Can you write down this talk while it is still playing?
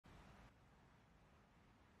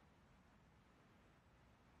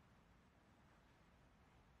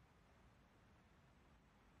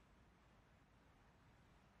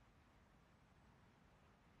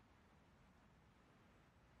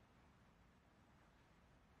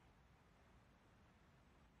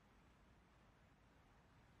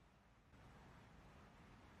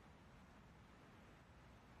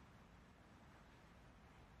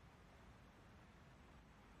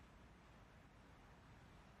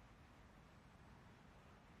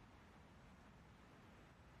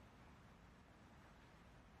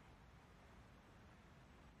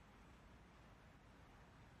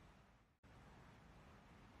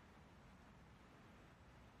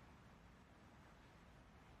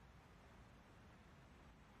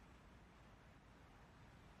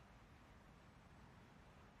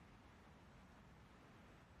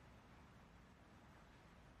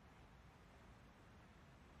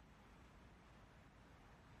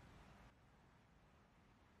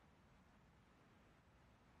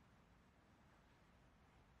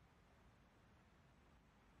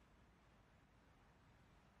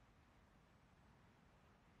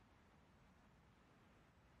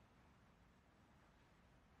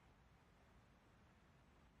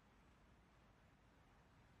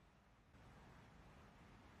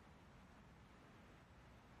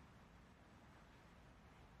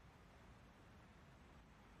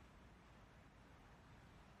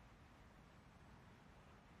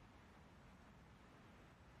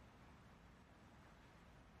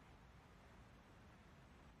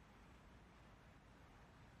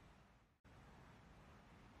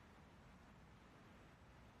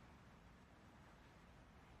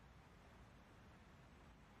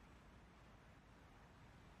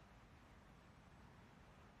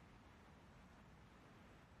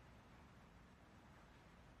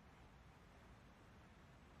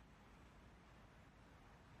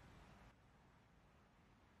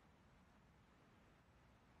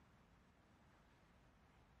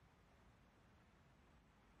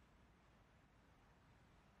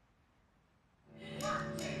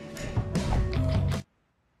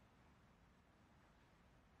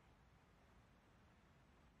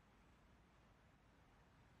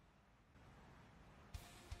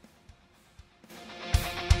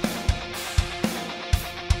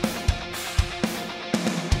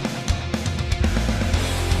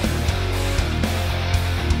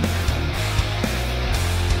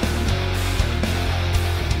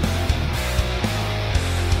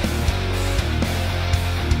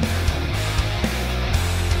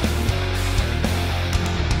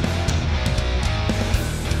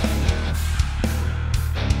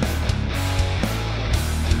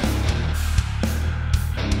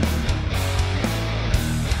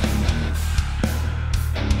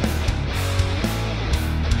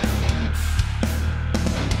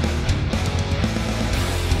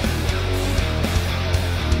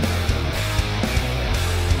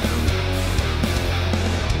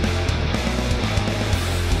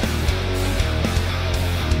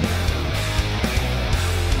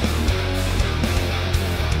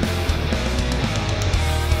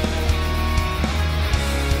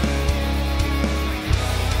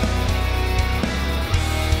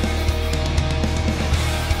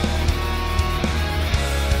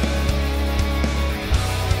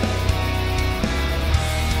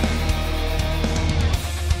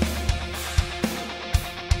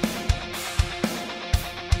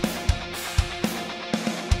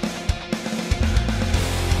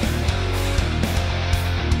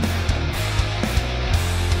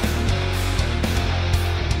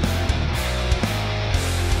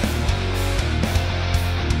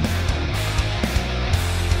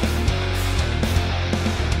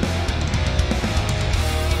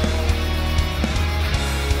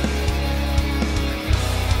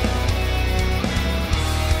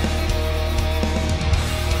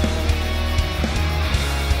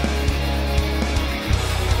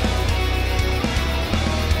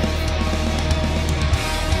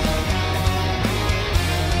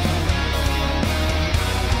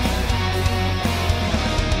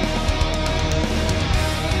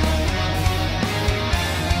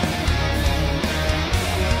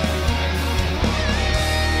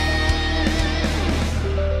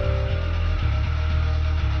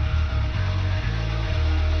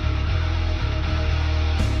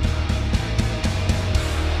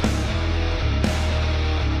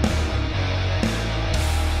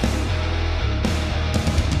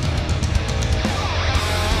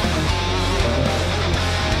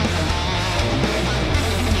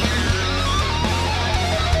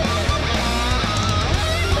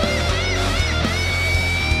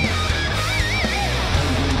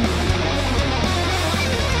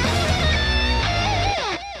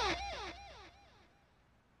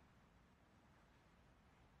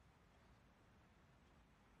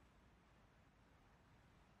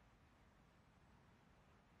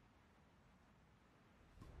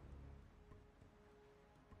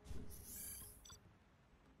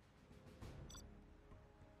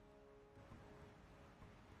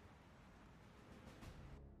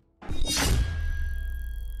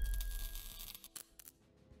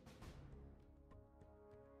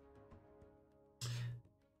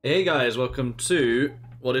Hey guys, welcome to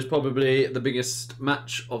what is probably the biggest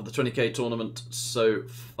match of the 20k tournament so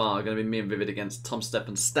far. Going to be me and ViViD against Tumstep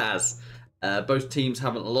and StaZzz. Both teams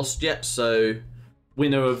haven't lost yet, so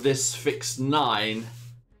winner of this fixed 9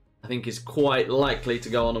 I think is quite likely to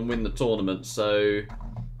go on and win the tournament. So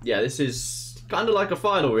yeah, this is kind of like a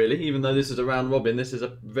final really, even though this is a round robin. This is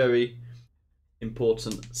a very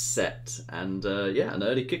important set, and yeah, an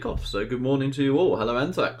early kickoff. So good morning to you all. Hello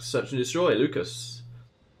Anthrax, Search and Destroy, Lucas,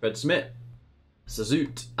 Fred Smith,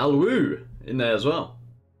 StaZzz, Alwoo in there as well.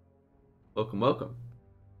 Welcome, welcome.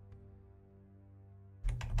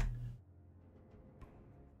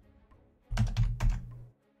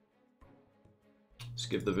 Let's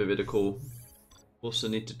give the ViViD a call. Also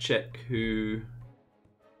need to check who...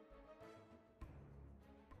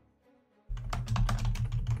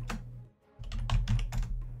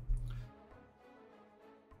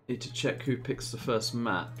 Need to check who picks the first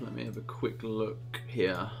map. Let me have a quick look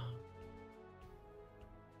here.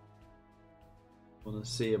 Want to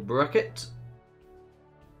see a bracket?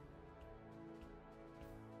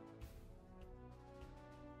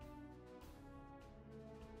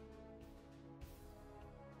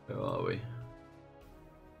 Where are we?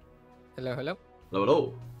 Hello, hello. Hello,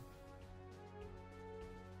 hello.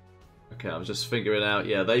 Okay, I was just figuring out.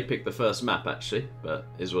 Yeah, they picked the first map actually, but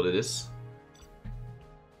is what it is.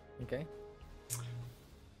 Okay.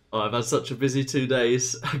 Oh, I've had such a busy 2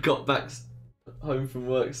 days. I got back home from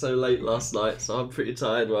work so late last night, so I'm pretty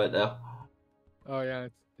tired right now. Oh yeah,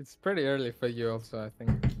 it's pretty early for you also, I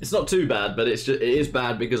think. It's not too bad, but it is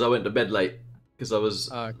bad because I went to bed late because I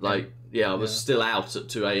was like, yeah, I was still out at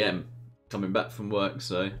 2 AM coming back from work.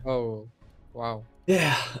 So. Oh, wow.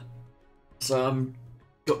 Yeah. So I'm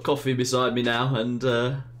got coffee beside me now,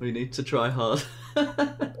 and we need to try hard.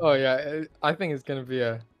 Oh yeah, I think it's gonna be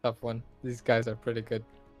a tough one. These guys are pretty good.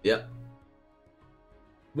 Yeah.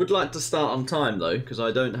 Would like to start on time though, because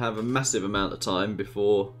I don't have a massive amount of time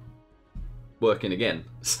before working again.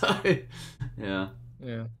 So, yeah.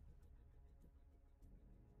 Yeah.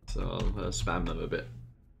 So I'll spam them a bit.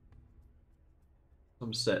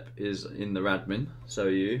 Tumstep is in the admin, so are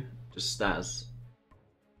you. Just StaZzz.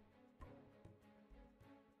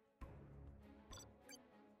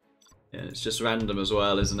 Yeah, it's just random as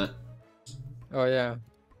well, isn't it? Oh yeah,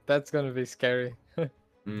 that's gonna be scary.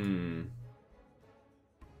 Hmm.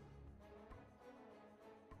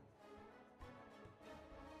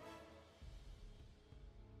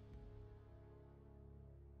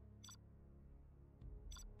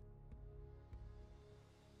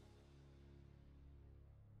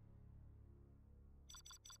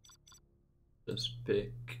 Just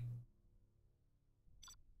pick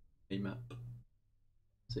a map.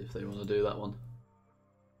 See if they want to do that one.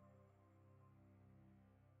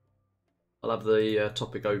 I'll have the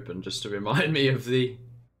topic open just to remind me of the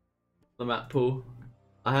map pool.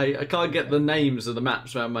 I can't get the names of the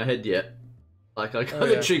maps around my head yet. Like I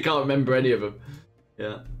literally can't remember any of them.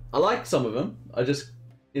 Yeah, I like some of them. I just,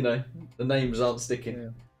 you know, the names aren't sticking. Yeah.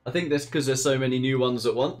 I think that's because there's so many new ones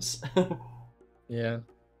at once. Yeah.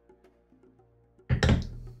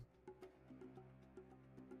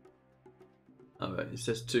 Alright, it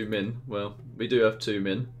says 2 min. Well, we do have 2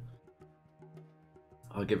 min.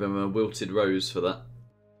 I'll give him a wilted rose for that.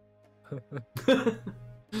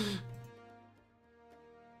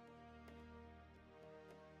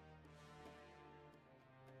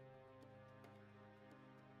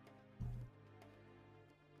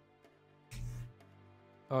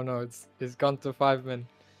 Oh no, it's gone to 5 men.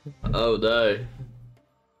 Oh no.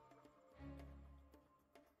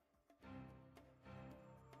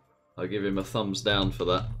 I'll give him a thumbs down for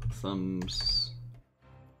that. Thumbs.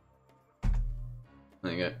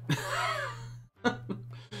 There you go.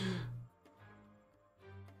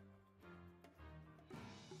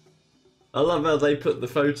 I love how they put the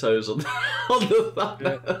photos on the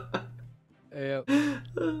thumbnail. Yeah.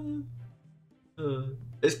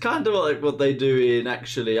 It's kind of like what they do in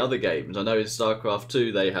actually other games. I know in StarCraft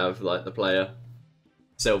 2 they have like the player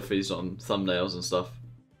selfies on thumbnails and stuff.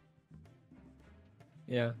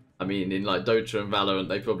 Yeah. I mean, in like Dota and Valorant,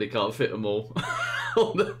 they probably can't fit them all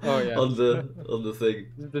on the on the thing.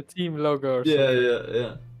 The team logo. Or Yeah, something.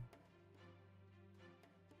 yeah.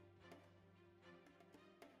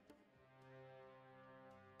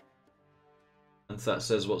 And that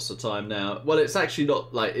says, what's the time now? Well, it's actually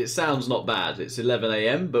not, like, it sounds not bad. It's 11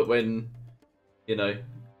 AM, but when, you know,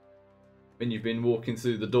 when you've been walking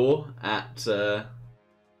through the door at,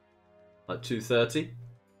 like 2:30,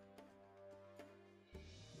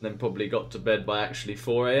 then probably got to bed by actually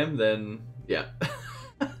 4 AM, then, yeah.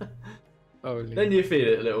 Then you feel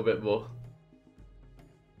it a little bit more.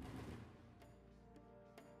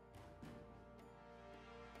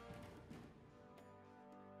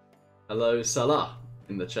 Hello, Salah,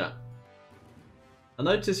 in the chat. I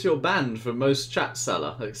notice you're banned from most chats,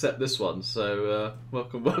 Salah, except this one. So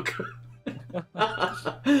welcome, welcome.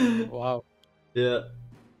 Wow. Yeah.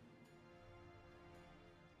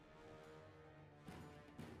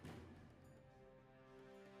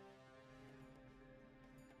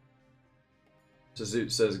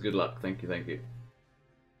 StaZzz says good luck. Thank you, thank you.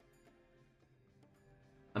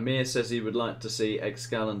 Amir says he would like to see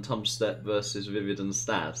ExCaL and Tumstep versus ViViD and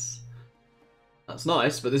StaZzz. That's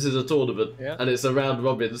nice, but this is a tournament, and it's a round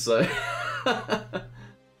robin, so...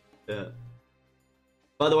 Yeah.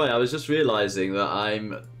 By the way, I was just realising that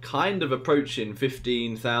I'm kind of approaching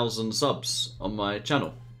 15,000 subs on my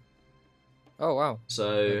channel. Oh, wow.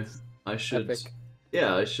 So I should... Epic.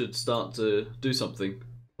 Yeah, I should start to do something,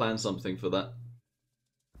 plan something for that.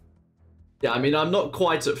 Yeah, I mean, I'm not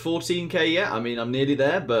quite at 14k yet. I mean, I'm nearly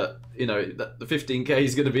there, but, you know, the 15k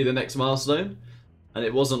is going to be the next milestone. And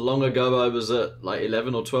it wasn't long ago I was at, like,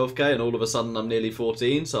 11 or 12k, and all of a sudden I'm nearly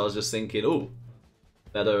 14, so I was just thinking, oh,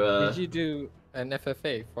 better... Did you do an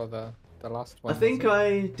FFA for the last one? I think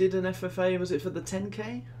I did an FFA, was it for the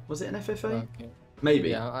 10k? Was it an FFA? Okay.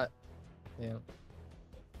 Maybe. Yeah, yeah.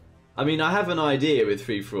 I mean, I have an idea with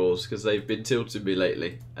free-for-alls, because they've been tilting me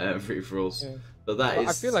lately, free-for-alls. Yeah. But that is...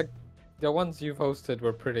 I feel like the ones you've hosted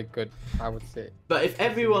were pretty good, I would say. But if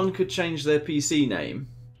everyone could change their PC name,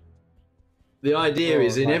 the idea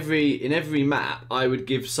is in every map I would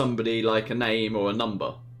give somebody like a name or a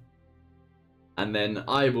number, and then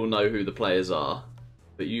I will know who the players are,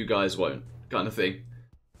 but you guys won't, kind of thing.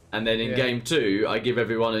 And then in game 2, I give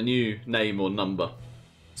everyone a new name or number.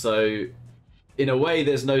 So in a way,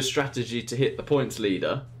 there's no strategy to hit the points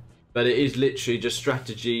leader, but it is literally just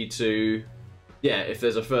strategy to... Yeah, if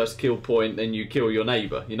there's a first kill point, then you kill your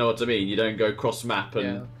neighbour. You know what I mean? You don't go cross-map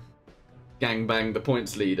and gangbang the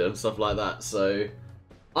points leader and stuff like that. So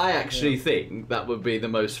I actually think that would be the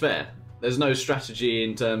most fair. There's no strategy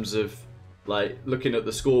in terms of, like, looking at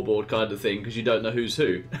the scoreboard kind of thing, because you don't know who's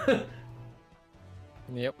who.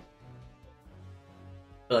 Yep.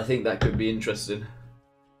 But I think that could be interesting.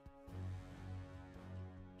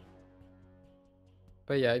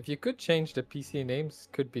 But yeah, if you could change the PC names,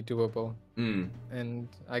 could be doable. And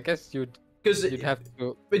I guess you'd have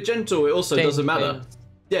to. With Gentle, it also doesn't matter. Names.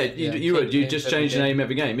 Yeah, you just change your name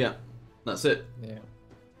every game. Yeah, that's it. Yeah.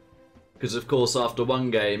 Because of course, after one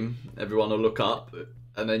game, everyone will look up,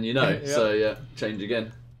 and then you know. So yeah, change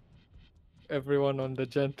again. Everyone on the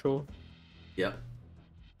Gentle. Yeah.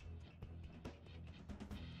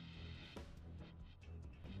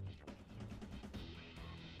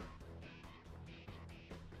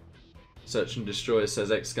 Search and Destroy says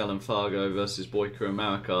ExCaL and Fargo versus Boyka and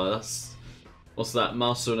Marika. That's... What's that?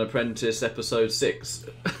 Master and Apprentice episode 6.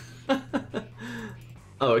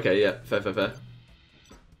 Oh, okay, yeah. Fair, fair, fair.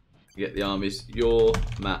 Get the armies. Your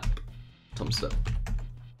map. Tumstep.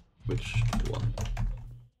 Which one?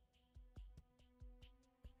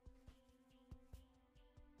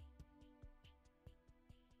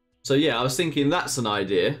 So yeah, I was thinking that's an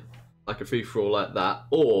idea. Like a free-for-all like that,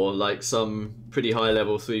 or like some pretty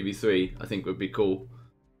high-level 3v3, I think would be cool.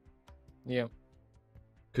 Yeah.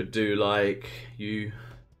 Could do like you,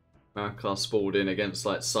 Marika Spalding against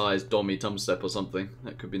like StaZzz, Dommy, Tumstep or something.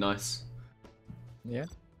 That could be nice. Yeah.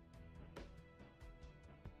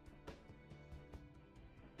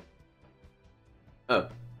 Oh.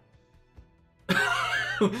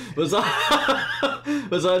 was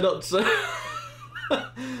I not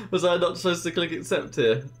was I not supposed to click accept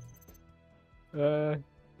here? I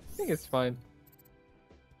think it's fine.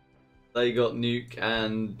 They got Nuke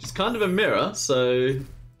and it's kind of a mirror, so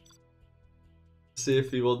see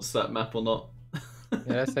if he wants that map or not. Yeah,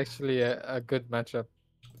 that's actually a good matchup.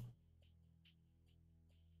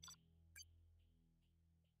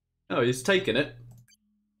 Oh, he's taken it.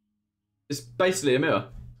 It's basically a mirror.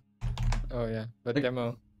 Oh yeah, but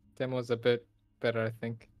demo's a bit better, I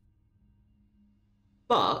think.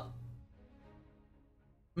 But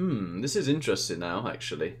this is interesting now,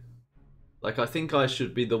 actually. Like, I think I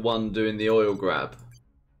should be the one doing the oil grab.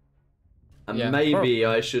 And maybe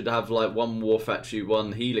I should have, like, one War Factory,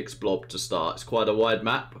 one Helix blob to start. It's quite a wide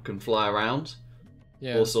map. I can fly around.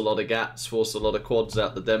 Yeah. Force a lot of gats, force a lot of quads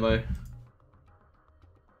out the demo.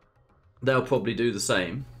 They'll probably do the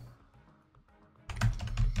same.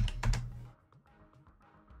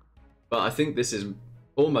 But I think this is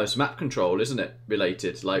almost map control, isn't it?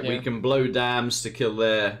 Related. Like, we can blow dams to kill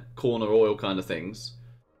their corner oil kind of things.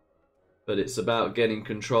 But it's about getting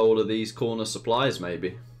control of these corner supplies,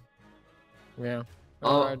 maybe. Yeah.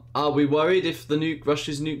 Are we worried if the nuke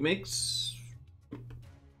rushes nuke mix?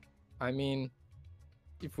 I mean,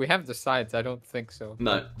 if we have the sides, I don't think so.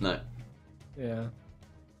 No, no. Yeah.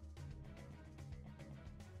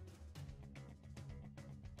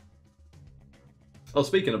 Oh,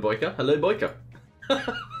 speaking of Boyka, hello Boyka.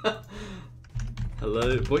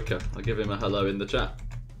 Hello Boyka. I'll give him a hello in the chat.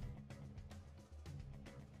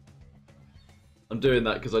 I'm doing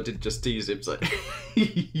that because I did just tease him, so...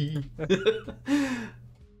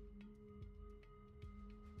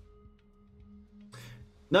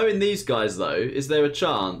 Knowing these guys though, is there a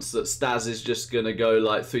chance that StaZzz is just gonna go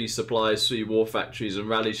like 3 supplies, 3 war factories and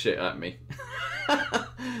rally shit at me?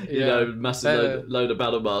 You know, massive load of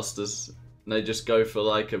battle masters, and they just go for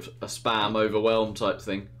like a spam overwhelm type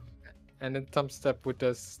thing. And then Tumstep with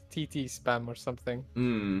this TT spam or something.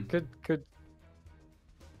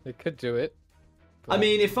 They could do it. But... I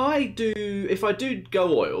mean, if I do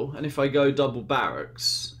go oil and if I go double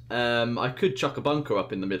barracks, I could chuck a bunker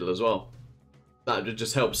up in the middle as well. That would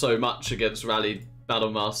just help so much against rallied battle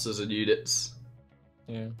masters and units.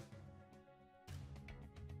 Yeah.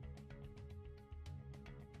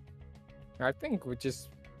 I think we just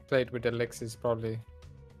played with Elixirs probably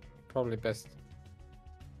best.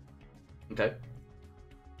 Okay.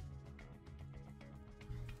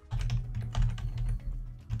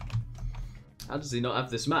 How does he not have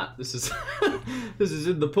this map? This is this is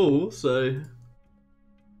in the pool, so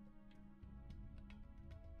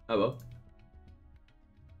oh well.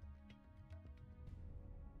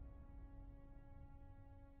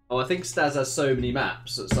 Oh, I think StaZzz has so many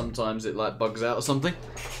maps that sometimes it like bugs out or something.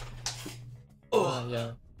 Oh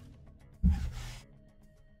yeah.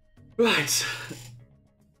 Right.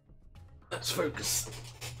 Let's focus.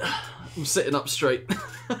 I'm sitting up straight.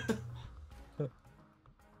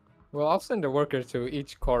 Well, I'll send a worker to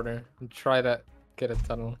each corner and try to get a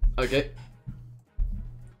tunnel. Okay.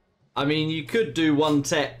 I mean, you could do 1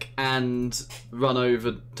 tech and run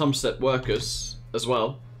over Tumstep workers as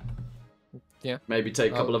well. Yeah. Maybe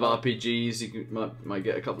take a couple of RPGs. You might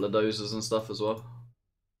get a couple of dozers and stuff as well.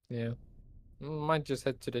 Yeah. Might just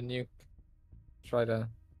head to the nuke. Try to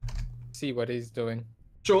see what he's doing.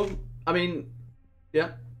 Sure. I mean,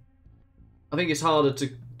 yeah. I think it's harder to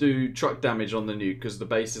do truck damage on the nuke because the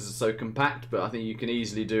bases are so compact, but I think you can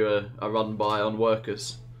easily do a run by on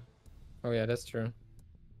workers. Oh yeah, that's true.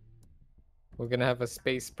 We're gonna have a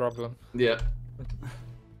space problem. Yeah.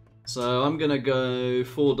 So I'm gonna go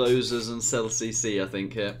 4 dozers and sell CC, I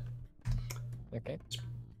think, here. Okay. It's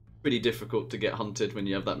pretty difficult to get hunted when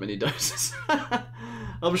you have that many dozers.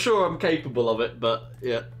 I'm sure I'm capable of it, but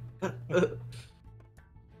yeah.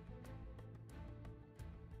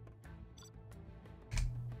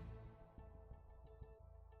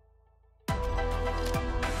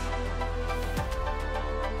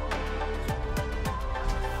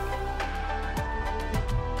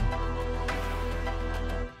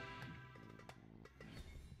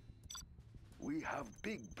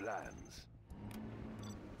 Big plans.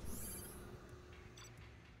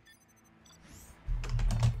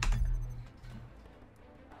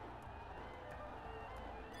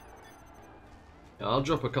 Yeah, I'll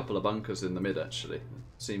drop a couple of bunkers in the mid actually.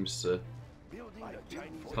 Seems to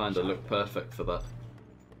kind of look perfect for that.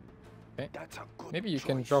 Okay. Maybe you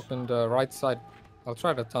can drop in the right side. I'll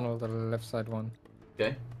try to tunnel the left side one.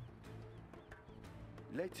 Okay.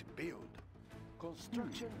 Let's build.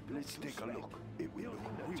 Construction. Let's take a look. It will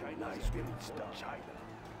look really nice when it's done. China.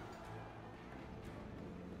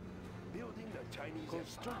 Building the Chinese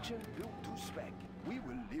construction built to spec. We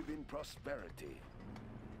will live in prosperity.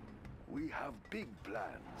 We have big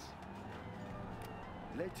plans.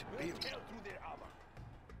 Let's build. Through their armor.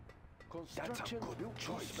 Construction built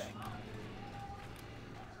to spec.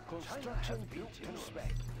 Construction built to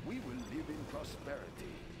spec. We will live in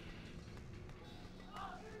prosperity.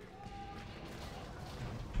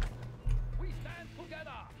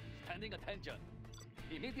 Together! Standing attention.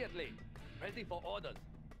 Immediately. Ready for orders.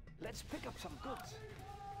 Let's pick up some goods.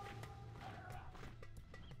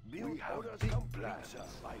 We have big plans.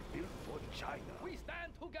 I build for China. We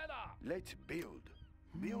stand together. Let's build.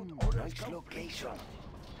 Build orders. Nice location.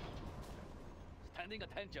 Standing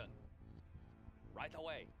attention. Right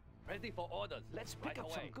away. Ready for orders. Let's pick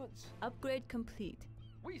up some goods. Upgrade complete.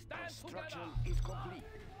 We stand Construction together. is complete.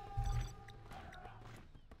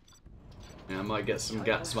 Yeah, I might get some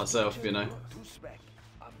gats myself, you know.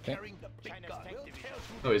 Okay.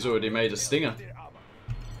 Oh, he's already made a stinger.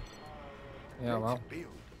 Yeah, well.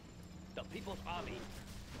 The people's army.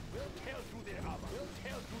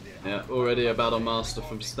 Yeah, already a battle master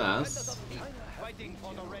from StaZzz.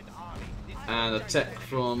 And a tech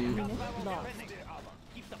from...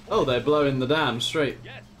 Oh, they're blowing the dam straight.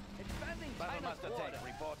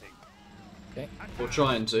 Okay. Or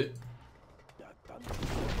trying to.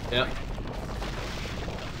 Yeah.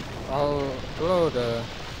 I'll blow the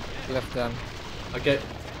left dam. Okay.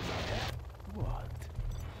 What?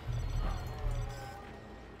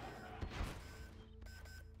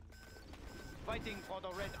 Fighting for the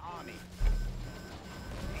Red Army.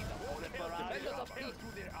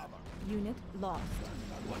 Unit lost.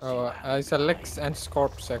 Oh, it's a Lix and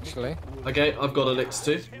Scorps actually. Okay, I've got a Lix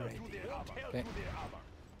too. Okay.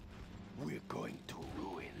 We're going to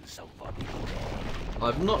ruin somebody.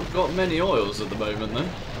 I've not got many oils at the moment though.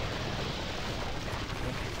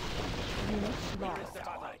 Unit lost.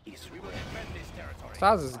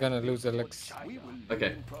 StaZzz is gonna lose a Lix.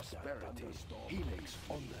 Okay. Prosperity. Helix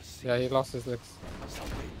on the sea. Yeah, he lost his Lix.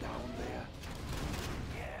 Something down there.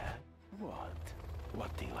 Yeah. What?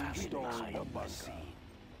 What do you have in mind, Bunker?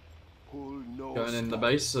 Going in the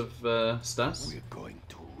base of StaZzz. We're going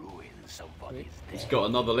to ruin somebody's He's day. got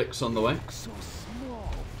another Lix on the way. So small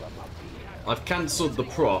from up here. I've cancelled the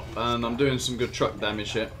prop and I'm doing some good truck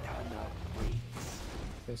damage here.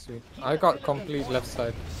 Okay, sweet. I got complete left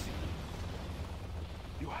side.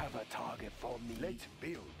 You have a target for me. Let's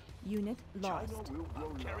build. Unit lost. Will grow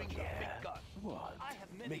larger. Big gun. What? I have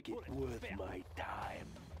many Make it bullets worth spare. my time.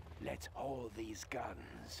 Let's haul these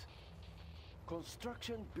guns.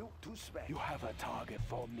 Construction built to spec. You have a target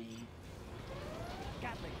for me.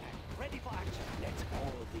 Gatling tank, ready for action. Let's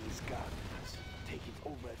haul these guns. Take it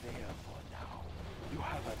over there for now. You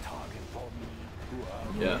have a target for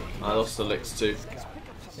me. Yeah, I lost the Lix too.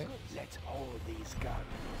 Let's haul these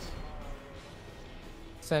guns.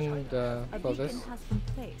 Send A for beacon this. has been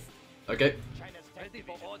placed. Okay. China's ready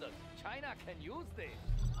for orders. China can use this.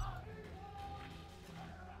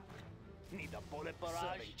 Need a bullet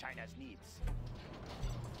barrage. China's needs.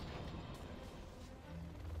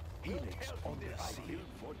 Helix on the sea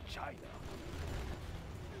for China.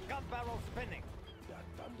 Gun barrel spinning. The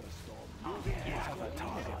thunderstorm. You have a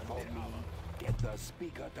target for me. Get the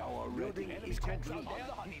speaker tower ready. Is complete.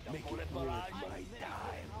 Make it worth my time.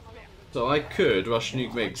 So I could rush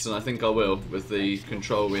nuke MiGs and I think I will with the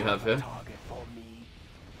control we have here. Target for me.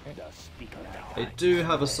 The speaker tower. They do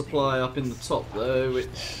have a supply up in the top though, which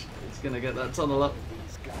is going to get that tunnel up.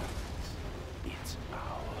 These guns. It's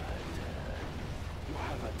our turn. You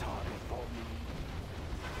have a target for me.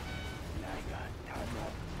 Like a ton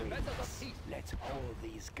of Defenders of bricks. peace. Let's haul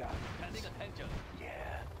these guns. Standing attention.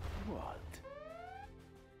 Yeah. What?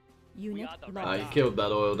 Unit I lost. killed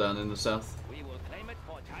that oil down in the south. We will claim it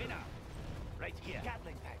for China. Right here.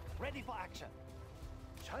 Gatling tank, ready for action.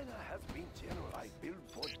 China has been general. I build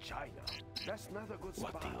for China. That's not a good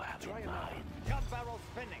spot. What do you have in mind? Gun barrel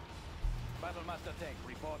spinning. Battlemaster tank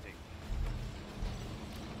reporting.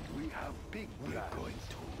 We have big plans. We're going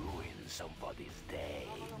to ruin somebody's day.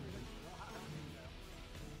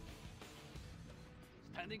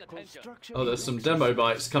 Standing attention. Construction. Oh, there's some demo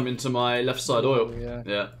bites coming to my left side oil. Yeah.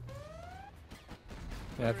 Yeah.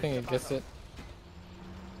 Yeah, I think he gets it.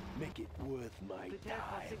 Make it worth my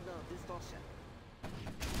time.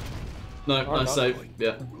 No, Oh, nice no. save.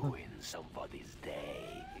 Yeah. Ruin somebody's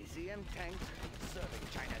day. ECM tank serving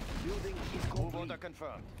China. Building is Move complete. order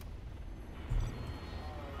confirmed.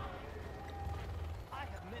 I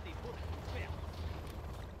have many bullets to spare.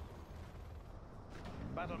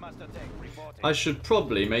 Battlemaster tank reporting. I should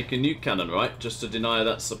probably make a nuke cannon, right? Just to deny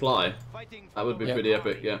that supply. Fighting for That would be the pretty Red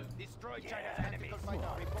epic, Army. yeah. Destroy China's enemies.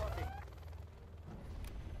 Reporting.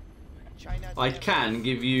 China's I can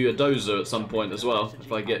give you a dozer at some point as well,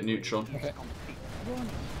 if I get neutron. Okay. Warning.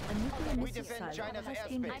 A nuclear We missile defend silo China's has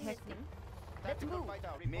been airspace. detected. Tactical fighter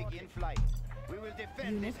MiG in flight. We will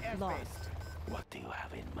defend Unit this airspace. lost. What do you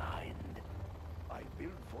have in mind? I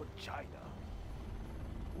build for China.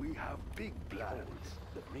 We have big plans.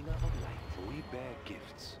 The bringer of light. We bear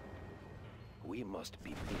gifts. We must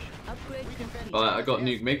be patient. Upgrade complete. Alright, I got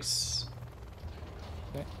nuke MiGs.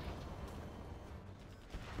 Okay.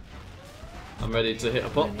 I'm ready to hit a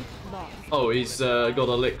pop. Unit lost. Oh, he's got a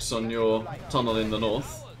Lix on your tunnel in the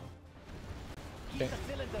north. Okay.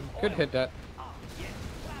 Could hit that.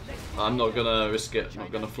 I'm not gonna risk it. I'm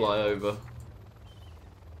not gonna fly over.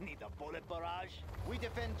 Need a bullet barrage. We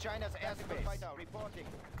defend China's airspace. Fighter reporting.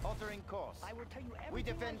 Altering course. I will tell you everything. We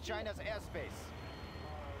defend China's airspace.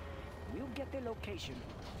 We'll get the location.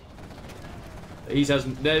 He's has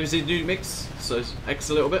there's his nuke mix, so X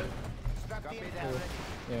a little bit.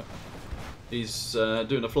 Yeah. He's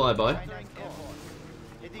doing a flyby.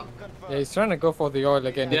 Yeah, he's trying to go for the oil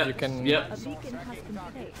again. Yeah, If you can. yeah. A beacon has been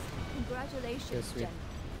placed. Congratulations, Yes, sweet. Jen.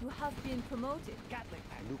 You have been promoted.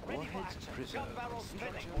 Look warheads preserved.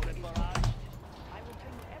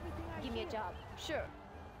 Give me a job. Sure.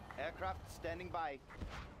 Aircraft standing by.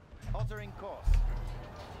 Altering course.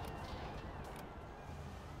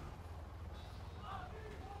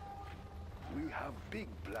 We have big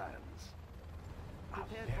plans.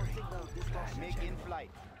 Make in flight.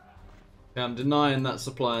 Okay, I'm denying that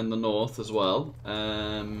supply in the north as well.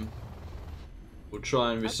 We'll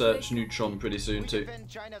try and research neutron pretty soon We too. defend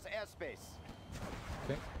China's airspace.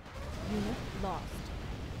 Okay. Unit lost.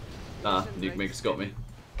 Ah, nuke mix got me.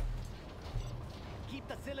 Keep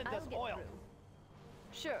the I'll cylinders get oil. through.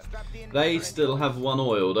 Sure. Strap the They engine still have one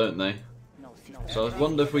oil, don't they? So I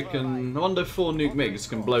wonder if we can. I wonder if 4 nuke MiGs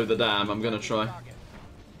can blow the dam. I'm gonna try.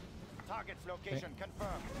 Target's location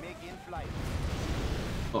confirmed. Make in flight.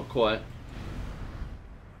 Not quite.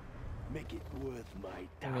 Make it worth my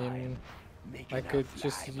I time. mean, Make I it a could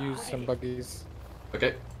just fly use by. some buggies.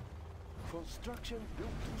 Okay. Construction built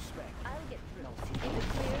to spec. I'll get through. Is it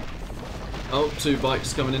clear? Oh, 2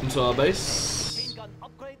 bikes coming into our base.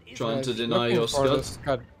 Trying to deny Looking your for the scud.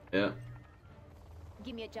 scud. Yeah.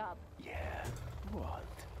 Give me a job. Yeah. What?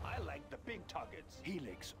 I like the big targets.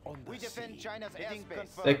 Helix on the We defend sea. China's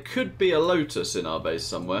airspace. There could be a Lotus in our base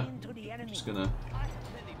somewhere. Just gonna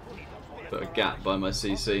put a gap by my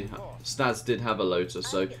CC. StaZzz did have a Lotus,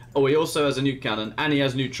 so. Oh, he also has a nuke cannon, and he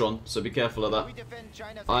has neutron, so be careful of We that. defend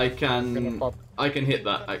China's I airspace. can hit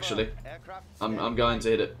that actually. Aircraft I'm going to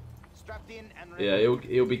hit it. strapped in and ready. Yeah,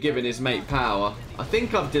 he'll be giving his mate power. I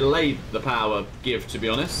think I've delayed the power give, to be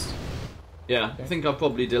honest. Yeah, I think I've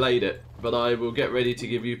probably delayed it, but I will get ready to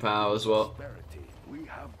give you power as well. Prosperity. We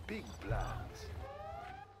have big plans.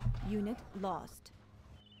 Unit lost.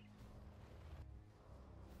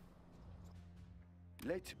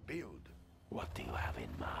 Let's build. What do you have in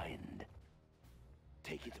mind?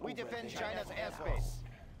 Take it We over defend there. China's airspace.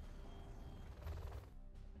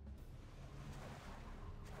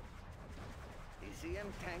 ECM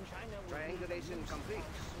tank triangulation complete.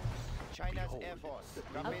 China's Behold, air force. the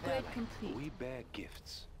Copy that. Upgrade complete. We bear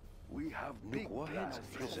gifts. We have big plans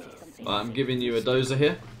preserved. I'm giving you a dozer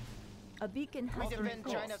here. A beacon We has been defend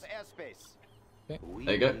crossed. China's airspace. We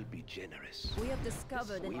There you go. will be generous. We have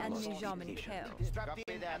discovered an enemy German KO. Strap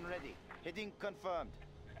in and ready. Hitting confirmed.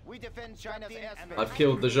 We defend China's airspace. I've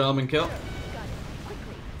killed the Jarman kill. Got it.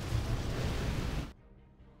 Quickly.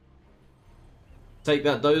 Take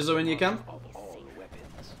that dozer when you can. Of all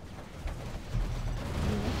weapons.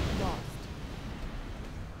 Unit lost.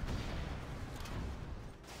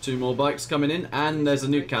 2 more bikes coming in, and there's a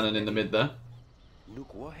nuke cannon in the mid there.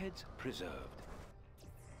 Nuke warheads preserved.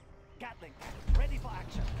 Gatling, ready for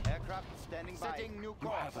action. Aircraft standing by. Setting new You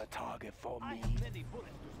course. have a target for me. Many bullets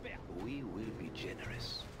to spare. We will be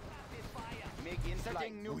generous. Make in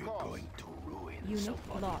setting new We're course. going to ruin Unit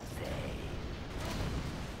somebody. lost.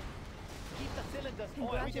 Keep the cylinders oil.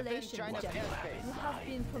 We defend Congratulations, China's General. airspace. You have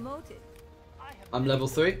been promoted. I'm level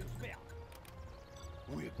 3.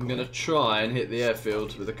 We're I'm gonna try and hit the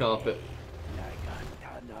airfield with a carpet. like a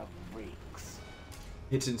ton of bricks.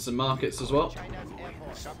 Hitting some markets as well. China's air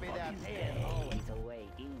force. Copy that.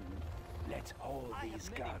 Let's hold these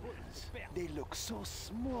guns. They look so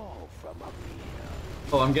small from up here.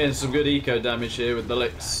 Oh, I'm getting some good eco damage here with the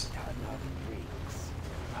licks. Ton of bricks.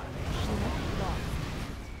 Unit lost.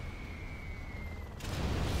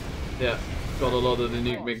 Yeah, got a lot of the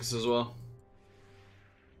nuke MiGs as well.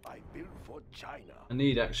 I built for China. I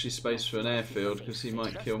need actually space for an airfield because he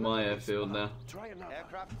might kill my airfield now. Try another.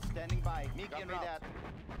 Aircraft standing by. Copy that.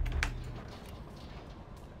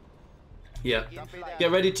 Yeah. Copy that. Get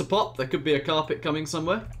ready to pop. There could be a carpet coming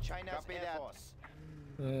somewhere. China's air force.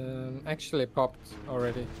 Actually popped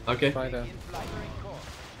already. Okay. Try that. In flight. Course.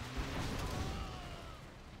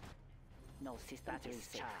 No batteries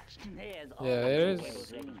charged. Yeah, it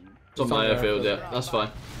is. It's on my airfield, yeah. That's fine.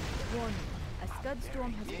 Warning. A scud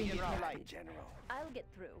storm has been Make in detected. flight. General. I'll get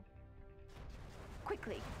through.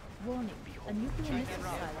 Quickly. Warning. A nuclear missile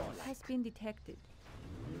silo has been detected.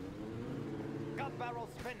 Gun barrel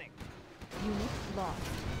spinning. Unit lost.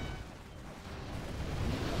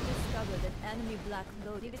 Discovered an enemy Black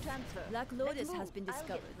Lotus. Transfer. Black Lotus has been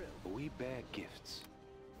discovered. We bear gifts.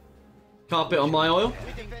 Carpet on my oil.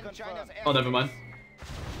 We defend China's airspace. Oh, never mind.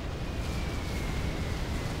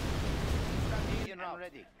 Strapped in and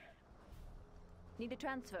ready. Need a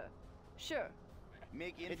transfer. Sure.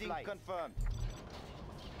 Make in flight. Confirmed.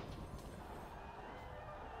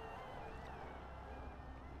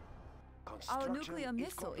 Our Construction nuclear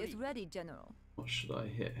missile is complete. ready, General. What should I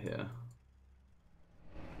hit here?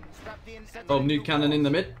 Strapped in. Oh, nuke cannon in the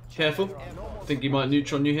mid. Careful. Think he might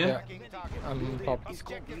neutron you here. Yeah. Tracking target. I'm popped.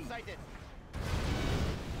 Objective sighted.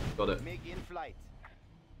 Got it. Make in flight.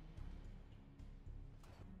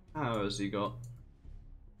 How has he got?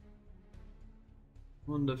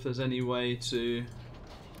 Wonder if there's any way to.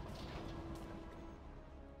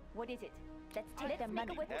 What is it? Let's take them. Make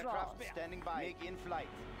a withdrawal. Aircraft standing by. Make in flight.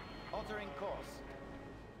 Altering course.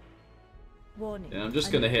 Warning. Yeah, I'm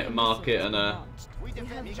just gonna hit a market and a It's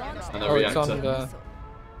reactor.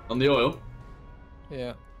 On the oil?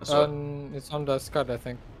 Yeah. That's right. It's on the Scud, I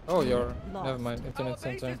think. Oh, you're... Never mind. Internet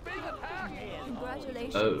center.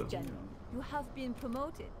 Congratulations, General. You have been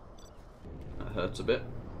promoted. That hurts a bit.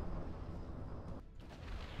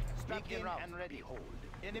 Strap in and ready. Hold.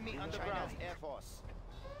 Enemy underground. Air Force.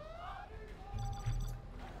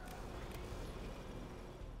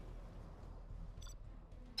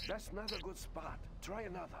 That's not a good spot. Try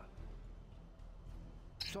another.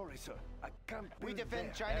 Sorry, sir. I can't. We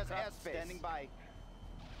defend China's airspace. Standing by.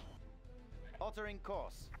 Altering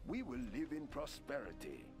course. We will live in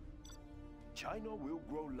prosperity. China will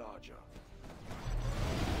grow larger.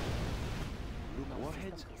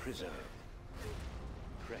 Warheads preserved.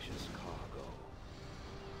 Precious cargo.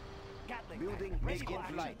 Building Make in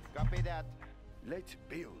flight. Copy that. Let's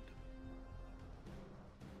build.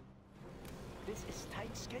 This is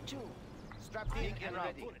tight schedule. Strap in and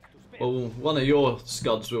ready. Well, one of your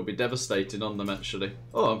Scuds will be devastated on them actually.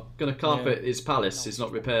 Oh, I'm gonna carpet his palace. He's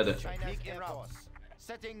not repaired it. China's Air Force.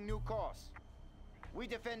 Setting new course. We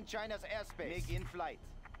defend China's airspace. Make in flight.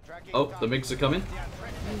 Tracking Oh, the MiGs are coming.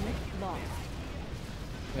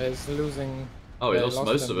 Yeah, he's losing... Oh, he yeah, lost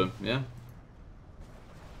most them. of them. Yeah.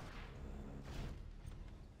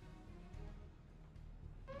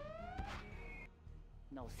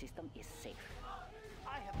 No system is safe.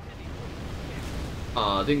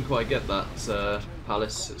 Ah, I didn't quite get that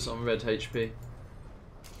palace. It's on red HP.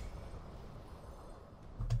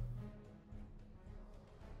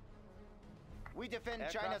 We defend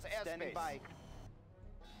China's airspace. By.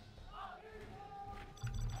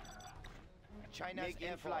 China's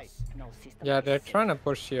in flight. No system. Yeah, they're trying to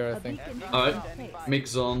push here, I think. Alright,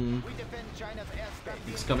 MiGs on. We defend China's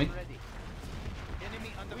airspace. MiGs coming.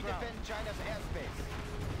 Enemy underground. We defend China's airspace.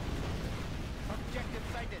 Objective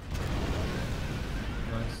sighted.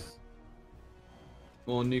 Nice.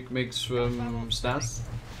 More nuke MiGs from StaZzz.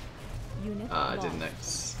 Ah, I didn't lost.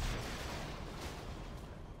 X.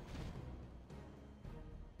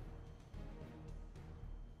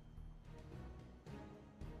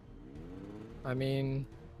 I mean...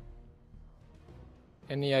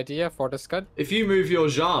 Any idea for the Scud? If you move your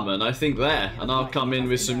Jarman, I think there, and I'll come in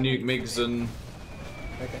with some nuke MiGs and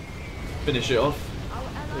Okay. finish it off.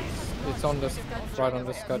 It's on the... right on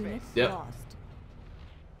the Scud. Yep.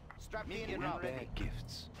 Strap in and ready.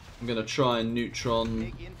 Gifts. I'm gonna try and neutron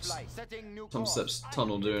Make in flight. Setting new course. Tumstep's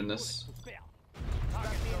tunnel doing this. Strap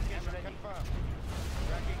in and ready. Confirmed.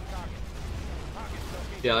 Tracking target. Target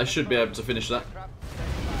location. Yeah, I should be able to finish that. Trap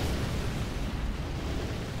standing by.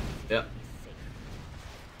 Yeah.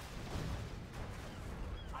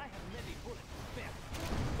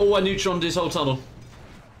 Oh, I neutroned his whole tunnel.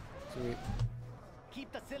 Sweet.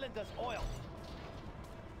 Keep the cylinders oiled.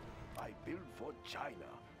 I build for China.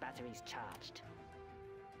 Batteries charged.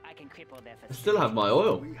 I can cripple their I still have my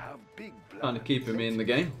oil. We have big plans. Kind of keeping me in the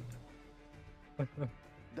game.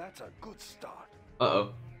 That's a good start.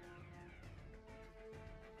 Uh-oh.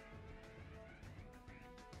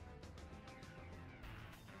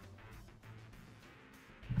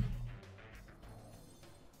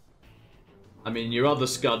 I mean, your other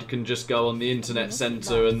Scud can just go on the internet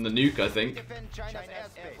center and the nuke, I think. Defend China's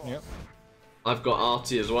airspace. Yep. I've got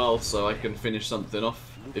Arty as well, so I can finish something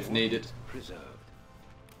off if needed. Preserved.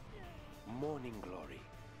 Morning glory.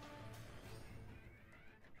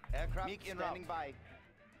 Aircraft standing by.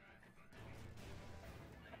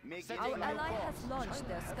 Our ally has launched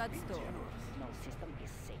their Scud store. No system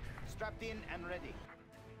is safe. Strapped in and ready.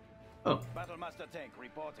 Oh. Battlemaster tank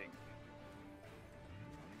reporting.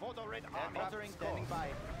 Photo red aircraft standing by.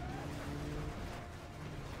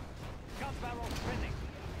 Gun barrel trending.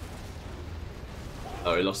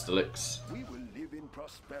 Oh, he lost the licks. We will live in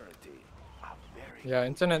prosperity. A very Yeah,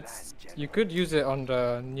 internet... You could use it on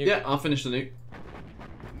the nuke. Yeah, I'll finish the nuke.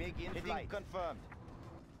 Make in flight. Confirmed.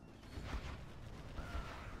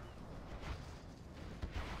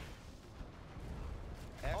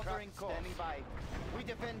 Aircraft standing by. We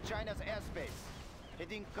defend China's airspace.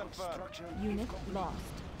 Heading confirmed. Unit lost.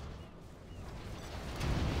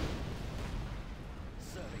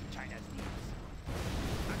 Serving China's needs.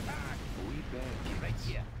 Attack! We bear gifts. Right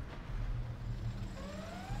here.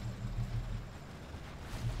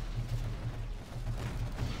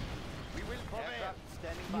 We will prevail.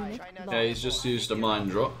 Standing by. Unit China's lost. Yeah, he's just used a mine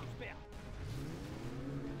drop.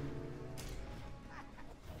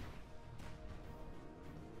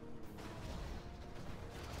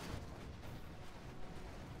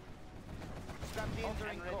 strapped in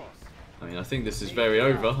and ready. I mean, I think this is very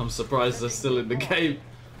over. I'm surprised they're still in the game.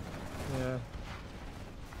 Yeah.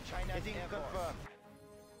 China Heading confirmed.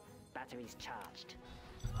 Batteries charged.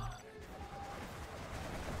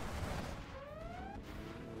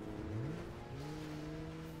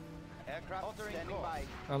 Aircraft standing by.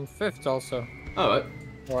 I'm 5th also. Alright.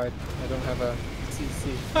 Oh, I don't have a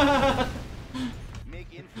CC.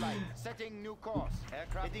 Make in flight. Setting new course.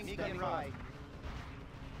 Aircraft standing by.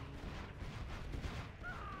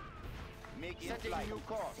 Make in flight. New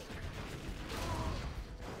course.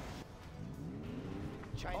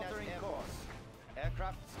 China's altering course.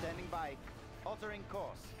 Aircraft standing by. Altering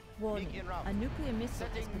course. Warning, Make in route. a nuclear missile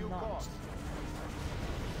Setting has been new launched. course.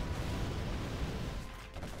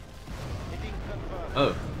 Hitting confirmed.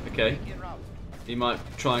 Oh, okay. Make in route. He might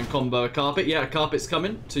try and combo a carpet. Yeah, a carpet's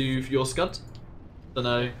coming to your scud. Don't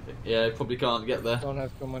know. Yeah, probably can't get there. Don't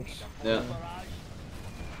have too much. Yeah.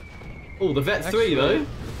 Oh, the Vet 3 though. Yeah.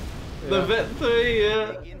 The Vet 3,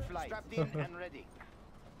 yeah. Make in flight. Strapped in and ready.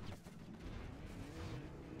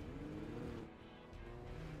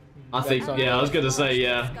 I think, yeah, I was gonna say,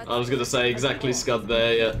 yeah. I was gonna say exactly scud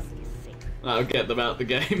there, yeah. That'll get them out the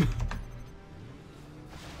game.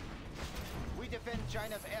 We defend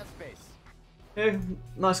China's airspace. Yeah,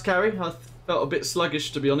 nice carry. I felt a bit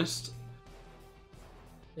sluggish, to be honest.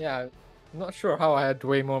 Yeah, I'm not sure how I had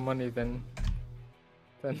way more money than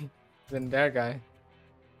their guy.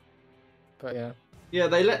 But yeah. Yeah,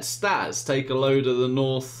 they let StaZzz take a load of the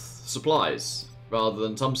North supplies rather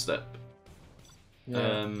than Tumstep.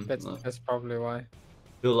 Yeah, that's probably why.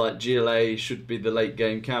 Feel like GLA should be the late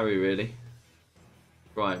game carry, really.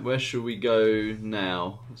 Right, where should we go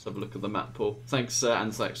now? Let's have a look at the map, Paul. Thanks,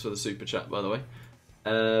 Anthrax, for the super chat, by the way.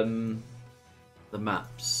 The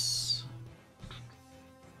maps.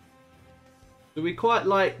 Do we quite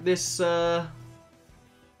like this Bursa?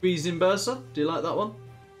 Do you like that one?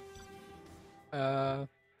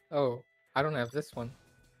 Oh, I don't have this one.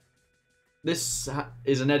 This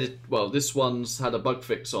is an edit. Well, this one's had a bug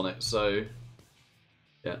fix on it, so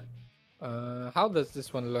yeah. How does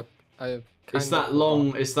this one look? It's that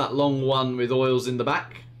long. It's that long one with oils in the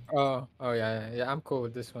back. Oh yeah. I'm cool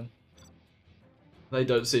with this one. They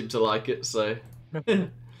don't seem to like it, so.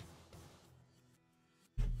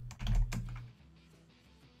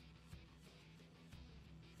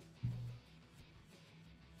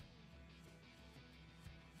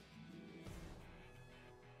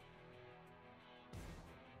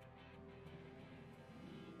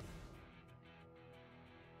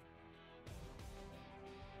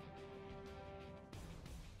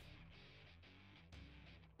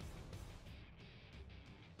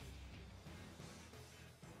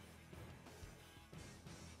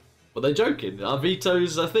 Well, they're joking. Are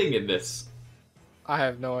vetoes a thing in this? I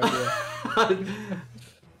have no idea.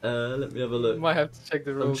 Let me have a look. Might have to check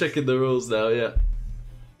the rules. I'm checking the rules now, yeah.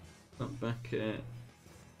 Not back here.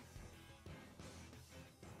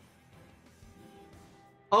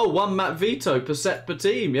 Oh, one map veto per set per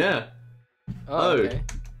team, yeah. Oh, okay.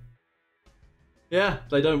 Yeah,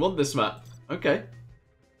 they don't want this map. Okay.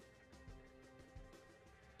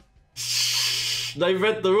 They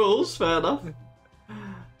read the rules, fair enough.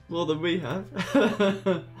 More than we have.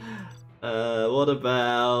 What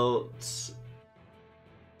about...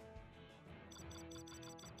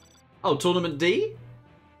 Oh, Tournament D?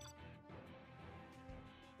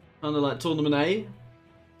 Kind of like Tournament A?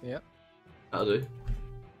 Yep. That'll do.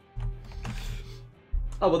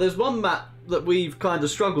 Oh, well, there's one map that we've kind of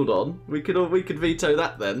struggled on. We could veto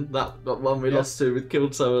that then. That one we lost to with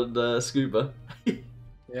Kilto and Scuba.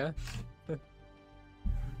 Yeah.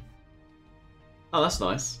 Oh, that's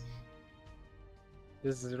nice.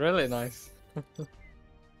 This is really nice.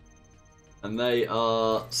 And they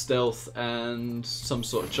are stealth and some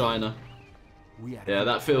sort of China. Yeah,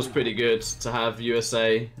 that feels pretty good to have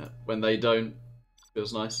USA when they don't.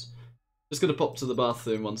 Feels nice. Just gonna pop to the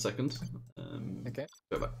bathroom 1 second. Okay.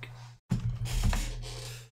 Go back.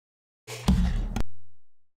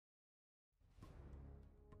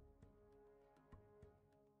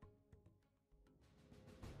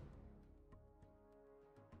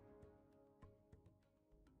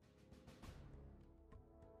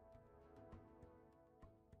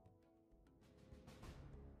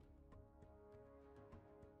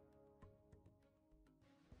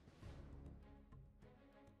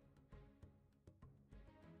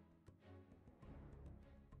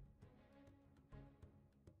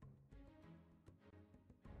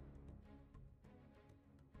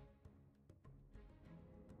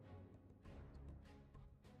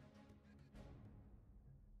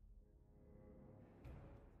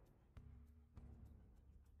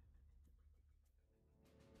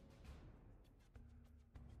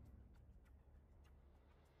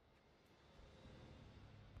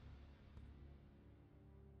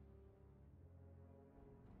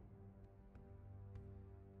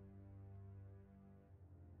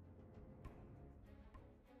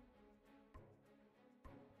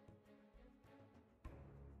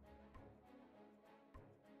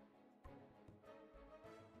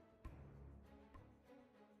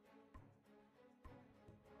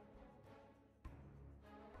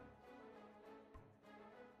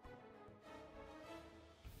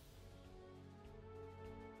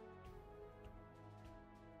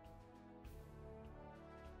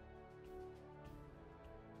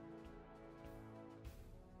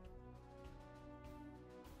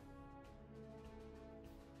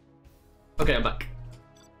 Okay, I'm back.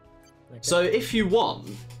 Okay. So if you want,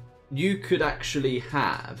 you could actually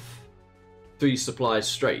have 3 supplies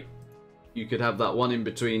straight. You could have that one in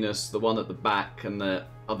between us, the one at the back, and the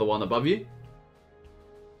other one above you.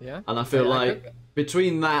 Yeah. And I feel like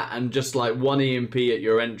between that and just like 1 EMP at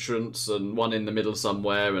your entrance and 1 in the middle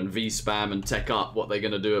somewhere and V spam and tech up, what they're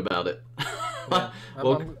gonna do about it? Yeah.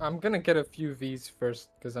 I'm gonna get a few Vs first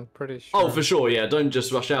because I'm pretty sure. Oh, for sure, yeah. Don't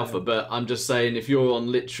just rush Alpha, but I'm just saying if you're on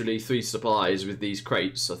literally 3 supplies with these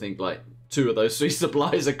crates, I think like 2 of those 3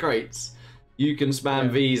 supplies are crates. You can spam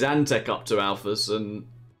Vs and tech up to Alphas, and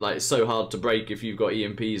like it's so hard to break if you've got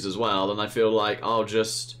EMPs as well. And I feel like I'll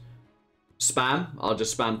just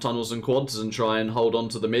spam tunnels and quads and try and hold on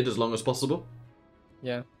to the mid as long as possible.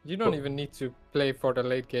 Yeah, you don't even need to play for the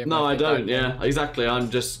late game. No, I don't. Yeah, exactly. I'm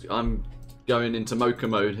going into Mocha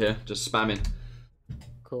mode here, just spamming.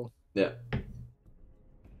 Cool. Yeah.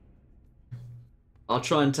 I'll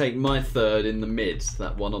try and take my 3rd in the mid,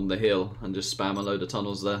 that one on the hill, and just spam a load of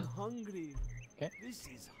tunnels there. I'm hungry. Okay. This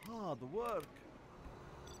is hard work.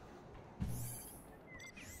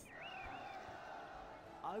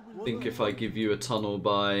 I think if I give you a tunnel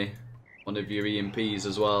by one of your EMPs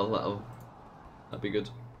as well, that'd be good.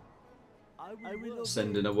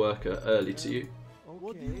 Send in a worker early to you.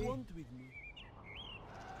 What do you want with me?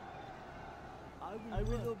 I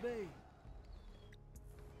will obey.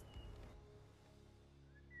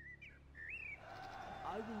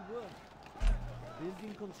 I will work.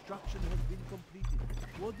 Building construction has been completed.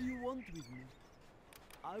 What do you want with me?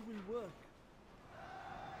 I will work.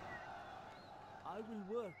 I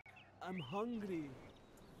will work. I'm hungry.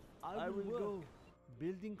 I will go.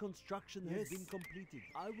 Building construction has been completed.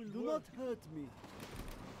 I will Do not hurt me.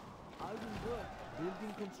 I will work.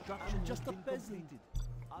 Building construction I'm just a peasant. Completed.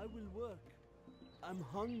 I will work. I'm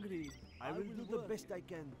hungry. I will do the best I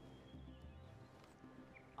can.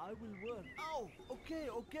 I will work. Ow! Okay,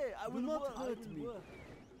 okay. I will not hurt me. Work.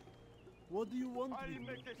 What do you want? I'll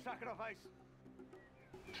make the sacrifice.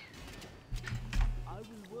 I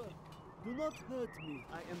will work. Do not hurt me.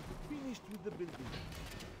 I am finished with the building.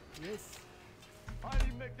 Yes.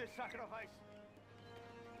 I'll make the sacrifice.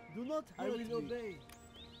 Do not hurt me. I will obey.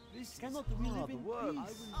 This cannot we live in peace.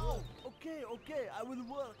 I will work. Okay, okay. I will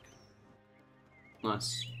work.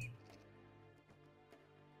 Nice.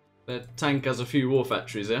 The tank has a few war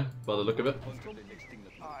factories here, by the look of it.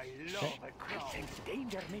 I love a crowd. I sense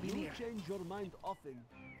danger maybe near. You change your mind often.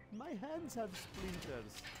 My hands have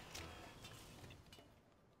splinters.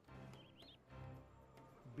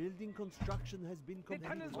 Building construction has been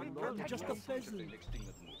completed. I'm just a peasant.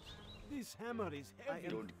 This hammer is heavy.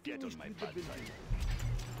 Don't get on my bad side.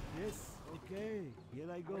 Yes, okay.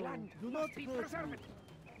 Here I go. Do not hurt me.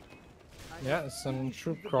 Yeah, some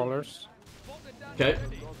troop crawlers. Okay,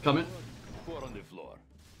 coming.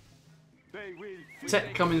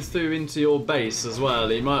 Tech coming through into your base as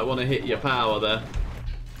well. You might want to hit your power there.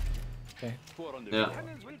 Okay. Yeah.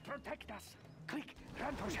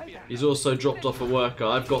 He's also dropped off a worker.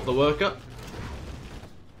 I've got the worker.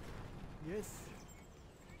 Yes.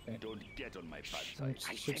 Okay. Don't get on my bad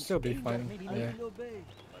side. Should still be fine. Yeah.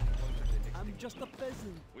 I'm just a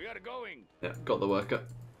peasant. We are going. Yeah, got the worker.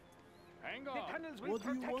 Hang on. What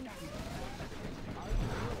do you want?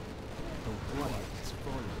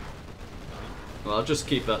 Well, I'll just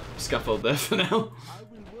keep that scaffold there for now.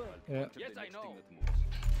 Yeah. Yes, I know.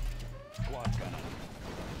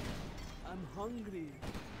 I'm hungry.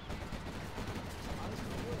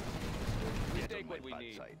 We'll take what we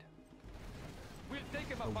need. We'll take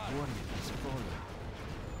him apart.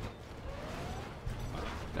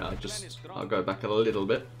 Yeah, I'll go back a little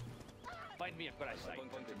bit. Find me a price site.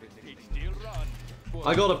 Still run.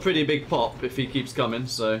 I got a pretty big pop if he keeps coming,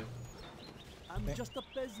 so. I'm just a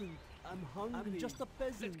peasant. I'm hungry. I'm just a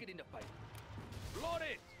peasant. Let's get in the fight. Load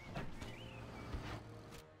it.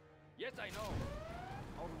 Yes, I know.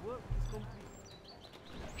 Our work is complete.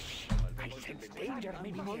 I sense danger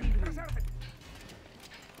maybe near.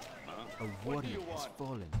 A warrior has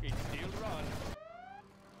fallen. It's still run.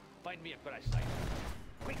 Find me a price site.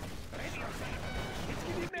 Quick, ready yourself. It's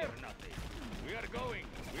in there. Nothing. We are going.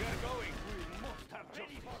 We are going. We must have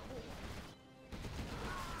justice.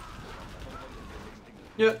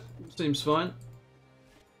 Yeah, seems fine.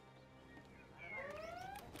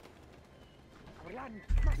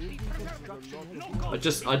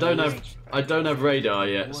 I don't have radar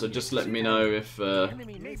yet, so just let me know if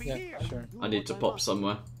yeah, sure. I need to pop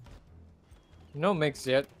somewhere. No mix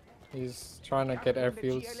yet. He's trying to get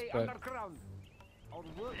airfields, but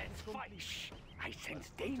Let's fight. I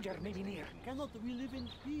sense danger maybe near. Cannot we live in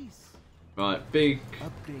peace? Right, big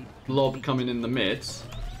blob coming in the mid.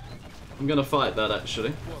 I'm gonna fight that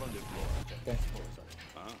actually. Okay.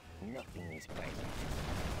 Nothing is private.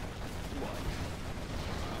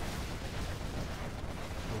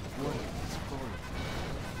 The warrior is fallen.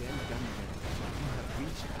 Well done, then. You have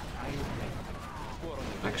reached a higher level.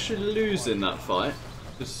 Actually losing that fight.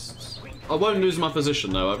 Just, I won't lose my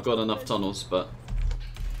position though. I've got enough tunnels, but.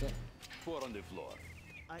 4 on the floor.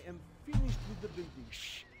 I am finished with the building.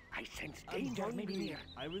 Shh! I sense danger maybe near.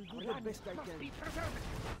 I will do the best I can.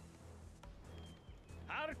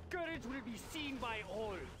 Our courage will be seen by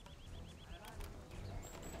all.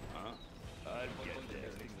 I'll get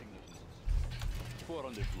there. 4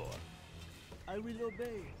 on the floor. I will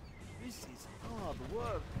obey. This is hard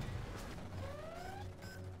work.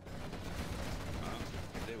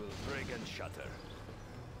 They will break and shatter.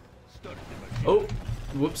 Start the machine. Oh,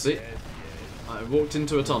 whoopsie! I walked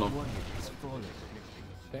into a tunnel.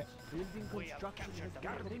 Okay. Building construction has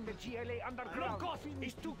Guarding the GLA underground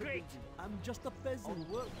is too great. I'm just a peasant.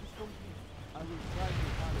 Work is complete. I will try to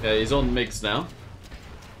hard. Yeah, he's on MiGs now.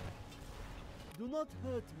 Do not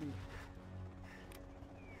hurt me.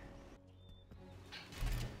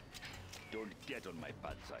 Don't get on my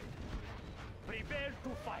bad side. Prepare to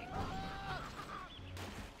fight.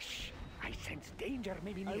 Shh! I sense danger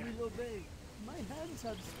maybe I near. will obey. My hands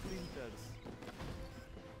have splinters.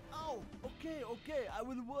 Ow! Okay, okay, I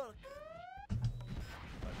will work.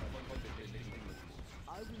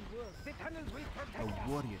 I will work. The tunnels will protect A us.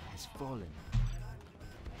 warrior has fallen.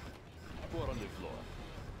 4 on the floor.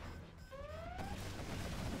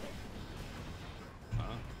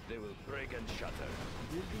 They will break and shatter.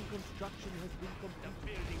 Building construction has been The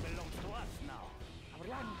complete. building belongs to us now. Our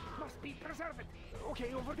land must be preserved.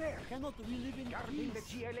 Okay, over there. Cannot we live in Guarding the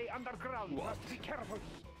peace? GLA underground. What? Must be careful.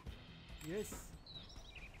 Yes.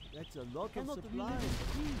 That's a lot of supplies.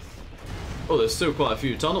 Oh, there's still quite a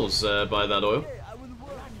few tunnels by that oil. Okay, I will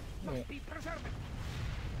work. Must be preserved.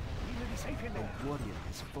 We will be safe in there. A warrior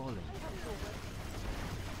has fallen.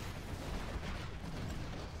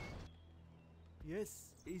 Yes.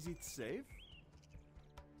 Is it safe?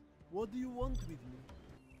 What do you want with me?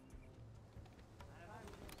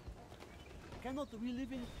 Cannot we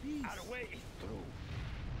live in peace? Our way is through.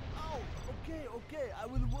 Ow! Okay, okay, I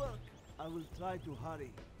will work. I will try to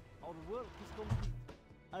hurry. Our work is complete.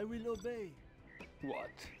 I will obey.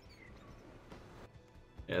 What?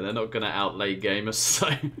 Yeah, they're not gonna outlay gamers, so.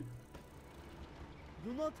 Do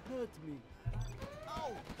not hurt me.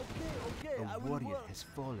 Ow! Okay, okay, I A will warrior work. has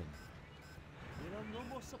fallen. There are no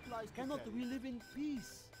more supplies. Cannot we live in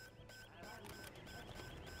peace?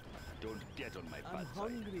 Don't get on my I'm bad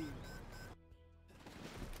side. hungry.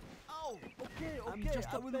 Ow! Okay, okay, I'm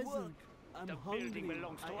just I a will peasant. work. I'm The hungry. building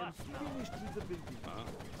belongs to I am us now. finished with the building.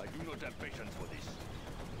 I do not have patience for this.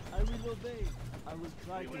 I will obey. I will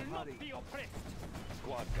try We to will not hurry. be oppressed.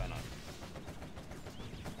 Squad cannon.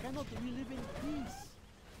 Cannot we live in peace?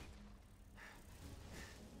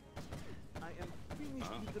 I am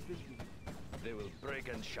finished with the building. They will break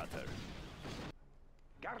and shatter.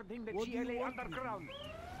 Guarding the What do you GLA want with me? underground.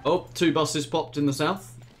 Oh, 2 buses popped in the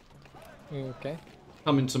south. Okay.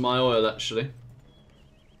 Coming to my oil, actually.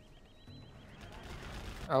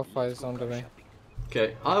 Alpha is on the way.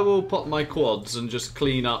 Okay, I will pop my quads and just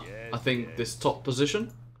clean up, I think, this top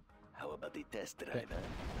position. How about the test drive?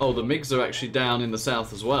 Oh, the MiGs are actually down in the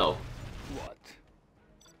south as well. What?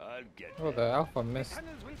 I'll get Oh, the Alpha missed.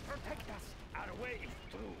 Tunnels will protect us. Our way is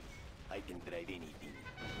through. I can drive anything.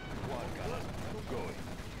 squad cannon. Going.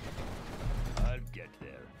 I'll get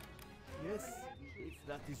there. Yes, if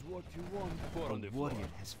that is what you want. 4 on the A floor. warrior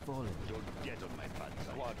has fallen. Don't get on my bad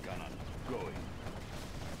side. Squad cannon. Going.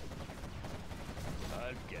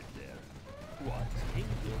 I'll get there. What?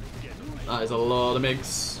 Don't get on my That is a lot of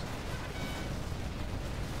MiGs.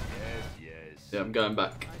 Yes, yes. Yeah, I'm going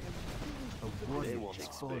back. A warrior has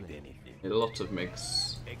fallen. A lot of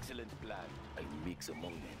MiGs. Excellent plan. I'll mix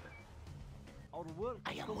among them. Our work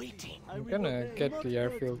I is am complete. waiting. I I'm will gonna obey. get Not the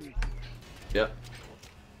hurt airfield. me. Yeah.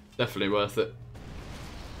 Definitely worth it.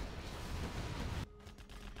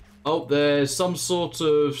 Oh, there's some sort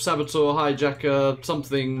of saboteur, hijacker,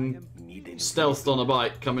 something Need stealthed on a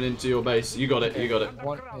bike coming into your base. You got it, you got it.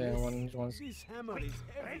 One's This hammer is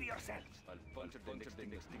Ready yourself. I'll puncture the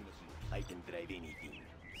extinguisher. I can drive anything,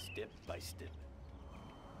 step by step.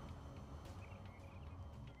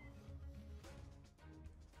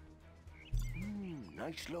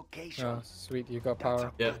 Nice location. oh sweet, you got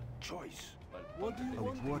power. Yeah. Choice. What do you A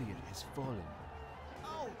want? warrior has fallen.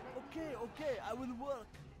 Ow! Okay, okay, I will work.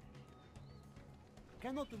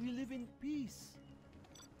 Cannot we live in peace?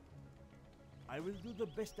 I will do the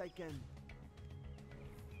best I can.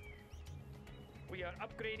 We are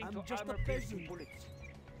upgrading I'm to just a armor-piercing peasant. bullets.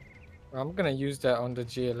 I'm gonna use that on the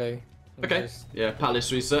GLA. Okay. Yeah,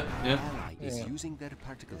 palace reset. Yeah. Is using their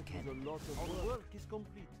particle cannon.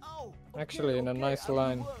 Actually, in a nice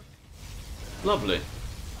line. Lovely.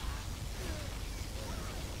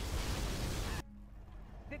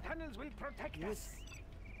 The tunnels will protect us.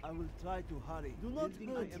 I will try to hurry. Do not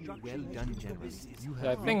well done, General. You have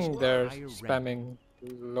Yeah, I think they're spamming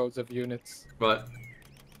loads of units. Right.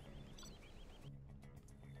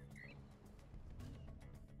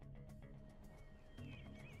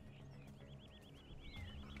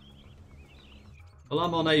 Well,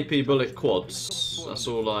 I'm on AP bullet quads. That's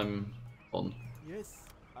all I'm on. Yes,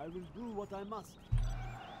 I will do what I must.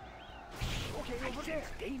 Okay, over there.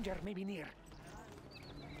 Danger may be near.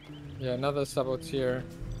 Yeah, another saboteur.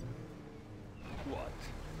 What?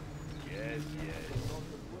 Yes, yes.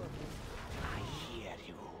 I hear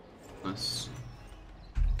you. Nice.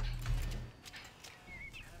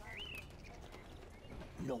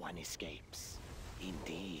 No one escapes.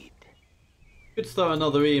 Indeed. Could throw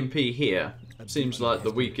another EMP here. Seems like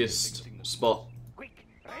the weakest spot. Quick,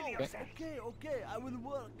 ready yourself. Okay, I will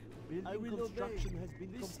work. I will construction has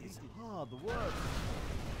been completed. This is hard work.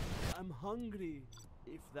 I'm hungry,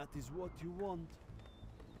 if that is what you want.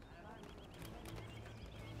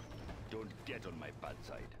 Don't get on my bad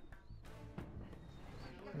side.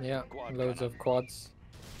 Yeah, loads of quads.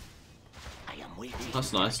 I am waiting.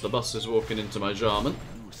 That's nice. The bus is walking into my Jarman.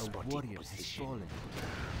 a warrior has fallen.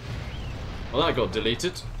 Well, that got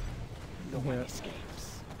deleted. No one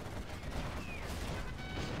escapes.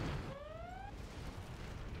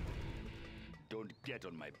 Don't get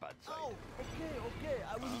on my bad side. Oh, okay,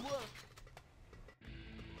 I will work.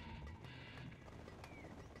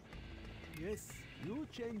 Yes, you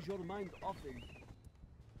change your mind often.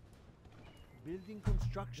 Building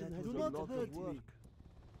construction has a lot of work.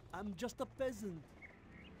 I'm just a peasant.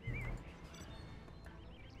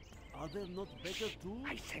 Are there not better tools?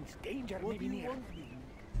 I sense danger What may do be you near. want me?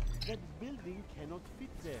 That building cannot fit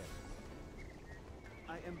there.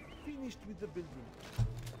 I am finished with the building.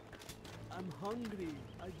 I'm hungry.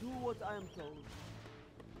 I do what I am told.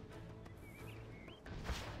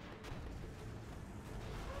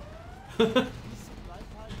 Be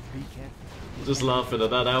careful. Just laughing at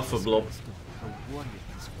that alpha blob. A warrior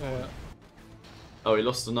has fallen. Oh, he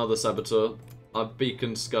lost another saboteur. I've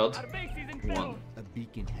beacon scud. Our base is in One. A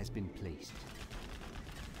beacon has been placed.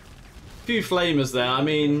 Few flamers there. I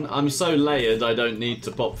mean, I'm so layered I don't need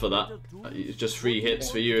to pop for that. It's just 3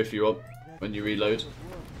 hits for you if you want when you reload.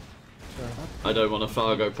 I don't want a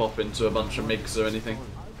Fargo pop into a bunch of MiGs or anything.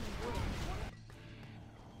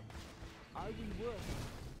 I will work.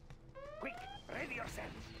 Quick, ready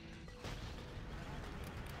yourself.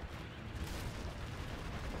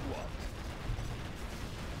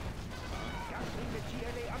 Gathering the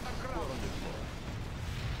GLA underground.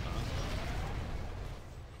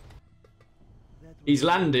 He's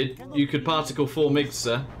landed. You could particle 4 MiGs,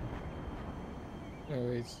 sir.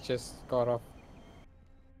 Oh, he's just got off.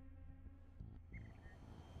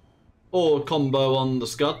 Or combo on the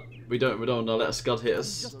scud. We don't want to let a scud hit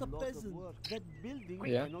us. Just a peasant. That building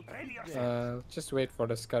Yeah. cannot fit there. Just wait for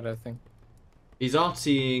the scud, I think. He's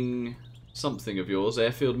RTing something of yours.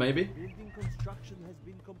 Airfield, maybe? Building construction has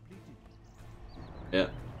been completed. Yeah.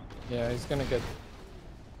 Yeah, he's gonna get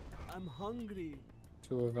I'm hungry.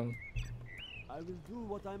 2 of them. I will do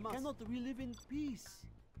what I must. Cannot we live in peace?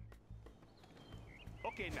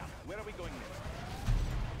 Okay, now, where are we going next?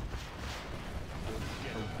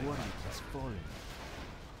 A warrior has fallen.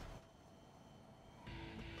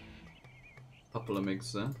 Couple of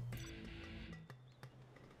MiGs there.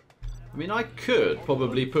 I mean, I could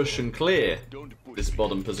probably push and clear this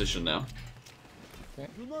bottom position now. Okay.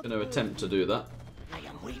 Going to attempt to do that. I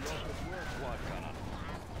am waiting. Quad cannon.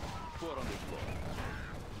 4 on the floor.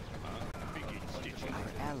 Begin stitching. Our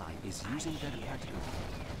ally is using their particle.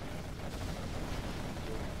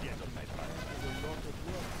 Get on my back.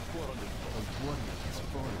 4 on the floor. A warrior has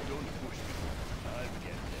fallen. Don't push me. I'll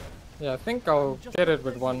get there. Yeah, I think I'll get it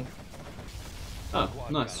with 1. Oh,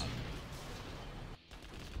 nice.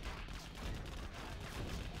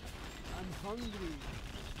 I'm hungry.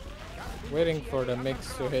 Waiting for the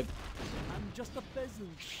mix to hit. I'm just a peasant.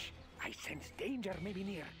 I sense danger may be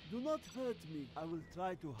near. Do not hurt me. I will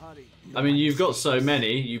try to hurry. I mean, you've got so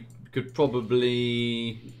many, you could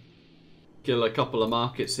probably kill a couple of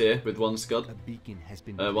markets here with 1 scud. A beacon has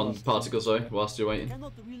been 1 placed. particle, sorry, whilst you're waiting.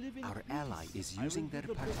 Cannot we live in Our peace? ally is I will using do their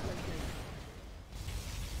the best particle.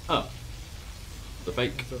 I can. Oh. The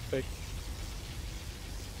fake. It's a fake.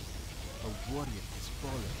 A warrior has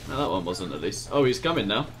fallen. No, that one wasn't at least. Oh, he's coming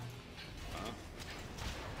now.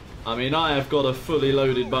 I mean, I have got a fully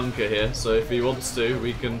loaded bunker here, so if he wants to,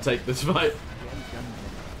 we can take this fight. Well done, General.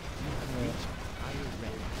 You have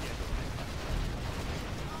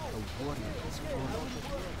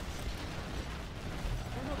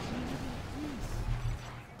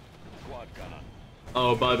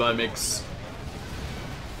Oh, bye-bye, Mix.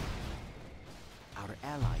 Our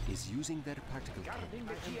ally is using their particle cannon. Guarding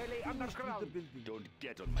the GLA underground. Don't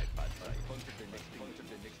get on my bad side.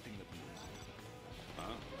 Huh?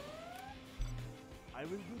 I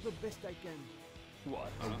will do the best I can.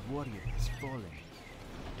 What? A warrior has fallen.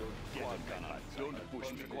 Don't get on my bad side. Don't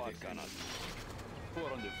push me with the cannon.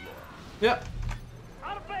 Four on the floor. Yep.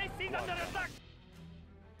 Our base is under attack.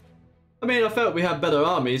 I mean, I felt we had better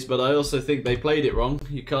armies, but I also think they played it wrong.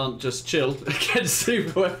 You can't just chill against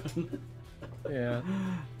super weapon. Yeah.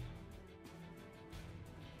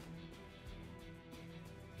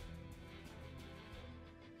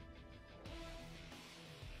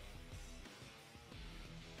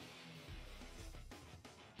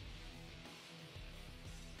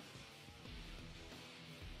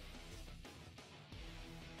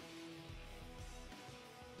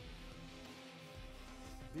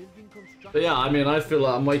 But yeah, I mean, I feel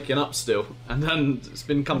like I'm waking up still, and then it's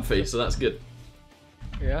been comfy, so that's good.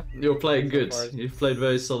 Yeah. You're playing good. You've played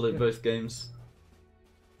very solid both games.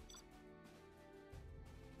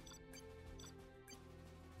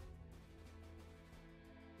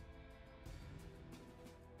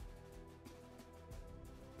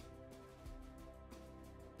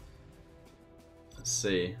 Let's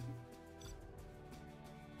see.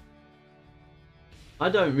 I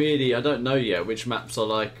don't know yet which maps I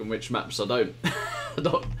like and which maps I don't.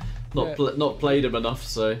 not played them enough,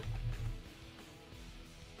 so.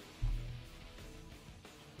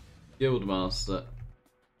 Guildmaster.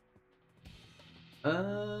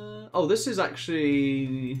 Oh, this is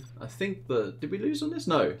actually. I think did we lose on this?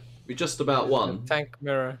 No, we just about won. Tank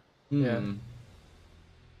mirror. Yeah. Do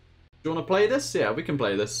you want to play this? Yeah, we can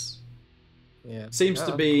play this. Yeah. Seems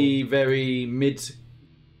to be very mid.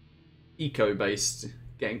 Eco-based,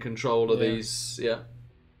 getting control of these,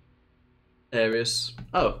 areas.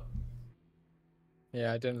 Oh.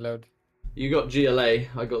 Yeah, I didn't load. You got GLA,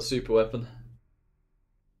 I got super weapon.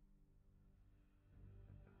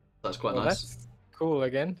 That's quite nice. That's cool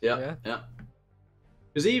again. Yeah.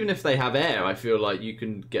 Because even if they have air, I feel like you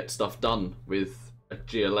can get stuff done with a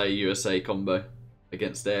GLA USA combo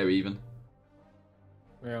against air even.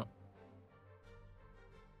 Yeah.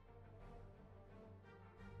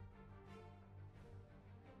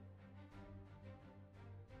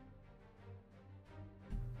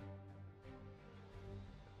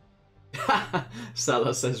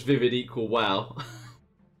 Salah says ViViD equal wow.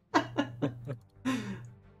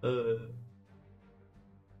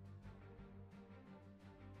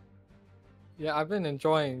 Yeah, I've been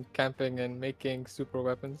enjoying camping and making super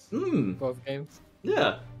weapons. Both games.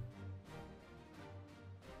 Yeah.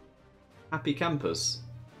 Happy campers.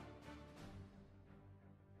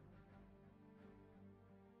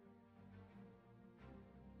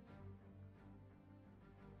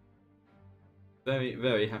 Very,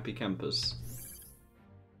 very happy campers.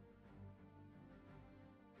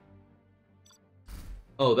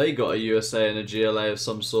 Oh, they got a USA and a GLA of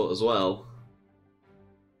some sort as well.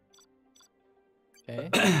 Okay.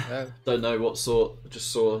 Don't know what sort,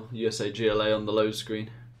 just saw USA GLA on the load screen.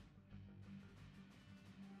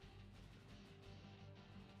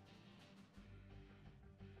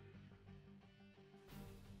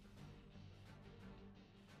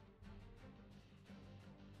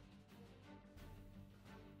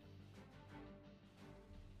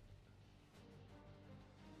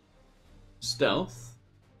 Stealth.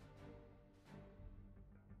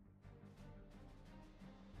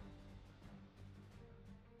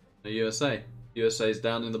 The USA. USA's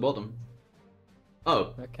down in the bottom.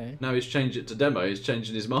 Oh. Okay. Now he's changed it to demo. He's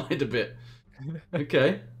changing his mind a bit.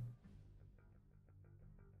 Okay.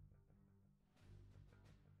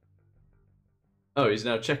 Oh, he's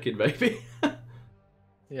now checking, maybe.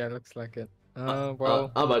 Yeah, looks like it.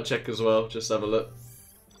 Well, I might check as well. Just have a look.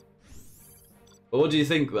 But what do you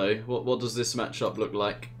think, though? What does this matchup look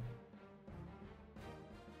like?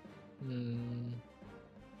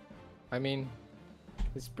 I mean,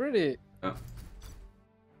 it's pretty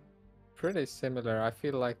similar. I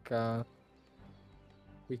feel like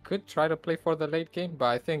we could try to play for the late game, but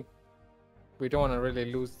I think we don't want to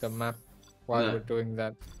really lose the map while we're doing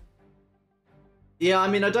that. Yeah, I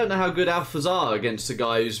mean, I don't know how good alphas are against a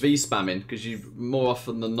guy who's V spamming, because you more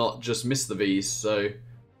often than not just miss the Vs, so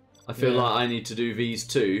I feel like I need to do Vs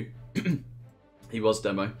too. He was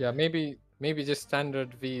demo. Yeah, maybe just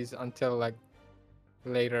standard Vs until like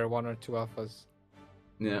later 1 or 2 alphas.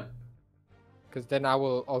 Yeah. Because then I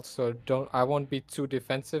will also I won't be too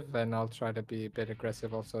defensive, and I'll try to be a bit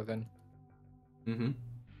aggressive also then.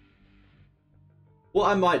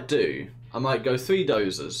 What I might do, I might go 3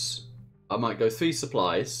 dozers. I might go 3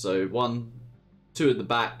 supplies, so 1, 2 at the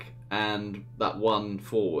back, and that one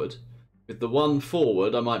forward. With the one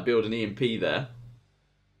forward, I might build an EMP there,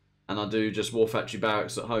 and I'll do just War Factory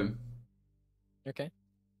Barracks at home. Okay.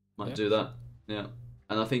 Might do that, yeah.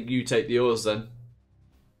 And I think you take the oils then.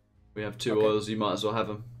 We have two oils, you might as well have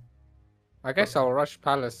them. I guess I'll rush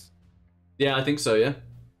Palace. Yeah, I think so, yeah.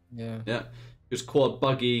 Yeah. Yeah, because quad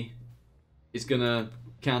buggy is going to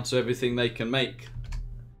counter everything they can make.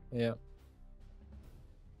 Yeah.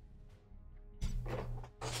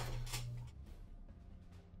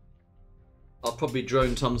 I'll probably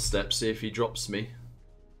drone Tumstep, see if he drops me.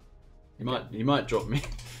 He might drop me.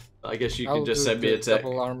 I guess you can just send me a tech.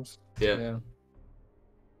 Double arms. Yeah.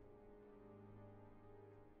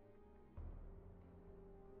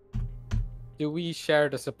 Do we share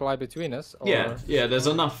the supply between us? Or... Yeah, there's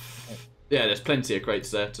enough. Yeah, there's plenty of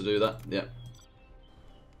crates there to do that. Yeah.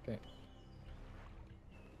 Okay.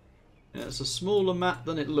 Yeah, it's a smaller map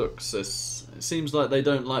than it looks. It seems like they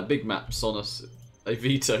don't like big maps on us. They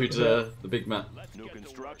vetoed the big map. New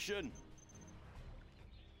construction.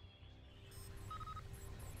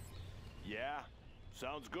 Yeah,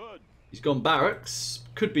 sounds good. He's gone barracks.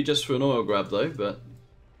 Could be just for an oil grab though, but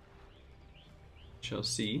shall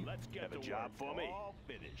see. Let's get a job for me. All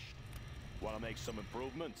finished. Want to make some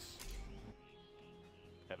improvements?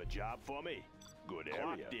 Have a job for me? Good area.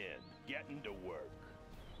 Clocked in. Getting to work.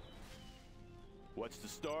 What's the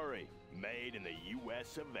story? Made in the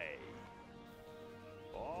U.S. of A.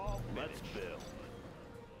 All finished. Let's build.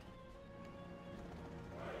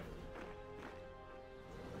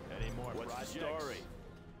 Any more What's projects? The story?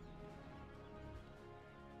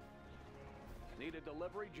 Need a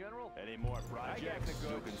delivery, General? Any more projects?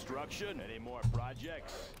 New construction? Any more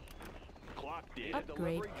projects? Clocked in.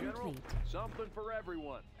 Upgrade complete. Something for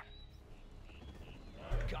everyone.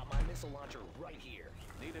 Got my missile launcher right here.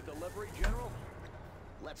 Need a delivery, General?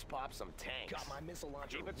 Let's pop some tanks. Got my missile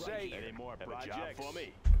launcher Keep it right safe. here. Any more projects for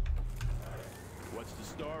me? What's the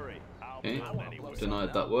story? I'll Okay. build anyway.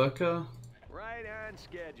 Denied that worker. Right on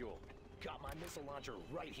schedule. Got my missile launcher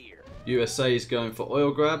right here. USA is going for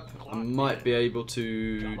oil grab. I might be able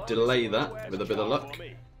to delay that with a bit of luck.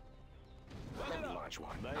 Let me launch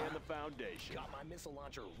one. Laying the foundation. Got my missile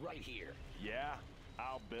launcher right here. Yeah,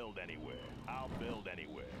 I'll build anywhere. I'll build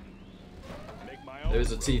anywhere. Make my own. There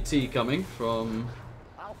is a TT coming from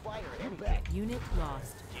I'll fire it back. Unit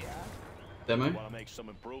lost. Yeah. demo. Want to make some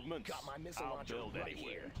improvements? Got my missile I'll launcher build right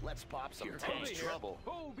anywhere. here. Let's pop some Here tanks. comes Trouble.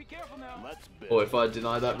 Oh, be careful now. Let's build. Or if I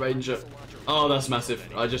deny that ranger. Oh, that's massive.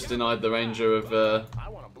 I just denied the ranger of I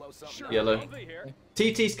want to blow something yellow. I'll be here.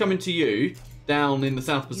 TT's coming to you, down in the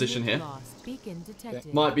south position Unit here. lost. Beacon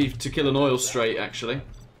detected. Might be to kill an oil straight, actually.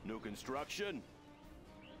 New construction.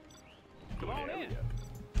 Come on in.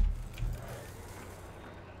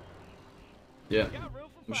 Yeah, Got room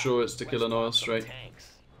for I'm five. sure it's to kill an oil straight. tanks.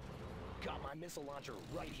 Got my missile launcher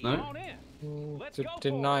right here. Come No? on in. Let's To go for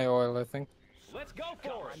deny it. oil, I think. Let's go Got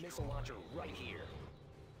for my it. missile launcher right here.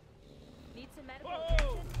 Need some medical Whoa.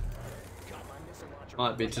 attention? Got my missile launcher.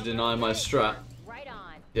 Might be to deny my strat. Right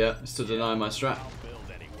on. Yeah, it's to deny my strat. I'll build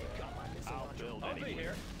anywhere. Got my missile I'll launcher. build I'll be anywhere.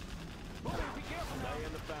 here. Oh, be careful now.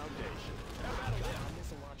 Laying the foundation. Got my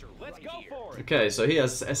missile launcher Let's right go here. for it. Okay, so he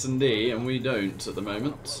has S&D and we don't at the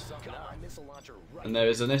moment. Got my missile launcher right And there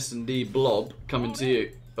is an S&D blob coming to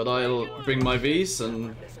you. But I'll bring my Vs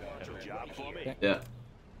and Have a job for me? yeah,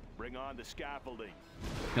 Bring on the scaffolding.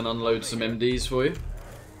 can unload some MDs for you.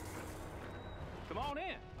 Come on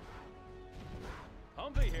in.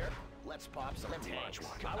 Humvee here. Let's pop some tanks.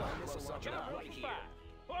 Got my missile launcher Got room right for here. five.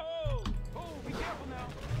 Whoa. Oh, be careful now.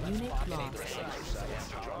 Unit lost.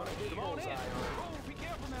 Come on in. Oh, be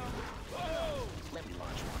careful now. Whoa. Let me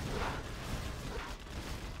launch one.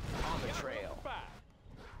 On the trail. Five.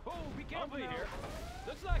 Oh, be careful here.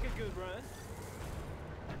 Looks like a good run.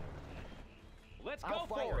 Let's I'll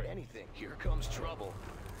go fire for at it. anything. Here comes trouble.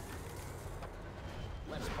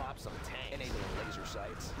 Let's pop some tanks. Enabling laser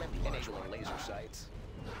sights. Enabling laser sights.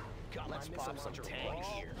 Let's pop some tanks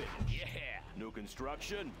here. Yeah. New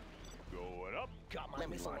construction. Going up. Got my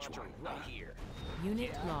missile launcher right here.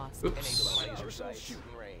 Unit lost. Oops. Enabling laser sights. Shooting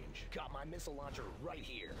range. Got my missile launcher right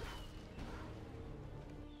here.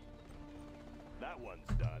 That one's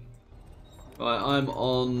done. Right, I'm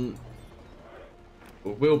on...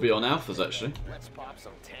 Or will be on alphas actually. Let's pop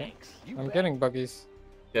some tanks. You I'm bet. getting buggies.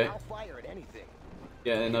 Okay, I'll fire at anything.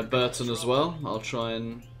 getting a Burton as well. I'll try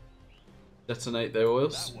and detonate their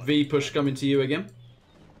oils. V push coming to you again.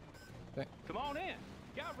 Come on in.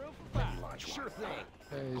 Got room for five. Launch sure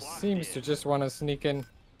thing. He seems to just want to sneak in.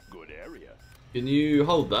 Good area. Can you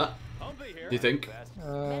hold that, Humvee here. do you think?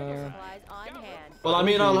 Medical supplies on hand. Well, I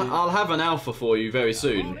mean, I'll have an alpha for you very Come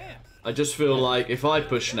soon. on in. I just feel like if I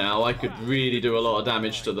push now, I could really do a lot of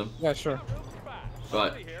damage to them. Yeah, sure.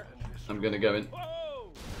 Right, I'm gonna go in.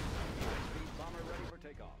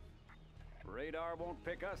 Radar won't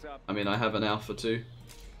pick us up. I mean, I have an Alpha too.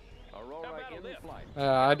 Aurora in flight.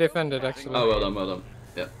 I defended actually. Oh, well done, well done.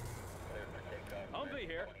 Yeah. Humvee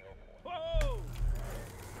here. Whoa!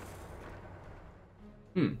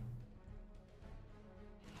 Hmm.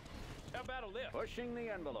 How about a lift? Pushing the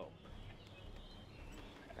envelope.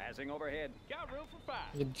 Passing overhead. Got room for 5.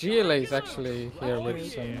 The GLA is actually here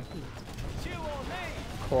with some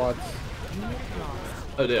quads.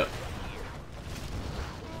 Oh dear.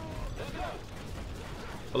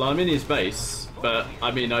 Well, I'm in his base, but I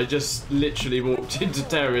mean, I just literally walked into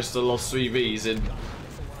terrorists and lost 3 Vs in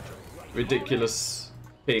ridiculous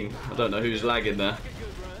ping. I don't know who's lagging there.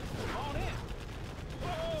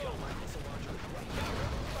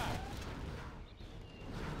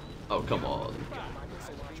 Oh, come on.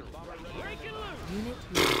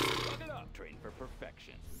 Train for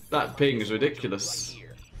perfection. That ping is ridiculous.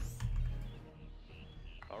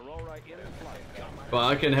 Aurora in flight. But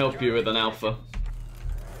I can help you with an Alpha.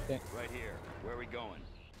 Right here. Where are we going?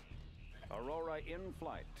 Aurora in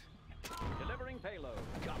flight. Delivering payload.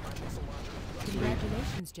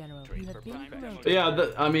 Congratulations, General. You have been promoted. Yeah,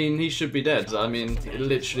 I mean, he should be dead. I mean, it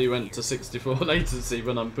literally went to 64 latency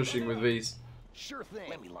when I'm pushing with Vs. Sure thing.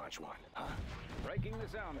 Let me launch one. Huh? Breaking the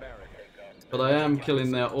sound barrier. But I am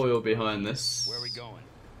killing their oil behind this. Where are we going?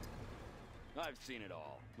 I've seen it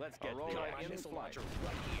all. Let's get Aurora in flight.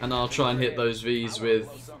 And I'll try and hit those Vs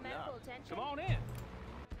with Come on in.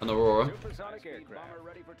 an Aurora. Supersonic aircraft. Bomber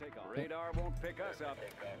ready for takeoff. Radar won't pick us up.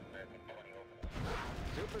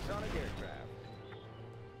 Supersonic aircraft.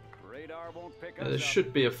 Radar won't pick us There up.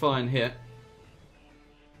 should be a fine hit.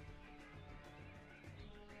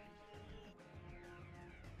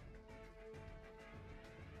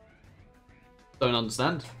 Don't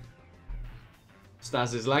understand.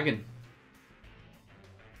 StaZzz is lagging.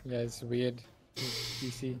 Yeah, it's weird.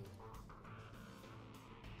 PC.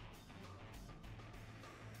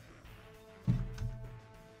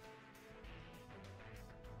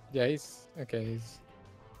 Yeah, he's okay.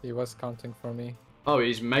 He was counting for me. Oh,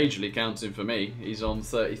 he's majorly counting for me. He's on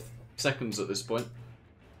 30 seconds at this point.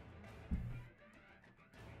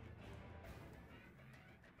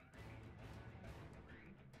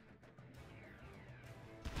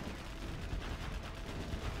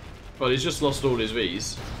 Well, he's just lost all his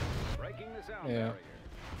Vs. Breaking the sound Yeah. barrier.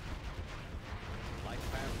 Light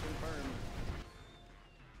path confirmed.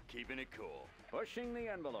 Keeping it cool. Pushing the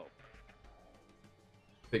envelope.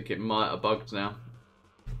 I think it might have bugged now.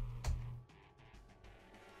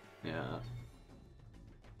 Yeah.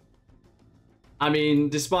 I mean,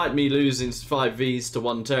 despite me losing 5 Vs to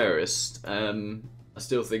 1 terrorist, I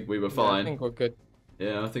still think we were fine. Yeah, I think we're good.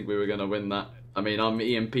 Yeah, I think we were going to win that. I mean, I'm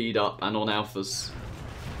EMP'd up and on alphas.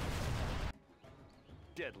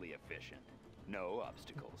 Deadly efficient. No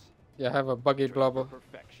obstacles. Yeah, I have a buggy blobber.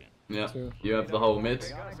 Perfection. Yeah, Too. you have the whole mid.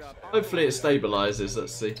 Hopefully it stabilizes,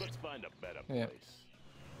 let's see. Let's find a better Yeah. place.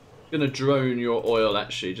 Gonna drone your oil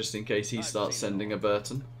actually, just in case he starts sending a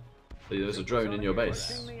Burton. See, there's a drone in your base.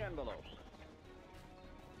 Pushing the envelope.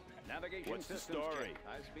 Navigation What's the systems story? check.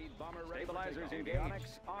 High-speed bomber stabilizers engaged.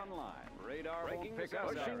 Online. Radar won't pick us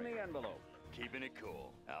up. Pushing the envelope. Keeping it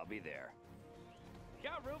cool. I'll be there.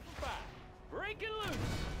 Got room for 5. Breaking loose.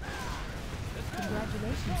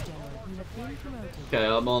 Congratulations, General. You have been promoted. Okay,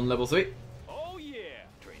 I'm on level 3. Oh yeah.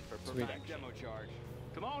 Train for Sweet. perfect demo charge.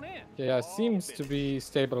 Come on in. Yeah, seems to be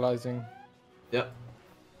stabilizing. Yep.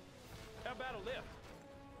 How about a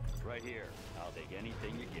lift? Right here. I'll take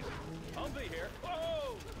anything you give me. Humvee here.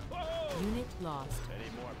 Whoa! Whoa! Unit lost. Any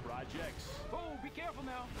more projects? Oh, be careful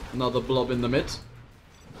now. Another blob in the mid.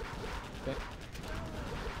 Okay.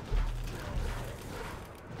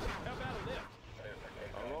 How about a lift?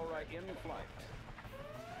 Aurora in flight.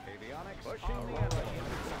 Avionics pushing the envelope.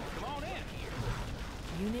 Come on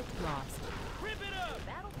in. Unit lost. Rip it up.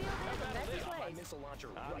 Battlefield is a messy place. Missile launcher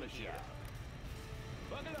On the right here. shot.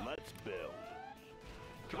 Bucket up. Let's build.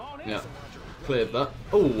 Come on in. Yeah, cleared that.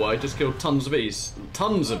 Oh, I just killed tons of bees.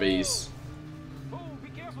 Tons of bees. Oh, be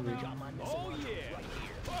careful now. Oh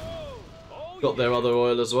yeah. Whoa! Oh Got their other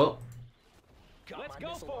oil as well. Let's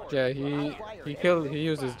go for it. Yeah, he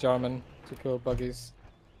uses Jarman to kill buggies.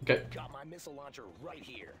 Okay, Got my missile launcher right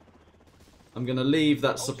here. I'm gonna leave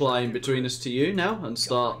that supply in between us to you now and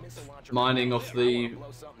start mining off the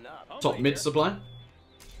Blow something up. top mid supply.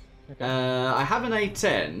 Okay. I have an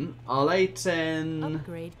A10. I'll A10...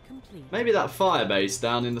 Upgrade complete. Maybe that fire base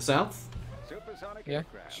down in the south. Supersonic Yeah,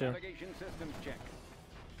 aircraft. sure. Navigation systems check.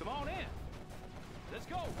 Come on in. Let's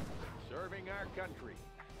go. Serving our country.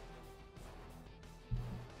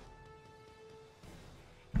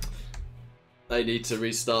 They need to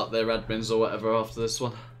restart their admins or whatever after this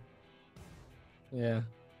one. Yeah.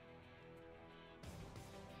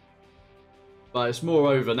 But it's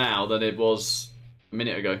more over now than it was a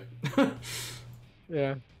minute ago.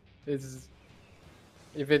 Yeah. It's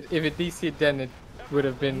if it DC'd then it would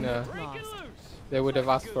have been they would have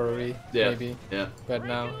asked for a re, maybe. Yeah. But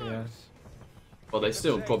now, yeah. Well, they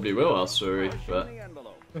still probably will ask for a re, but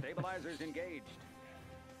Stabilizers engaged.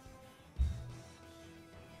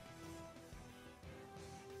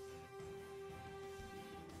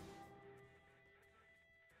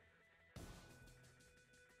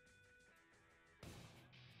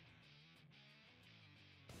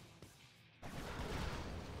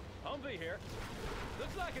 Humvee here.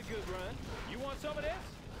 Looks like a good run. You want some of this?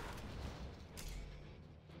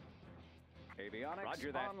 Avionics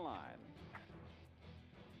Roger that. online.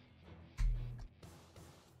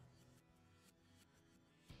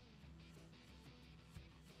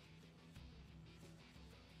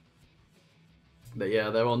 But yeah,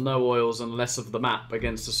 they're on no oils and less of the map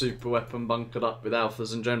against a super weapon bunkered up with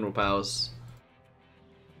alphas and general powers.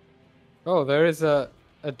 Oh, there is a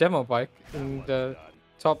demo bike in the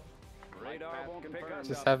top.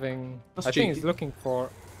 Just having. That's I think cheeky. he's looking for.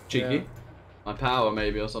 Cheeky. Yeah. My power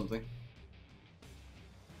maybe or something.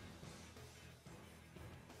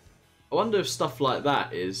 I wonder if stuff like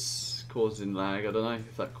that is causing lag. I don't know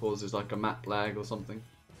if that causes like a map lag or something.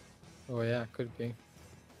 Oh yeah, could be.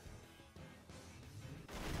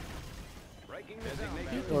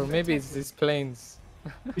 Or maybe it's these planes.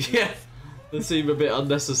 Yeah, they seem a bit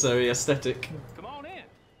unnecessary aesthetic. Come on in.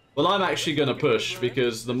 Well, I'm actually going to push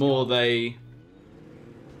because the more they,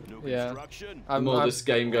 Yeah. the more this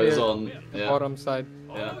game goes here, on. Yeah. Bottom side.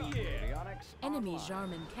 Yeah. Enemy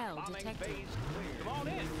Jarman Kel detected. Come on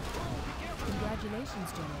in.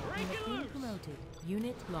 Congratulations, General. You have been promoted.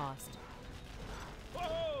 Unit lost.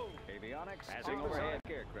 Whoa! Avionics passing overhead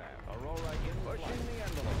aircraft. Aurora in Pushing the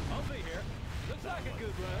envelope. Humvee here. Looks like a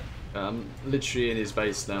good run. I'm literally in his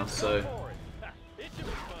base now, so. For it. Ha, it should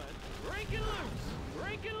be fun. Break it loose.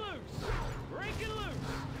 Break it loose. Break it loose.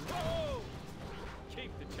 Whoa!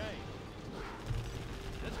 Keep the change.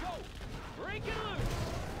 Let's go. Break it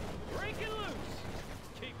loose. Break it loose.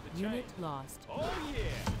 Keep the change. Unit lost. Oh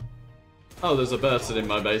yeah. Oh, there's a Burton in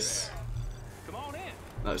my base. Come on in.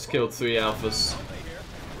 That's killed 3 alphas.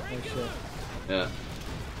 Oh, shit. Yeah.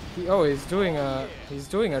 He's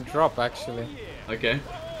doing a drop actually Okay.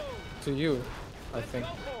 to you, I think.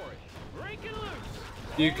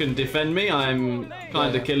 You can defend me. I'm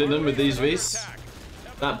kind of killing them with these Vs.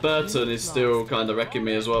 That Burton is still kind of wrecking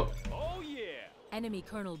me as well. Enemy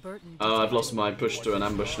Colonel Burton. Oh, I've lost my push to an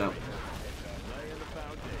ambush now.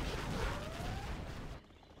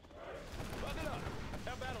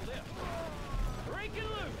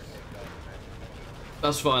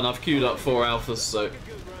 That's fine. I've queued up 4 alphas, so.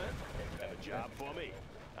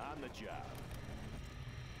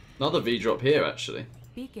 Another V drop here, actually.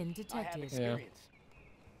 Beacon detected. Yeah.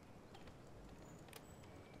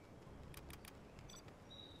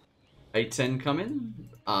 A10 coming?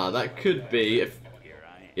 Ah, that could be if.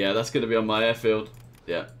 Yeah, that's going to be on my airfield.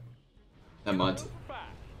 Yeah. Never mind.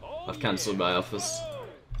 I've cancelled my alphas.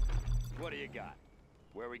 What do you got?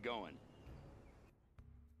 Where are we going?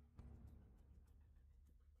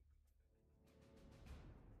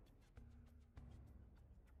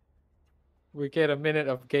 We get a minute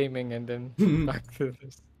of gaming and then back to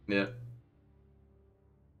this. Yeah.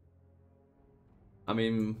 I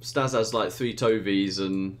mean, StaZzz has like 3 Tovies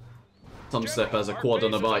and Tumstep has a quad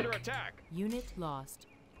on a bike. Unit lost.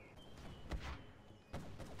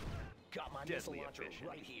 Got my missile launcher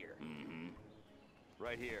right here.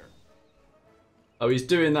 Right here. Oh, he's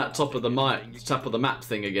doing that top of the map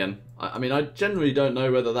thing again. I mean, I generally don't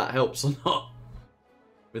know whether that helps or not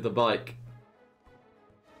with the bike.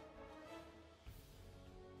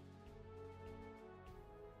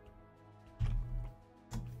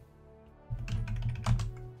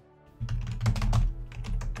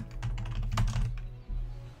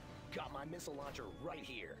 Got my missile launcher right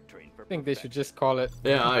here. I think they should just call it.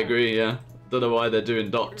 Yeah, I agree, yeah. Don't know why they're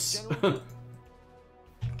doing dots.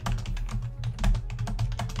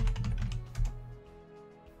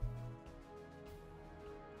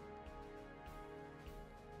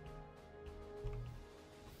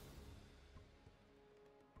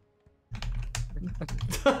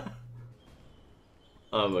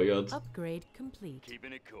 Oh my god. Upgrade complete.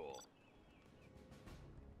 Keeping it cool.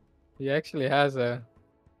 He actually has a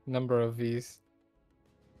number of these.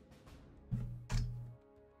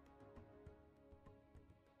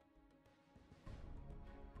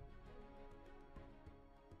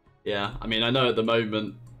 Yeah, I mean, I know at the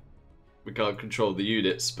moment we can't control the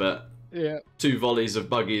units, but Yeah. 2 volleys of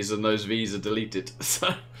buggies and those V's are deleted.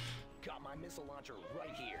 So. Got my missile launcher right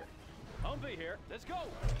here. Humvee here. Let's go.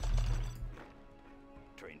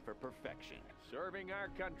 Train for perfection. Serving our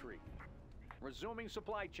country. Resuming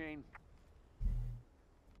supply chain.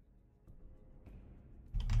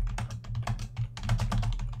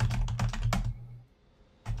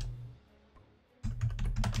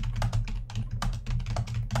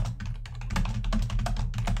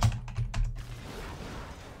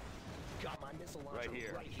 Got my missile launcher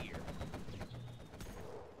right here.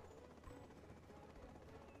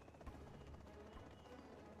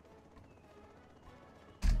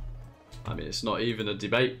 I mean, it's not even a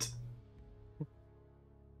debate.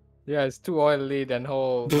 Yeah, it's 2 oil lead and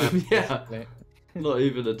whole map. Yeah. Basically. Not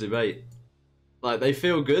even a debate. Like, they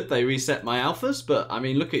feel good, they reset my alphas, but I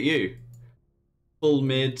mean, look at you. Full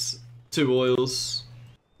mids, 2 oils.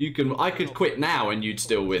 I could quit now and you'd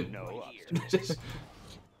still win. No obstacles.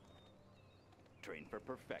 Train for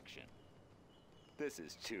perfection. This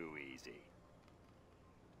is too easy.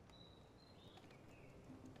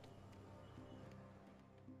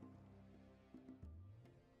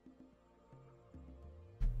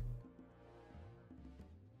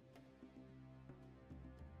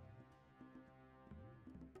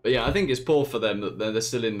 But yeah, I think it's poor for them that they're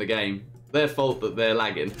still in the game. Their fault that they're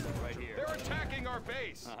lagging. Right here. They're attacking our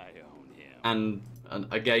base. I own him. And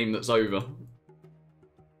a game that's over.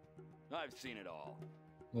 I've seen it all.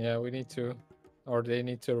 Yeah, we need to, or they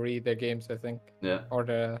need to read the games, I think. Yeah. Or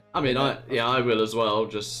the. I mean, I will as well.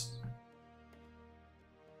 Just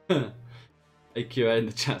AQA in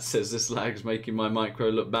the chat says this lag's making my micro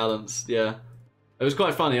look balanced. Yeah, it was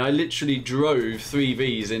quite funny. I literally drove 3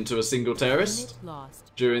 Vs into a single terrorist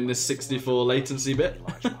during this 64 latency bit.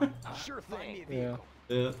 Sure thing. Yeah.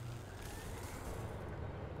 Yeah.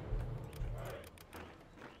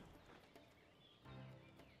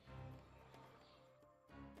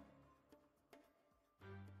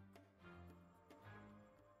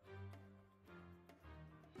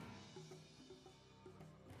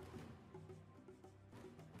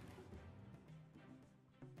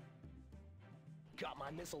 Got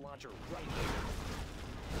my missile launcher right here.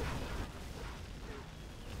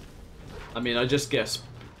 I mean, I guess.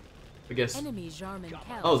 Enemy Jarman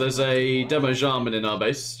Kel. Oh, there's a demo Jarman in our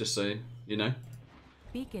base, just so you know.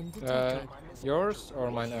 Beacon detected. Yours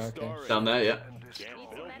or mine? Oh, okay. Down there, yeah.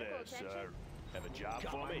 Have a job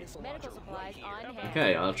for me. Medical supplies on hand.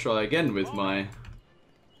 Okay, I'll try again with my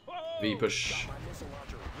V push. My missile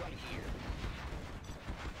launcher right here.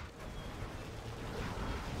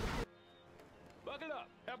 Buckle up.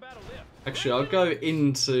 How about a lift? Actually, I'll go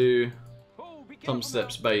into Oh, be careful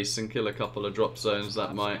Tumstep's base and kill a couple of drop zones.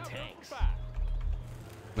 That might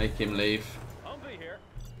make him leave. Humvee here.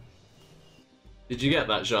 Did you get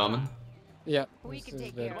that, Jarman? Yeah. We this can is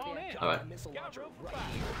take the- care of it. All right. Missile launcher right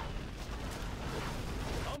here.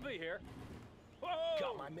 Humvee here.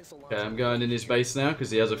 Got my missile launcher. Okay, I'm going in his base now because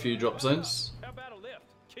he has a few drop zones. How about a lift?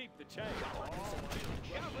 Keep the change.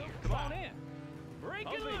 Come on in. Break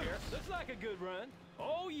it loose. Looks like a good run.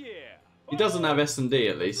 Oh yeah. He doesn't have S&D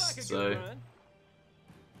at Looks least, like a so good run.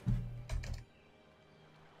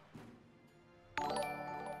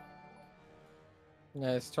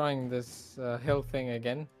 Yeah, it's trying this hill thing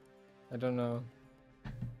again. I don't know.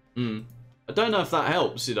 I don't know if that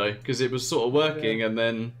helps, you know, because it was sort of working and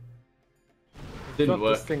then didn't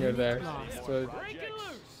Drop work. the stinger there. So Break it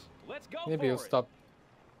loose. Let's go maybe for he'll it. stop.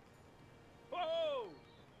 Whoa.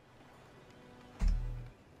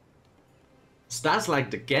 StaZzz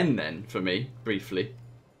lagged again then for me briefly.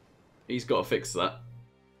 He's got to fix that.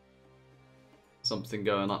 Something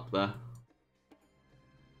going up there.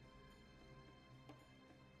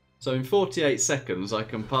 So in 48 seconds, I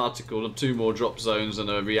can particle 2 more drop zones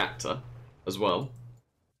and a reactor as well.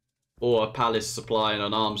 Or a palace supply and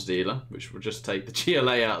an arms dealer, which will just take the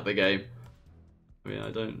GLA out of the game. I mean,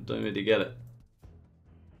 I don't really get it.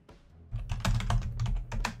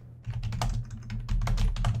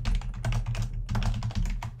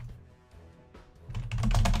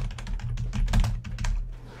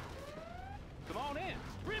 Come on in.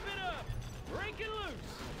 Rip it up. Break it loose.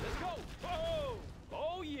 Let's go. Whoa.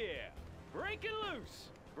 Oh yeah. Break it loose.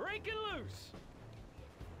 Break it loose.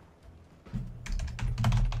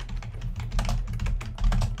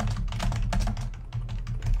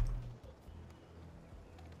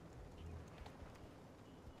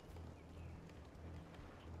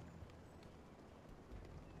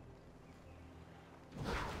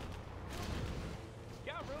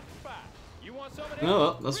 Got room for 5. You want some of that? Oh,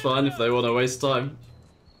 well, that's fine if they want to waste time.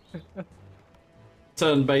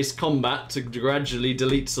 Turn-based combat to gradually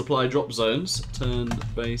delete supply drop zones.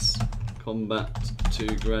 Turn-based combat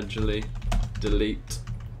to gradually delete,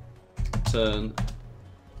 turn,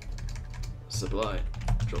 supply,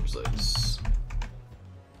 drop zones.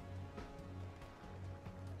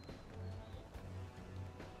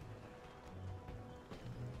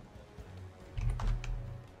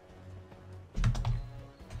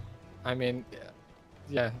 I mean,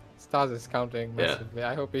 yeah, StaZzz is counting massively.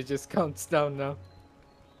 I hope he just counts down now.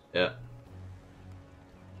 Yeah.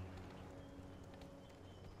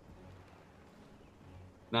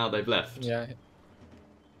 Now they've left. Yeah.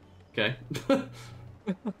 Okay.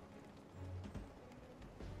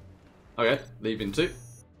 Okay, leaving 2.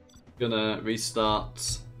 Gonna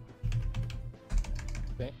restart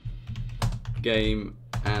Okay. game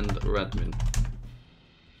and Radmin.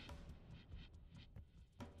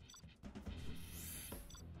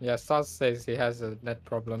 Yeah, StaZzz says he has a net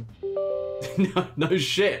problem. No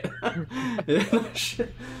shit. Yeah, no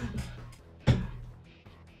shit.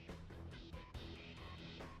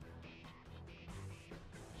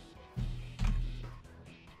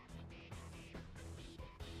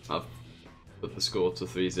 I've put the score to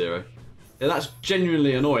 3-0. Yeah, that's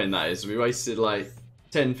genuinely annoying, that is. We wasted like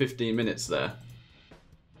 10-15 minutes there.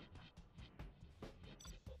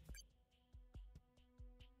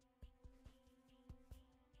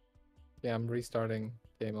 Yeah, I'm restarting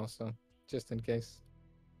game also, just in case.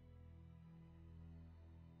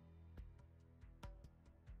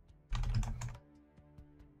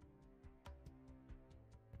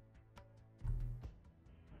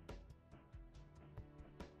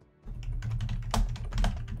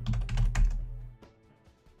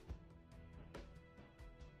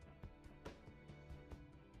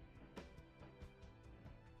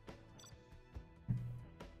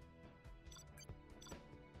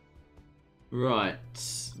 Right,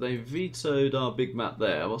 they vetoed our big map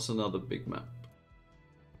there. What's another big map?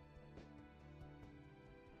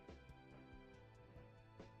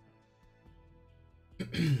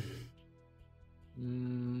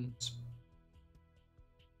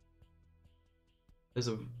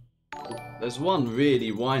 There's one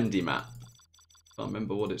really windy map. Can't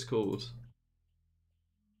remember what it's called.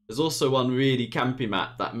 There's also one really campy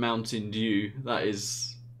map, that Mountain Dew. That is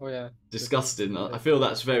disgusting. I feel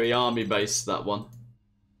that's very army based, that one.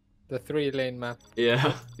 The 3-lane map.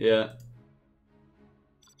 Yeah, yeah.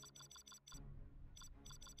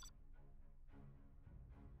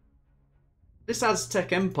 This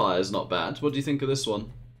Aztec Empire is not bad. What do you think of this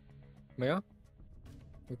one? Yeah,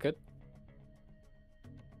 we could.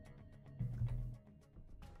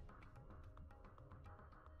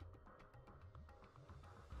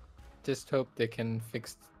 Just hope they can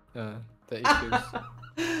fix the issues.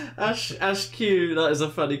 Ash Q, that is a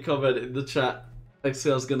funny comment in the chat.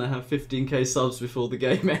 ExCaL's gonna have 15k subs before the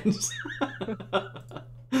game ends.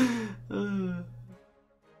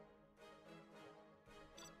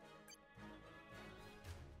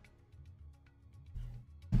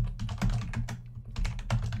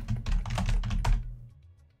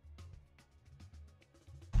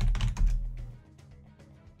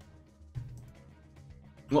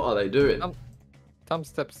 What are they doing?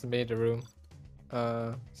 Tumstep's made a room.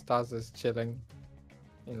 StaZzz is chilling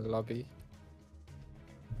in the lobby.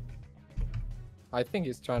 I think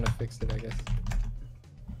he's trying to fix it, I guess.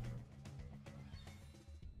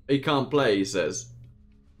 He can't play, he says.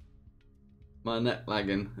 My net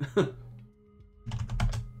lagging.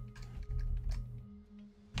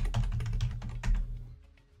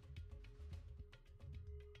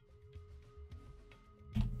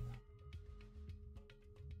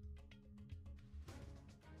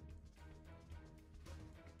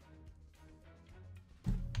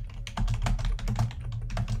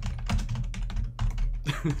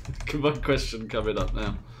 My question coming up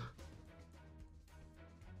now.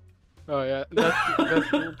 Oh yeah, that's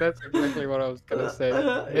exactly what I was gonna say.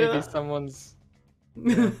 Maybe someone's.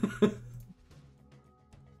 Yeah.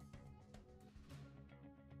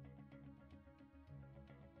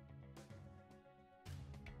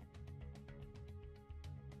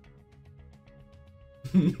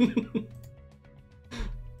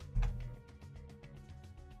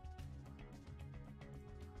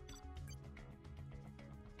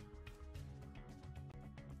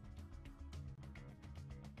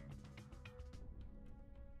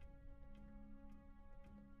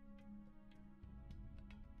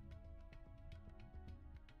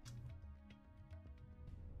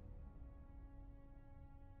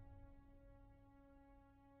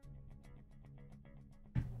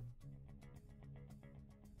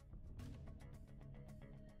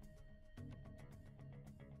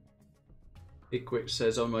 Quick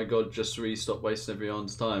says, "Oh my god, just stop wasting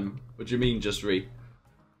everyone's time." What do you mean, just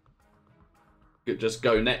Just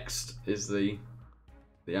go next is the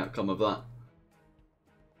the outcome of that.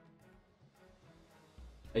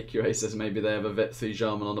 AQA says maybe they have a Vet 3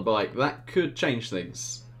 Jarman on a bike. That could change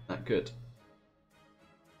things. That could.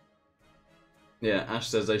 Yeah, Ash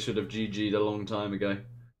says they should have GG'd a long time ago.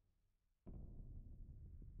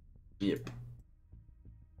 Yep.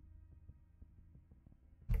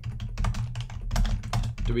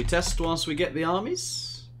 Do we test once we get the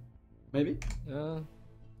armies? Maybe? Yeah.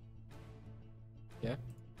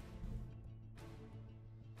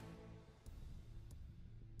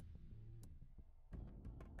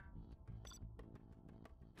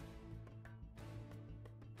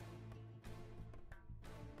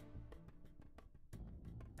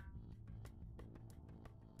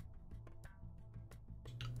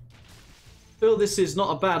 I feel this is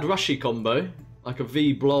not a bad rushy combo. Like a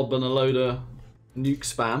V blob and a load of nuke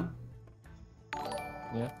spam.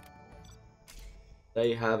 Yeah.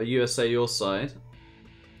 They have a USA your side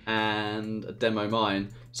and a demo mine.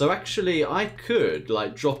 So actually I could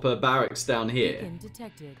like drop a barracks down here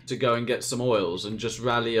to go and get some oils and just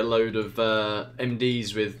rally a load of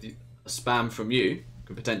MDs with spam from you,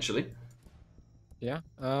 potentially. Yeah.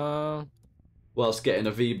 Whilst getting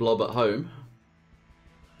a V blob at home.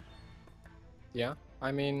 Yeah,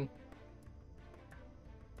 I mean,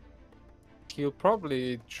 he'll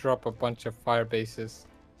probably drop a bunch of fire bases.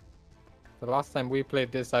 The last time we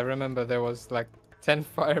played this, I remember there was like 10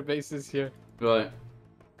 fire bases here. Right.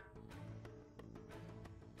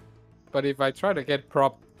 But if I try to get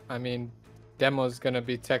prop, I mean, demo's gonna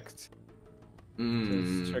be teched.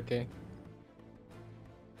 It's tricky.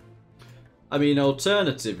 I mean,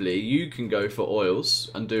 alternatively, you can go for oils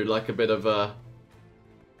and do like a bit of a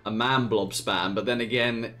man blob spam, but then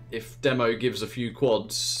again, if Demo gives a few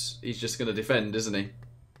quads, he's just going to defend, isn't he?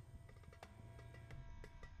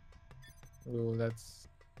 Ooh, that's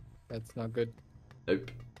not good. Nope.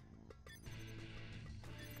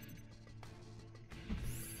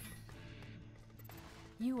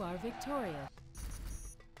 You are victorious.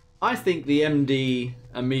 I think the MD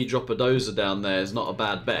and me drop a dozer down there is not a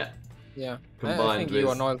bad bet. Yeah, Combined I think with, you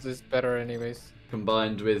on oils is better anyways.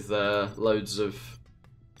 Combined with loads of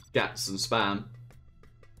gats and spam.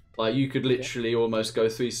 Like, you could literally almost go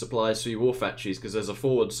 3 supplies, 3 war factories, because there's a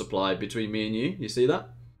forward supply between me and you. You see that?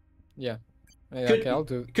 Yeah. Yeah, Could, okay, I'll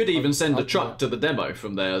do. Could even send I'll a truck to the demo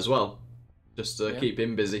from there as well, just to keep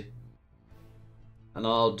him busy. And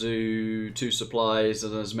I'll do 2 supplies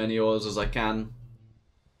and as many oils as I can,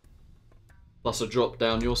 plus a drop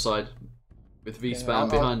down your side with V spam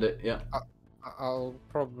behind it. Yeah. I'll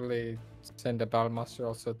probably send a Battlemaster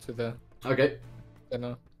also to the. Okay.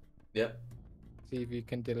 Demo. Yep. See if you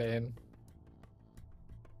can delay him.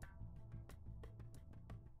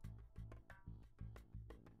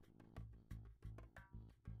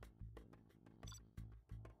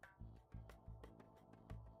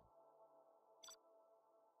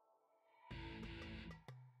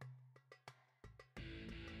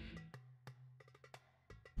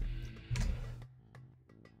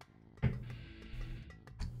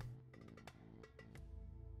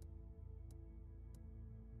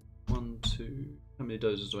 How many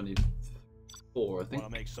doses do I need? 4, I think.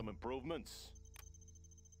 Want to make some improvements?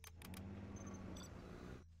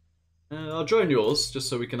 I'll join yours just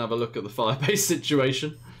so we can have a look at the firebase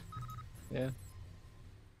situation. Yeah.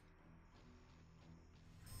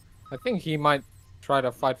 I think he might try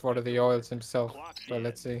to fight for the oils himself, but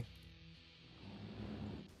let's see.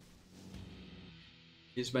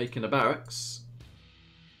 He's making a barracks.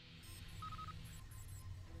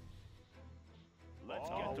 Let's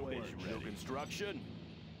get to it. New construction.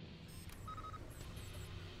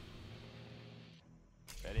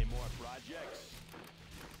 Any more projects?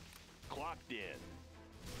 Clocked in.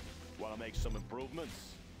 Want to make some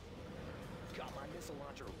improvements? Got my missile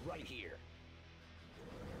launcher right here.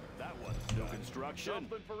 That one's new construction.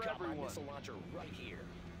 Something for Got everyone. my missile launcher right here.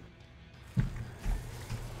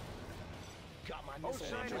 Got my missile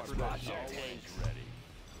launcher right here. Always ready.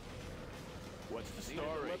 What's the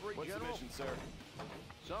story? What's the mission, sir?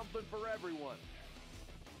 Something for everyone.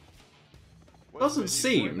 Doesn't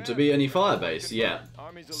seem to be any firebase yet,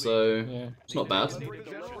 so it's not bad.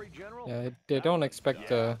 Yeah, they don't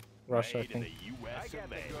expect a rush, I think.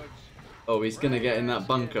 Oh, he's gonna get in that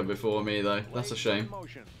bunker before me though. That's a shame.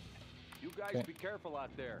 You guys be careful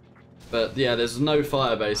out there. But yeah, there's no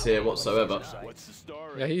firebase here whatsoever. What's the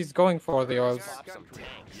story? Yeah, he's going for the oils.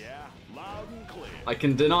 Yeah, loud and clear. I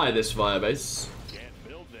can deny this firebase. Can't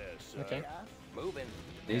build this. Okay. Moving.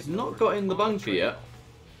 He's not got in the bunker yet.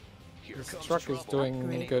 This truck is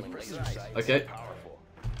doing good. Okay.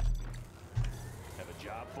 Have a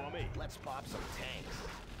job for me? Let's pop some tanks.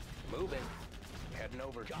 Moving. Heading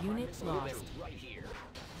over. Unit lost. Right here.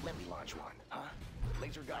 Let me launch one. Huh?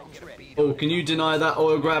 Laser guidance ready. Oh, can you deny that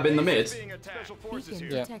oil grab in the mid? Special forces Beacon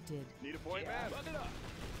here. detected. Need a point, man? Buck it up.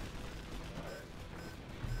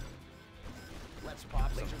 Let's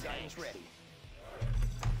pop laser guidance ready.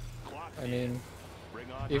 I mean,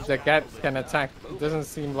 if the Gats can attack, it doesn't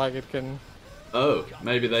seem like it can. Oh,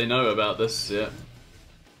 maybe they know about this, yeah.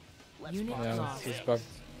 Unit Yeah, lost. it's just bugged.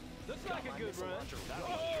 Looks like a good run.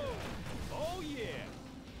 Oh yeah.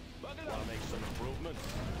 Buck it up. Wanna make some improvements?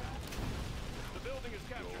 The building is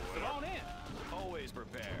captured. Come on in. Always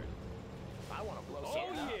prepared. I want to blow Oh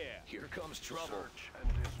something up. yeah. Here comes trouble. Search and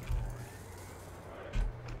destroy.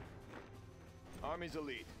 Army's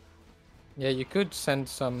elite. Yeah, you could send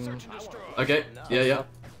some. Search and destroy. Okay, yeah.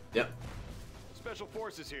 Yep. Special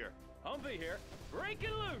forces here. Humvee here. Breaking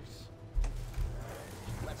loose.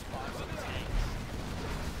 Let's pop some tanks.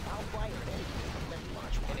 I'll fire at anything. Let me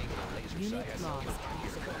launch one. Enable laser Unit sights. lost.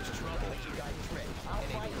 Here comes trouble. Laser guidance ready. I'll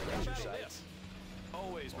fire at laser sights.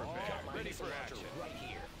 Always prepared. My Ready missile for launcher action. right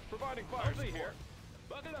here. Providing fire Humvee support. here.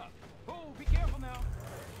 Buck it up. Oh, be careful now.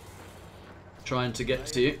 Trying to get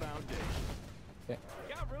to you.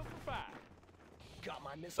 Got room for five. Got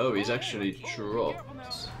my missile. Oh, he's actually Oh, be careful now. dropped.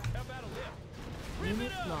 How about a lift? Rip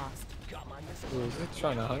Unit it up. lost. Got my missile. Ooh, is it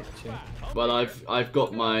trying to hunt you? Well, I've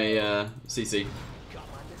got my CC. Got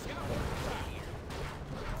my missile.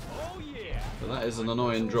 Oh yeah. But that is an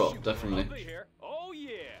annoying drop, definitely. Humvee here. Oh yeah.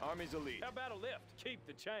 Army's elite. How about a lift? Keep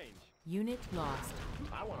the change. Unit lost.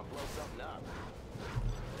 I want to blow something up.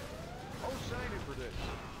 Excited for this.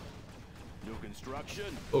 New construction.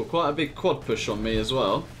 Oh, quite a big quad push on me as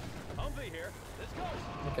well. Humvee here. Let's go.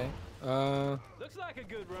 Okay. Looks like a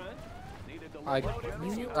good run. Needed to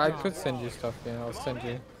Unit I lost. could send you stuff. Yeah, I'll send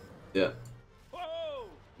you. Yeah. Whoa.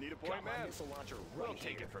 Need a Got point, my man. missile launcher We'll right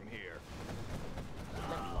take here. it from here. Let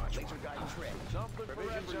me launch laser guidance ready. Something for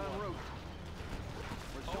everyone.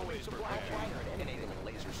 Always I'll prepared. fire at anything with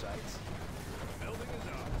laser sights. Building is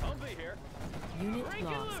up. Humvee here. Unit Break it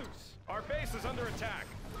lost. loose. Our base is under attack.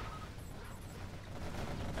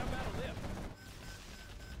 How about a lift?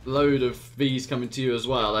 Load of Vs coming to you as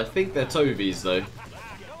well. I think they're tow Vs though. Come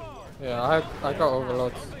on. Yeah, I got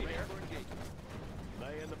overloads. Humvee here.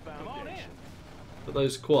 Lay in the Come on in. foundation. But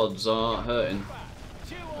those quads are hurting.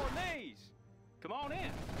 Chew on these. Come on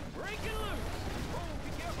in. Break it loose. Oh,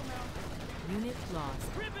 be careful now. Unit lost.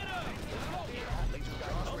 Rip it up. Laser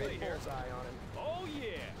guidance Humvee ready. here. Bullseye on him. Oh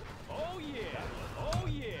yeah. Oh yeah. Oh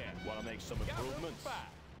yeah. Want to make some Got room for improvements? five.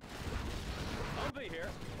 Humvee here.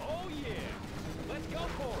 Oh yeah. Let's go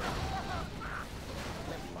for it.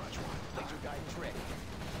 Let me launch one. Laser guidance ready.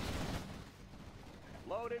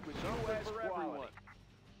 Loaded with something for everyone.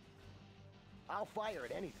 I'll fire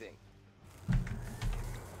at anything.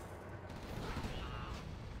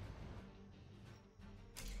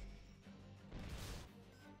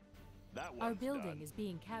 That Our one's building done. is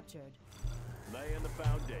being captured. Lay in the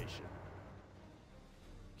foundation.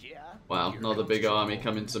 Yeah. Wow, Here another comes big trouble. army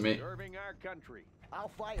coming to me. Serving our country. I'll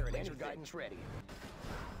fire at laser guidance ready.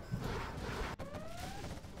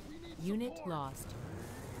 Unit lost.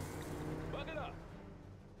 Buck it up.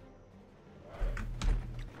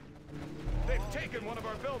 They've taken one of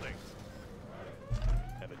our buildings.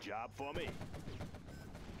 Have a job for me.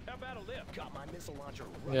 How about a lift? Got my missile launcher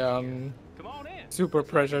right Yeah, here. Come on in. super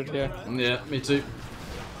pressured here. Yeah, me too.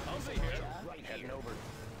 Humvee here. Right heading over.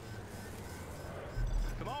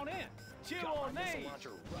 Come on in. Chew Got on my missile these. launcher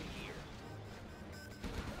right here.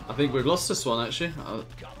 I think we've lost this one actually.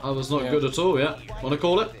 I was not Yeah. good at all, yeah. Wanna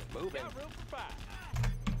call it? Moving. Got room for five.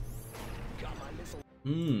 Got my missile.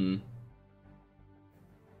 Hmm.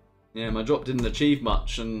 Yeah, my drop didn't achieve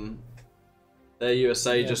much and their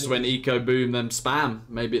USA Yeah, just it went was- eco boom then spam.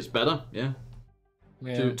 Maybe it's better, yeah.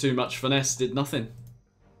 Yeah. Too much finesse did nothing.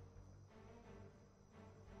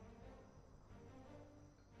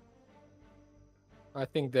 I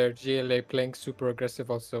think their GLA playing super aggressive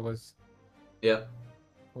also was Yeah.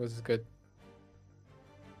 good.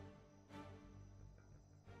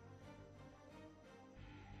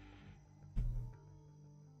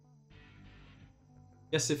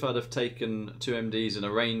 Guess if I'd have taken 2 MDs and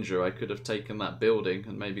a Ranger, I could have taken that building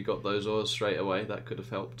and maybe got those oils straight away. That could have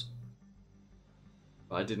helped.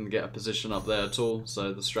 But I didn't get a position up there at all,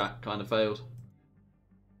 so the strat kind of failed.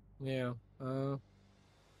 Yeah.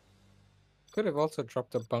 Could have also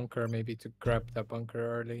dropped a bunker maybe to grab that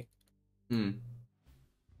bunker early. Hmm.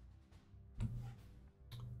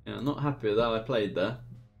 Yeah, I'm not happy with how I played there.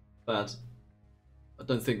 Bad. I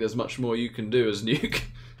don't think there's much more you can do as Nuke,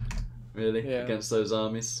 really, Yeah. against those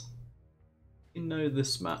armies. You know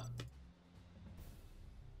this map.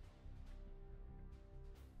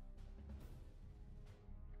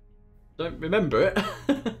 Don't remember it.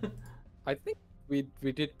 I think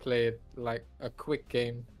we did play it like a quick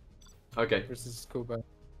game. Okay. Versus Scuba.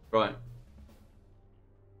 Right.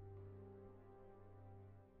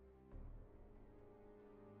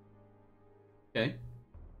 Okay.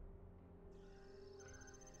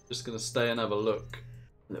 Just gonna stay and have a look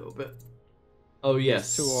a little bit. Oh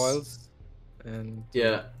yes. There's 2 oils. And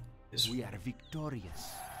yeah. We are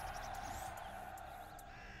victorious.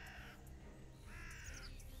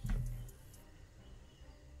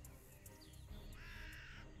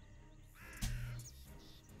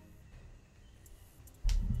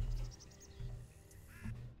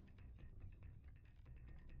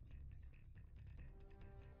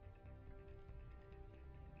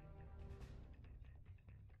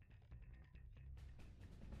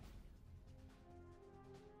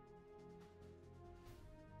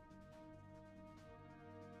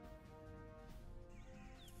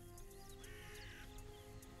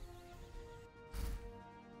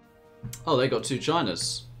 Oh, they got 2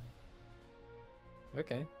 Chinas.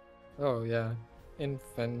 Okay. Oh yeah. Inf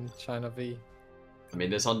and China V. I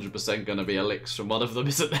mean, there's 100% going to be a licks from one of them,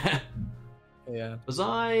 isn't there? Yeah. Was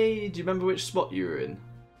I... Do you remember which spot you were in?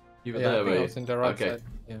 You were Yeah, there, I think I was in the right side.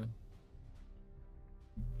 Yeah.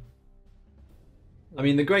 I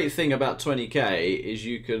mean, the great thing about 20k is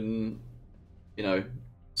you can, you know,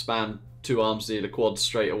 spam 2 arms to the quad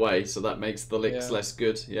straight away, so that makes the licks less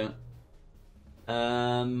good, yeah.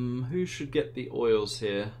 Who should get the oils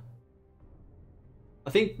here? I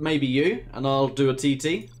think maybe you, and I'll do a TT.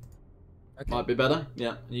 Okay. Might be better,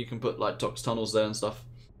 yeah. You can put like Tox tunnels there and stuff.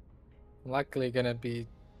 Likely gonna be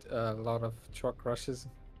a lot of truck rushes.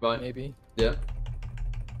 Right. Maybe. Yeah.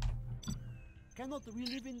 Cannot we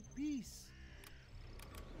live in peace?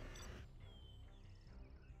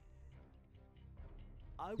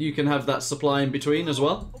 You can have that supply in between as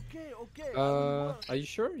well. Are you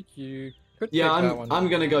sure you could? Yeah, take that one? I'm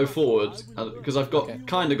gonna go forward because I've got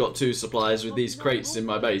kind of got 2 supplies with these crates in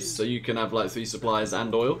my base, so you can have like 3 supplies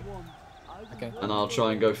and oil. Okay. And I'll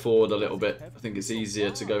try and go forward a little bit. I think it's easier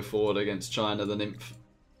to go forward against China than Inf.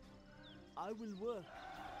 I will work.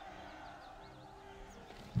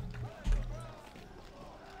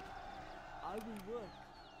 I will work.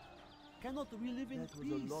 Cannot we live in peace? That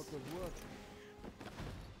was a lot of work.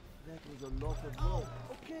 That was a lot of work.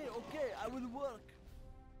 Okay, I will work.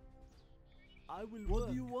 I will What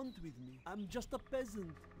do you want with me? I'm just a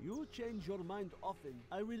peasant. You change your mind often.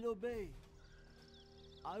 I will obey.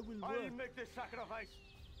 I will work. I'll make the sacrifice.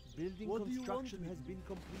 Building construction has been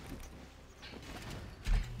completed.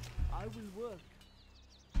 I will work.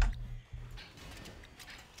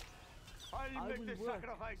 I'll make the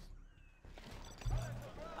sacrifice.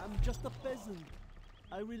 I'm just a peasant.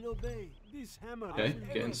 I will obey. This hammer. Okay,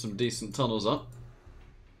 getting some decent tunnels up.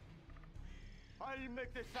 I'll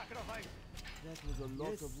make the sacrifice. That was a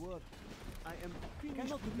lot of work. I am finished.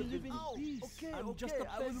 Cannot we live in peace? Okay, I'm just a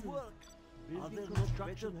peasant. I will work. Building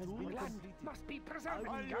construction has been completed. Must be preserved.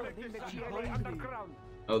 Guarding the GLA underground.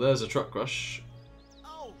 Oh, there's a truck rush.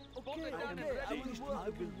 Okay, I will work. I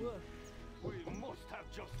will work. We must have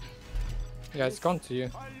justice. Yeah, it's gone to you.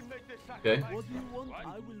 I'll make the Okay. sacrifice. What do you want?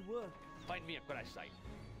 I will work. Find me a crash site.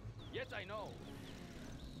 Yes, I know.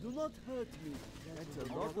 Do not hurt me. That's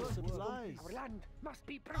a lot of supplies. Our land must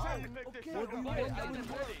be I'll preserved. make the Okay, what do you sacrifice. want? I will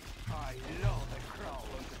work. I love the crowd.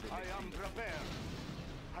 I am prepared.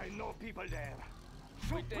 I know people there.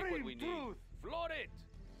 We take what Supreme we need. truth. Flood it.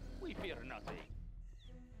 We fear nothing.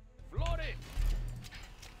 Flood it.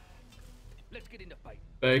 Let's get in the fight.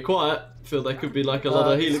 Very quiet. Feel there could be like a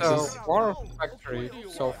lot of helixes. So, war factory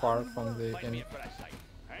so far from the Find me game. a crash site.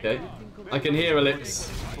 Okay. I can hear a licks.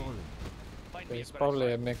 Find me a It's crash probably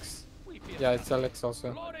site. a mix. We fear Yeah, it's Alex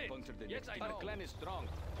also. Flood it. Yes, I know. Our clan is strong.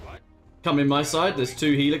 What? Come in my side. There's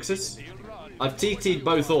 2 helixes. Still run. I've TT'd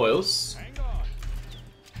both oils. Hang on.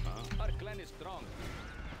 Our clan is strong.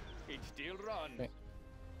 It still runs. Okay.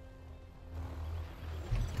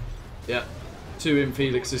 Yeah. 2 Inf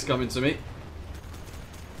helixes coming to me.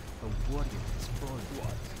 A warrior has fallen.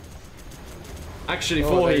 Actually, Oh,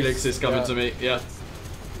 4 there's- helixes coming to me. Yeah.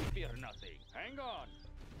 We fear nothing. Hang on.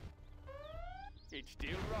 It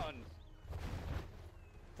still runs.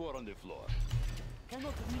 4 on the floor.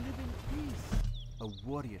 Cannot we live in peace? A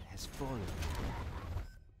warrior has fallen.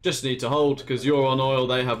 Just need to hold because you're on oil.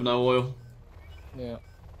 They have no oil. Yeah.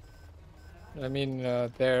 I mean,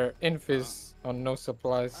 their inf is on no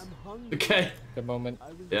supplies I'm hungry. Okay. at the moment.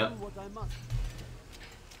 I will Yeah. do what I must.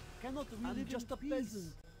 Cannot we live just a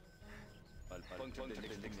peasant?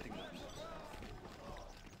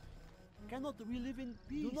 Cannot we live in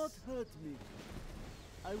peace? Do not hurt me.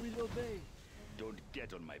 I will obey. Don't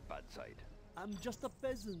get on my bad side. I'm just a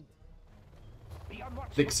peasant.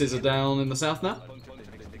 Dixes are down in the south now.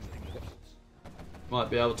 Might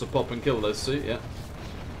be able to pop and kill those two, yeah.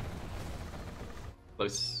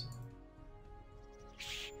 Close.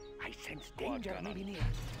 I sense danger maybe near.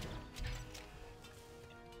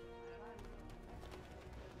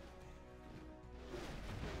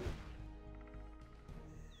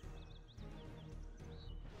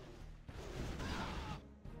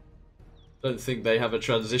 Don't think they have a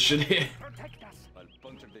transition here. I'll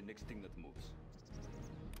puncture the next thing that moves.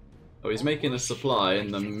 Oh, he's making a supply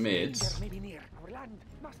in the mid.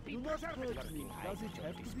 Do not hurt me. Does it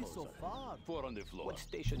have to be so far? 4 on the floor. What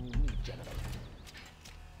station you need, General?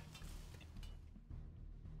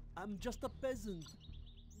 I'm just a peasant.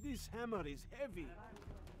 This hammer is heavy.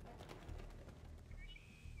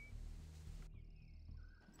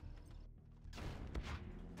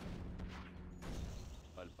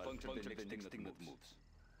 I'll puncture the next thing that moves.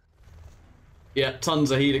 Yeah,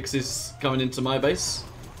 tons of helixes coming into my base.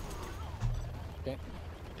 Okay.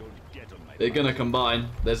 Don't get on my They're gonna combine.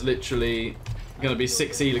 There's literally gonna be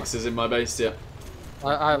 6 helixes in my base, yeah.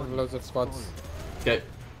 I have loads of spots. Okay.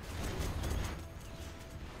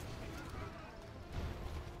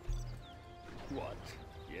 What?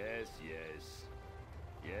 Yes, yes.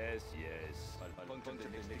 Yes, yes. I'll puncture the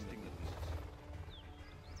next thing that moves.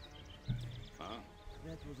 Huh?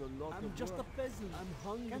 That was a lot I'm just a peasant. I'm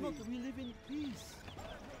hungry. Cannot we live in peace?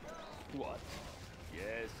 What?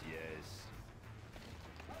 Yes, yes.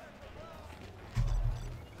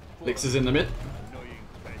 Lix is in the mid. Annoying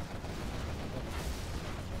peasant.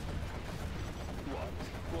 What?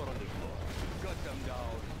 4 on the floor. Cut them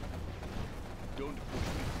down. Don't push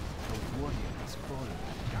me. A warrior has fallen.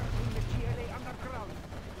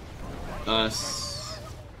 Nice.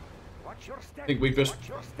 I think we just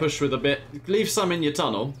push with a bit. Leave some in your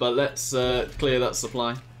tunnel, but let's clear that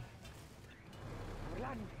supply. Our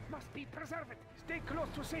land must be preserved. Stay close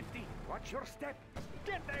to safety. Watch your step.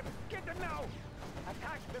 Get them! Get them now!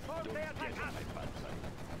 Attack before they attack us!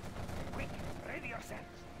 Quick, ready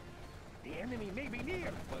yourselves. The enemy may be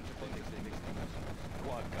near.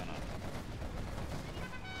 Quad cannon.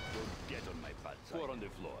 Don't get on my bad side. 4 on the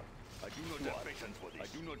floor. I do not have patience for this.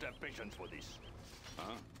 I do not have patience for this.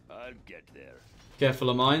 Huh? I'll get there. Careful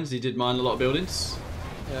of mines. He did mine a lot of buildings.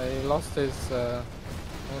 Yeah, he lost his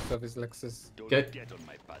most of his Lexus. Don't Okay. get on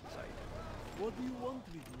my bad side. What do you want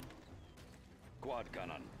with me? Quad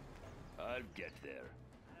cannon. I'll get there.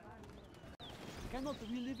 Cannot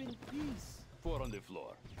we live in peace? 4 on the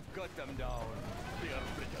floor. Cut them down. They are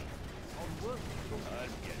brittle. On work.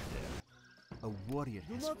 I'll get there. A warrior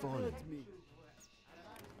Do has not fallen. hurt me.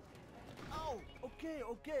 Ow! Okay,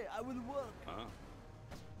 okay, I will work. Huh?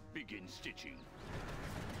 Begin stitching.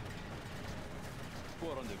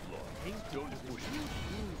 4 on the floor. Don't push me.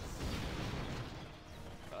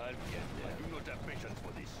 I'll get there. I do not have patience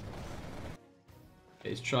for this.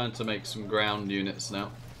 He's trying to make some ground units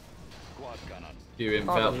now. Quad cannon. Few imp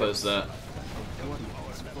outposts there. A warrior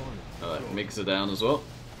has fallen. Alright, MiGs are down as well.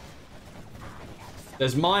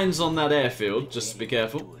 There's mines on that airfield, just be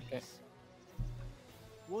careful. Okay.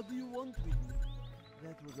 What do you want with me?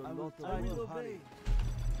 That was a lot of I will obey.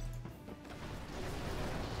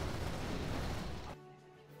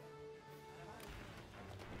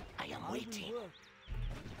 I am waiting.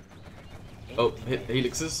 Oh,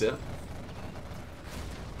 helixes, yeah.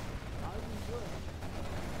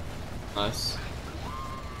 Nice.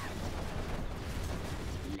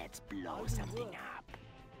 Let's blow something up.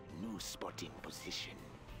 New spotting position.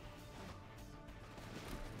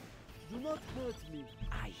 Do not hurt me.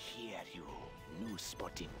 I hear you. New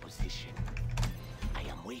spotting position. I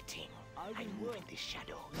am waiting. I move in the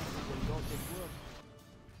shadow.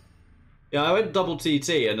 Yeah, I went double TT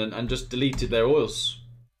and just deleted their oils.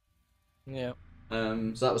 Yeah.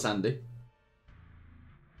 So that was handy.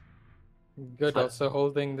 Good. Also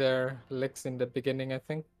holding their licks in the beginning, I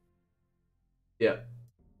think. Yeah.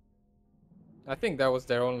 I think that was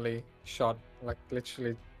their only shot, like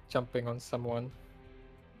literally jumping on someone.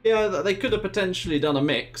 Yeah, they could have potentially done a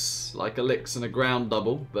mix, like a licks and a ground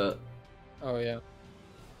double, but Oh yeah.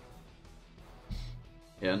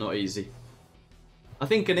 yeah, not easy. I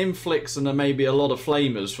think an inflix and maybe a lot of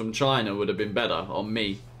flamers from China would have been better on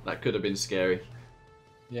me. That could have been scary.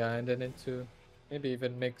 Yeah, and then into maybe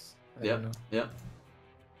even mix. I Yeah, don't know. yeah.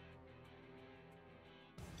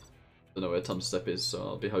 Don't know where Tumstep is, so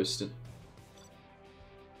I'll be hosting.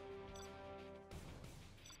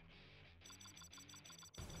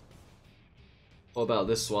 What about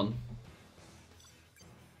this one?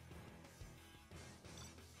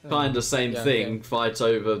 Kind of same yeah, thing, yeah. fight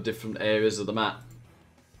over different areas of the map.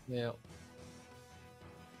 Yeah.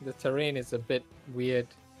 The terrain is a bit weird.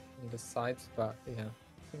 on the sides, but yeah.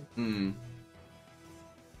 Hmm.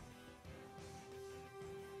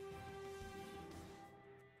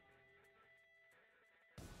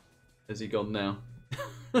 Has he gone now?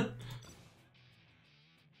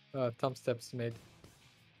 Tumstep's made.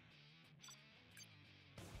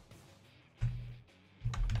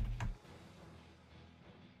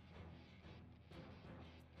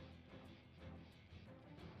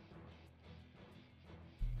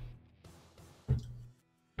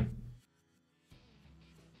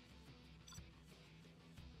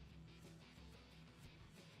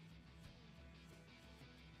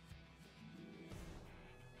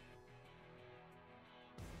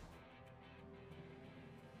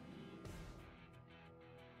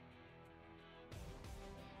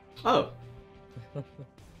 Oh.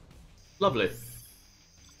 Lovely.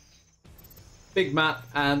 Big map,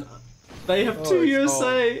 and they have two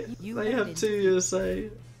USA. They have two USA.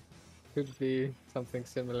 Could be something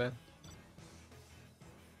similar.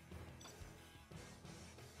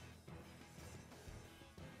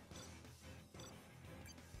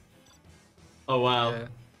 Oh wow.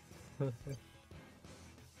 Yeah.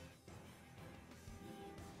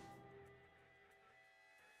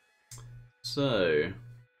 So.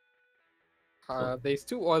 There's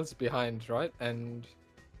two oils behind, right? And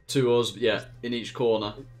two oils, yeah, in each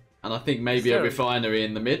corner. And I think maybe a refinery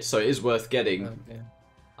in the mid, so it is worth getting. Okay.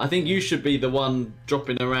 I think you should be the one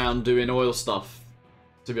dropping around doing oil stuff,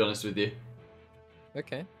 to be honest with you.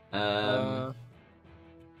 Okay. I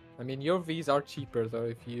mean, your Vs are cheaper, though,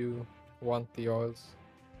 if you want the oils.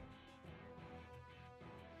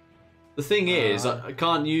 The thing is,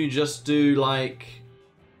 can't you just do, like,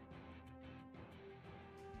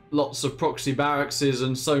 lots of proxy barracks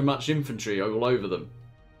and so much infantry all over them?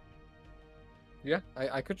 Yeah,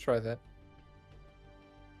 I could try that.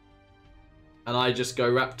 And I just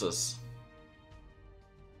go Raptors.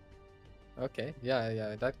 Okay,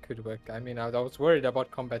 yeah, that could work. I mean, I was worried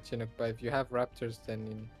about combat Chinook, but if you have Raptors, then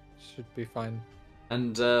you should be fine.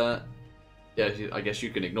 And, yeah, I guess you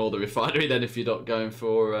can ignore the refinery then if you're not going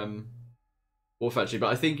for War Factory.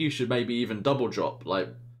 But I think you should maybe even double drop, like,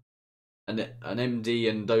 an MD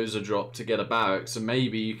and Dozer drop to get a barracks, and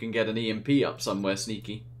maybe you can get an EMP up somewhere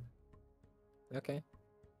sneaky. Okay.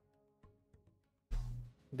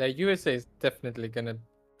 The USA is definitely gonna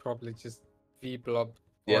probably just V-blob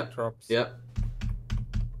or drops. Yep.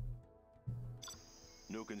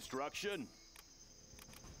 New construction.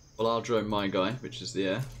 Well, I'll drone my guy, which is the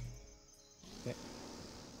air. Okay.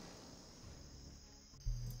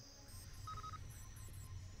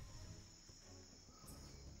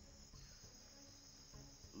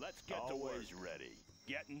 Let's get to work. Always ready.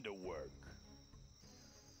 Getting to work.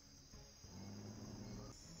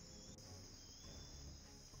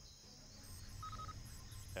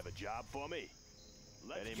 Have a job for me?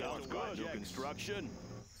 Let's get to work. New construction.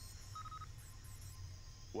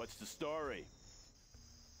 What's the story?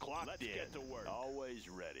 Let's get to work. Always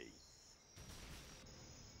ready.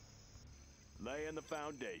 Laying the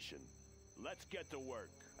foundation. Let's get to work.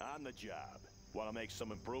 On the job. Want to make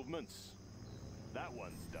some improvements? That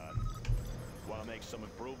one's done. Want to make some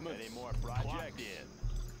improvements? Any more projects?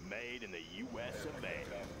 In. Made in the US of A.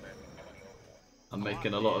 I'm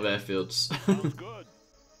making a lot of airfields. Sounds good.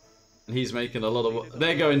 And he's making a lot of...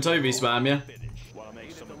 They're going Toby spam, yeah?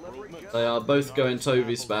 They are both going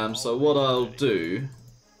Toby spam, so what I'll do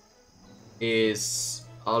is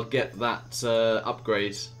I'll get that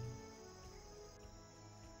upgrade.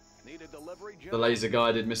 The laser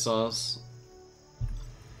guided missiles.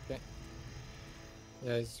 Okay.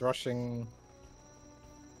 Yeah, he's rushing.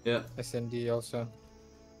 Yeah. SND also.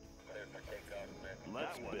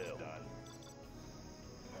 Let's build.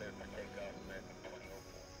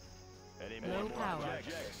 Any more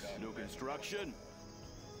projects? New construction?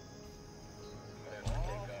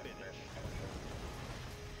 All finished.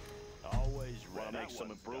 Always want to make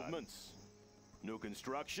some improvements. New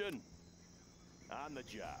construction? On the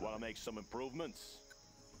job. Want to make some improvements?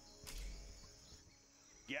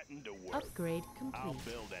 Getting to work. Upgrade complete. I'll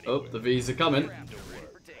build Oh, the V's are coming.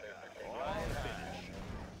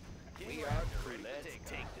 We are free. Let's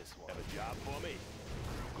take this one. Have a job for me?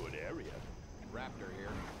 Good area. Raptor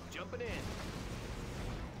here. Jumping in.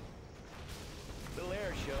 Little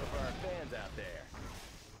air show for our fans out there.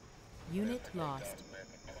 Unit lost.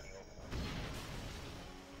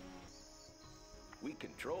 We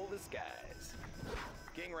control the skies.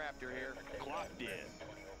 King Raptor here. Clocked in.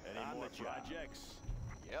 Any more projects?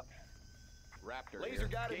 Yep. Raptor laser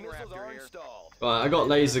guided missiles are installed. Right, I got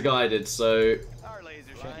laser guided, so Our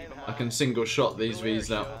laser I can single shot these V's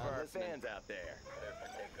now. our fans out there.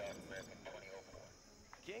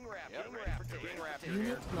 King Raptor. King Raptor.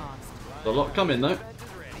 Unit lost. There's a lot coming though.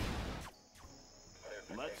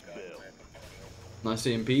 Let's build. Nice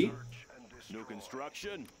EMP. New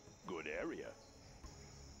construction. Good area.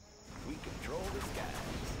 We control the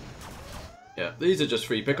skies. Yeah, these are just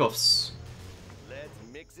free pickoffs. Let's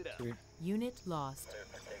mix it up. Unit lost.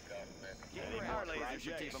 Our laser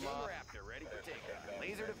should keep them off. Raptor ready for takeoff.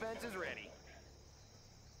 Laser defense is ready.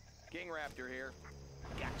 King Raptor here.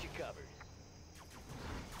 Got you covered.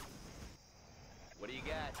 What do you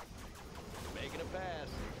got? Making a pass.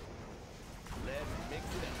 Let's mix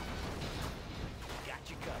it up. Got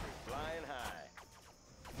you covered. Flying high.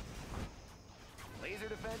 Laser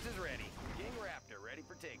defense is ready. King Raptor ready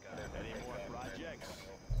for takeoff. Any more projects?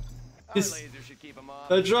 Our This- laser should keep them off.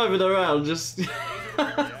 They're driving around, just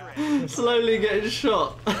slowly getting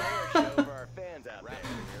shot. Show for our fans out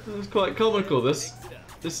there. It's quite comical. This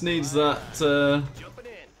needs that Jumping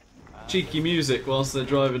in. cheeky music whilst they're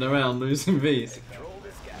driving around losing Vs. Control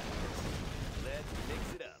the skies. Let's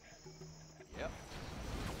mix it up. Yep.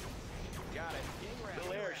 Got it.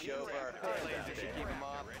 Little air show for our fans out there. Should keep them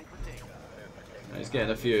off. Ready for takeoff. He's getting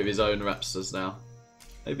a few of his own Raptors now.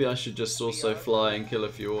 Maybe I should just also fly and kill a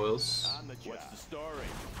few oils. What's the story?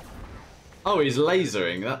 Oh, he's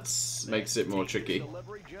lasering. That makes it more tricky.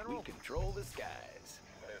 Delivery General. We control the skies.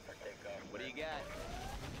 What do you got?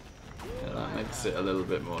 Yeah, that makes it a little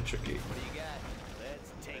bit more tricky. What do you got?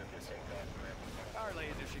 Let's take this. Our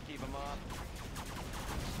laser should keep them off.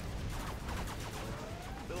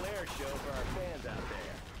 Little air show for our fans out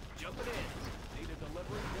there. Jumping in. Need a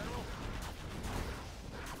delivery, General?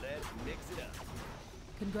 Let's mix it up.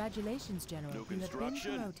 Congratulations, General. New You have been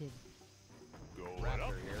construction. promoted. Going up.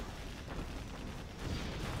 Raptor here.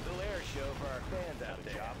 Little air show for our fans out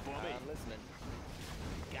there. job for me. I'm listening.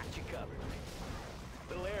 Got you covered.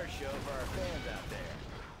 Little air show for our fans out there.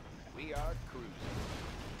 We are cruising.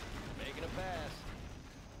 Making a pass.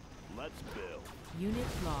 Let's build. Unit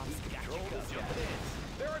lost. Control the skies.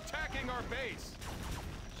 They're attacking our base.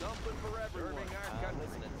 Something for everyone. I'm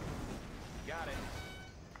listening. Got it.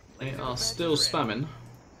 They are still spamming.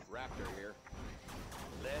 Raptor here.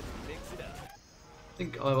 Let's mix it up. I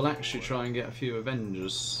think I will actually try and get a few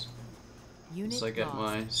Avengers Unit once I get lost.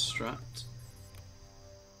 my strat.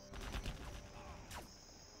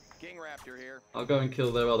 King Raptor here. I'll go and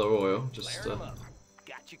kill their other oil, just Flare to 'em up.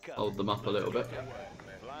 Got you covered. hold them up a little bit.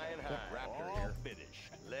 Flying high. Raptor All here.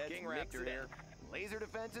 finished. Let's King Raptor here. Laser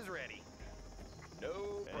defense is ready. No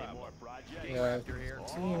Any problem. more projects? Yeah, it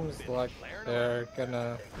seems like they're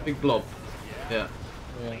gonna. Big blob. Yeah.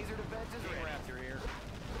 Yeah. Laser defense is ready. Raptor here.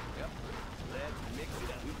 Yep. Let's mix it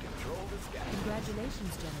up. We control the sky.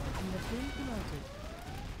 Congratulations, General. You have been promoted.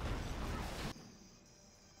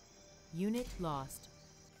 Unit lost.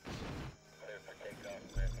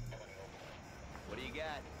 What do you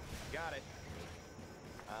got? Got it.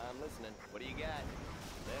 I'm listening. What do you got?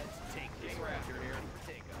 Let's take King Raptor here.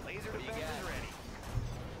 Take a laser defense is ready.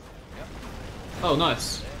 Yep. Oh,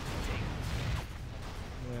 nice. Yeah.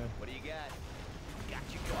 What do you got? Got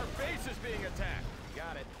you Our covered. base is being attacked.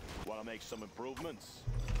 Got it. Want to make some improvements?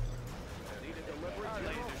 Need a delivery. Our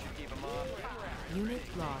laser should keep them off. Unit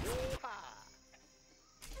lost.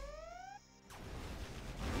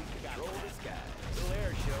 We control the sky. Little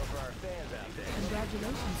air show for our fans out there.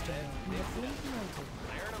 Congratulations, General. You have been promoted.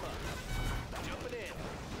 Flaring them up. Jumping in.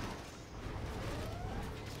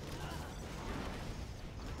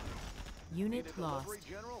 Unit Need a lost. delivery,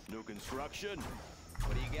 General? New construction.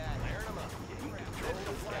 What do you got? Flaring them up. We control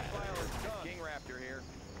the sky. King Raptor here.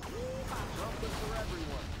 Something for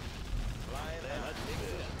everyone. Flying high. Let's mix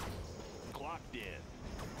it up. Clocked in.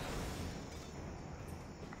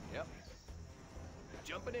 Yep.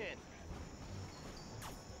 Jumping in.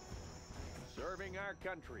 Serving our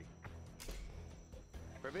country.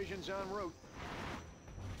 Provisions en route.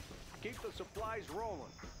 Keep the supplies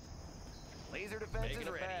rolling. Laser defense Making is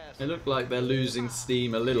a ready. pass. It looked like they're losing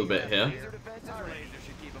steam a little bit here. Laser defense is ready. Our laser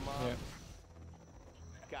should keep them off.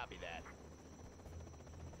 Yeah. Copy that.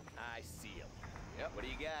 I see him. Yep. What do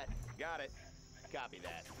you got? Got it. Copy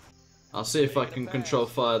that. I'll see if I can control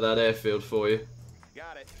fire that airfield for you.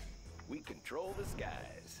 Got it. We control the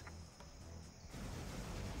skies.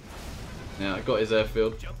 Yeah, I got his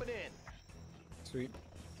airfield. Jumping in. Sweet.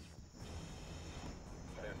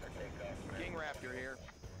 King Raptor here.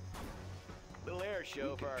 Little air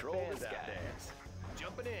show for our fans out there.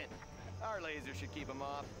 Jumping in. Our laser should keep them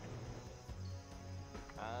off.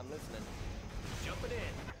 I'm listening. Jumping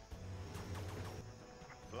in.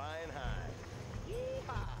 Flying high.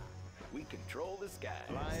 Yee-haw. We control the sky.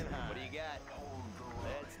 Flying high. What do you got?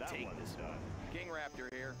 Let's That take one's this. done. King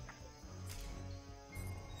Raptor here.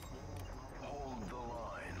 Hold the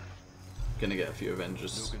line. gonna get a few New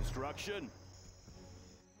Avengers. construction.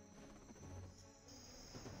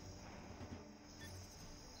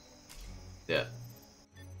 Yeah.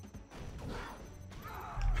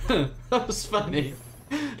 That was funny.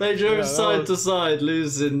 They drove side to side,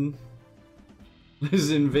 losing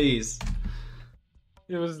V's.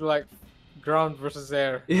 It was like ground versus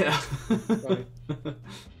air. Yeah. Funny.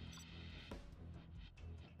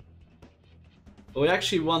 Well, we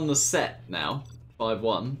actually won the set now,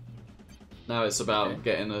 5-1. Now it's about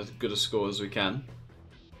getting as good a score as we can.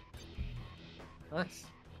 Nice.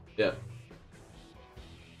 Yeah.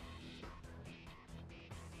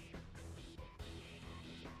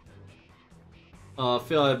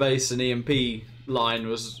 Fire base and EMP line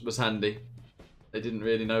was handy. They didn't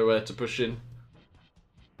really know where to push in.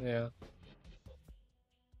 Yeah.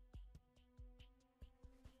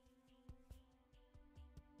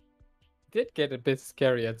 Did get a bit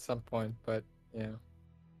scary at some point, but yeah.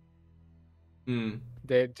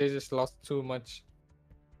 They just lost too much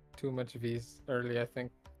V's early, I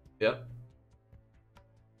think. Yep.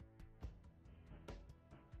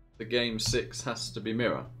 The game 6 has to be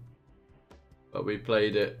mirror. But we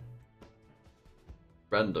played it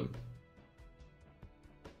random.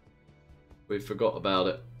 We forgot about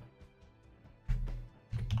it.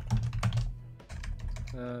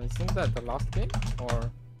 Isn't that the last game? Or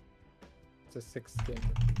it's the 6th game?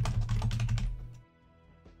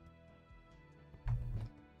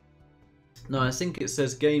 No, I think it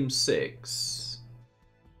says game 6.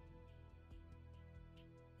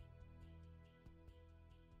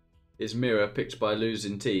 Is mirror picked by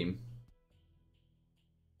losing team.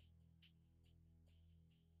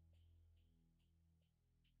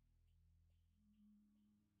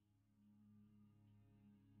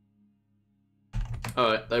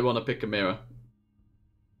 Alright, they want to pick a mirror.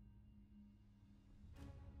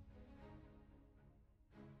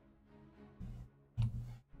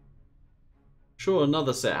 Sure,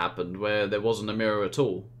 another set happened where there wasn't a mirror at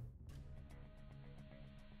all.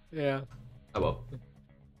 Yeah. Oh well.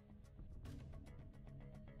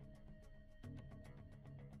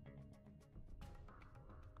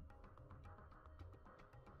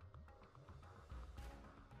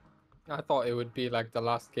 I thought it would be like the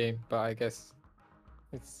last game, but I guess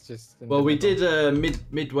it's just... Well, we did a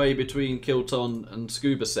midway between Kilton and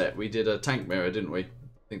Scuba set. We did a tank mirror, didn't we? I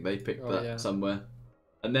think they picked that somewhere.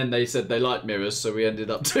 And then they said they like mirrors, so we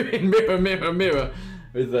ended up doing mirror, mirror, mirror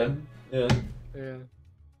with them. Yeah. Yeah.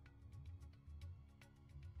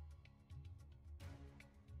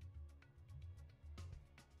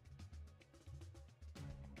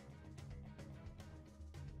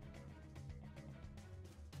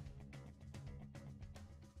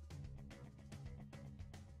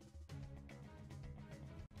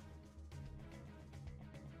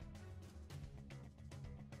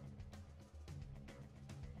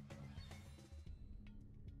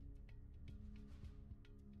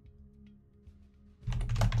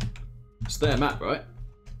 It's their map, right?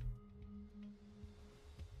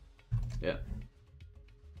 Yeah.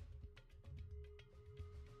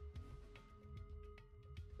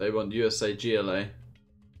 They want USA GLA.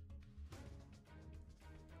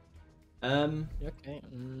 Okay.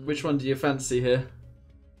 Which one do you fancy here?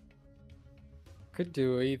 Could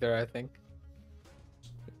do either, I think.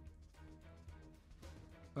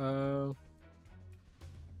 Do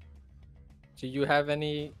you have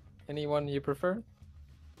anyone you prefer?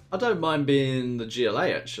 I don't mind being the GLA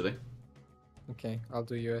actually. Okay, I'll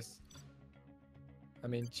do US. I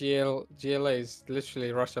mean, GLA is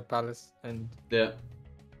literally Russia Palace, and yeah.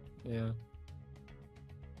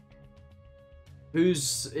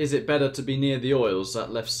 Is it better to be near the oils,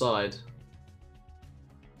 that left side?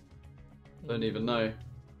 Don't even know.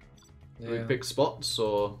 Do we pick spots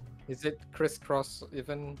or? Is it crisscross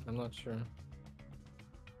even? I'm not sure.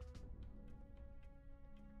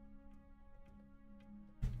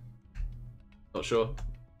 Not sure.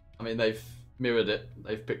 I mean, they've mirrored it.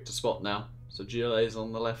 They've picked a spot now. So GLA is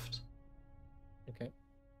on the left. Okay.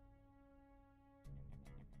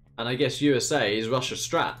 And I guess USA is rush a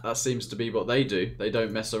strat. That seems to be what they do. They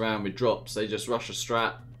don't mess around with drops. They just rush a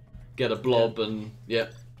strat, get a blob, and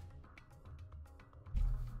yep.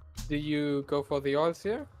 Do you go for the oils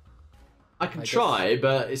here? I can try,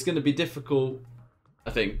 but it's going to be difficult,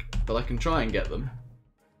 I think. But I can try and get them.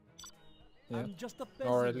 Yeah.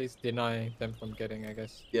 Or at least deny them from getting, I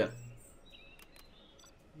guess. Yeah.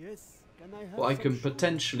 Yes. Can I have What I can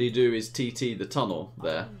potentially do is TT the tunnel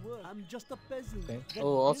there. I'm just a peasant. Okay.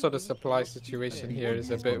 Oh, also the supply situation here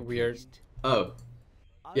is a bit weird. Oh.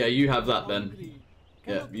 Yeah, you have that then.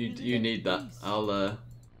 Yeah, you need that. I'll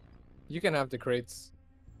You can have the crates.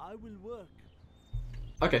 I will work.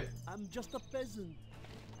 Okay. I'm just a peasant.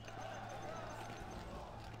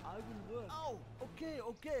 I will work. Oh, okay,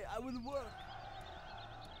 okay, I will work.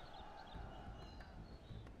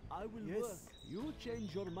 I will work. You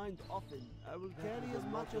change your mind often. I will carry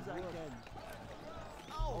as much as I can.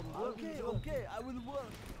 Oh, okay, okay, I will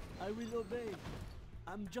work. I will obey.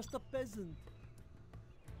 I'm just a peasant.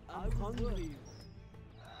 I'm hungry.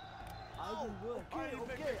 I will work. Okay,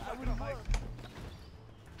 okay, I will work.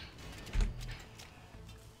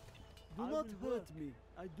 Do not hurt me.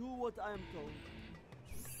 I do what I am told.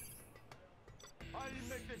 I'll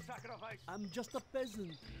make the sacrifice. I'm just a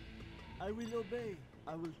peasant. I will obey.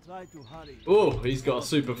 I will try to hurry. Oh, he's got a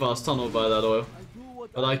super fast tunnel by that oil.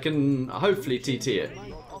 But I can hopefully TT it.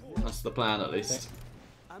 That's the plan at least.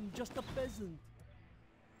 I'm just a peasant.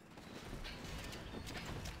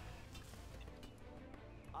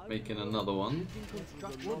 Making another one.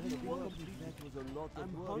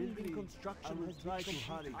 I'm hungry. Construction has tried to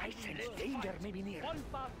hurry. I sense danger may be near.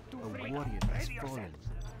 A warrior has fallen.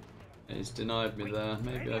 He's denied me there.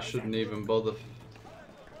 Maybe I shouldn't even bother.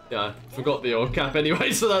 Yeah, I forgot the oil cap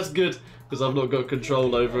anyway, so that's good because I've not got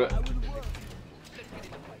control over it.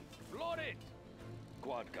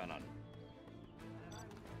 Quad cannon.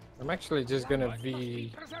 I'm actually just gonna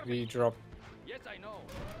V drop. Yes, I know.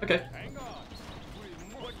 Okay. Hang on.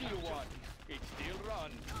 What do you want? It still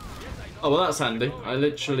runs. Yes, I know. Oh, well, that's handy. I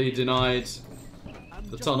literally denied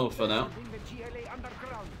the tunnel for now.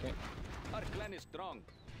 Okay. Our clan is strong.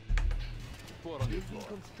 Four on the floor.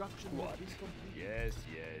 What? Yes,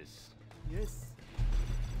 yes. Yes.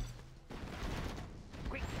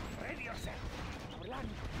 Quick, ready yourself. Our land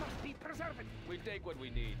must be preserved. We take what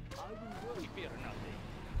we need. We fear nothing.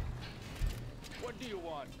 What do you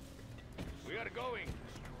want? We are going.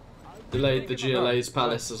 Delayed the GLA's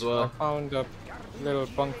palace as I well. found a little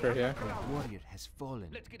bunker here. A warrior has fallen.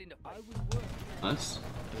 Let's get in the fight. Nice.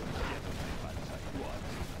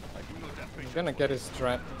 I'm gonna get his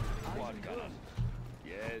strat. Quad cannon.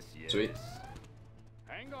 Yes, yes. Sweet.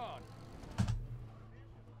 Hang on.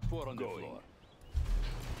 Four on the floor.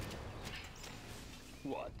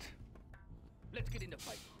 What? Let's get in the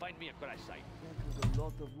fight. Find me a crash site. That was a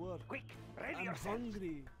lot of work. Quick, ready I'm yourself.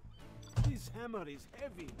 hungry. This hammer is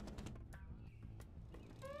heavy.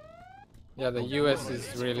 Yeah, the US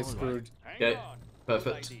is really screwed. Hang Okay, on.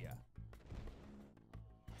 perfect. Good idea.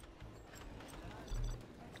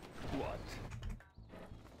 What?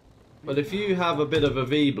 But if you have a bit of a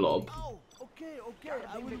V blob, Oh, okay, okay,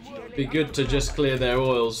 I will work. it'd be good to just clear their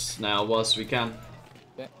oils now whilst we can.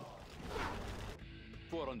 Yeah,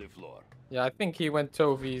 Four on the floor. yeah, I think he went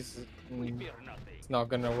Tovies. We fear nothing. It's not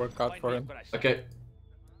gonna work out Find for me a him. crash site. Okay.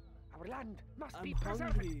 Our land must be I'm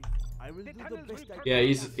preserved. hungry. I will do the best I can. Yeah,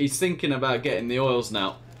 he's thinking about getting the oils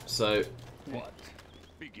now. So What?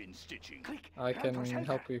 Begin stitching. Quick, I run can for shelter.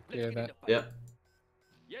 help you clear that. yeah.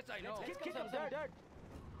 Yes, I know. Let's get some dirt.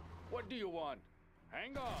 What do you want?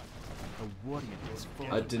 Hang on. A warrior has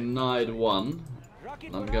fallen. I denied one.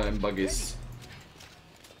 Rocket I'm barrage going buggies.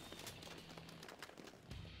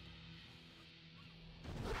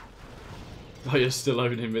 Oh, you're still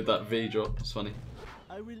owning with that V drop. It's funny.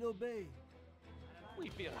 I will obey. We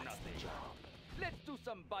fear nothing. Let's do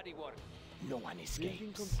some body work. No one Building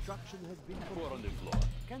escapes. construction has been Four on the completed. floor.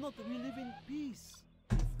 Cannot we live in peace?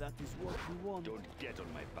 If that is what you want. Don't get on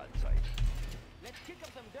my bad side. Let's kick up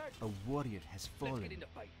some dirt. A warrior has Let's fallen. get in the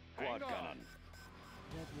fight. Quad Hang on. cannon.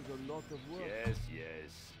 That was a lot of work. Yes,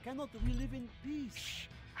 yes. Cannot we live in peace?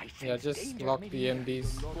 I sense Yeah, just danger lock may the be near.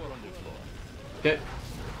 MDs. Four on the floor. Okay.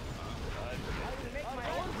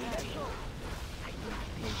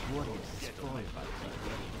 A warrior has fallen.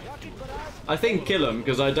 I think kill him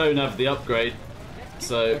because I don't have the upgrade.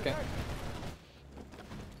 So Okay.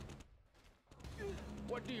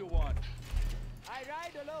 What do you want? I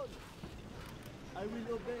ride alone. I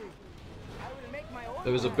will obey. I will make my own.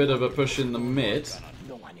 there was a bit of a push in the mid.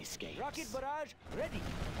 No one escapes. Rocket barrage ready.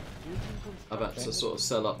 Building I've had to construction. sort of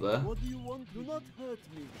sell up there. What do you want? Do not hurt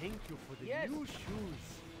me. Thank you for the Yes. new shoes.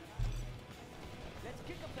 Let's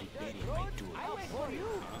kick up some dirt. Road, I wait for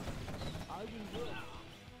you. I will work.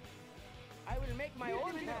 I will make my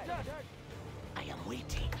own path. I am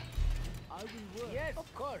waiting. I will work. Yes,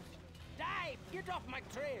 of course. Dive! Get off my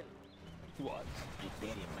trail. What?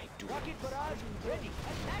 Preparing my tool. Rocket barrage ready.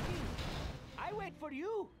 Attacking. I wait for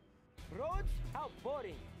you. Roads? How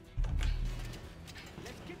boring.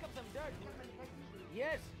 Let's kick up some dirt.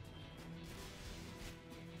 Yes.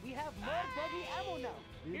 We have more buggy ammo now.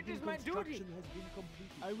 It Building is my duty. construction has been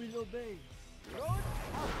completed. I will obey. Roads?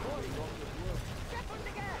 How boring. Step on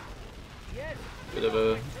the gas. Yes. Bit of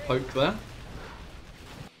a poke there.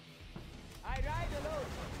 I ride alone.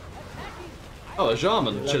 Attacking. Oh, a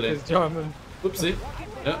Jarman chilling. His German. Whoopsie.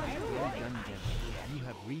 Yeah. Well done, Demo. You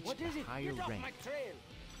have reached higher rank.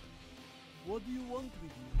 What do you want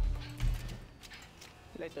with me?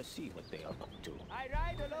 Let us see what they are up to. I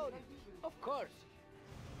ride alone. Of course.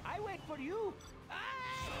 I wait for you.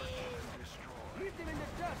 Leave them in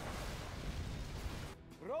the dust.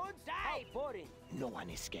 Roads die. Boring. No one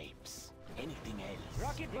escapes. Anything else?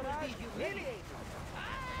 Rocket barrage humiliated.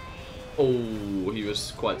 Oh, he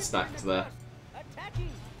was quite stacked there. Attacking.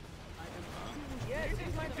 Yes, it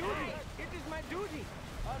is my duty. It is my duty.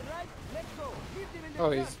 All right, let's go. Leave them in the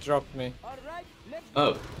Oh, dust. he's dropped me. All right, let's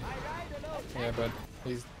Oh, I ride alone. Yeah, but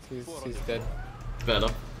he's dead. fair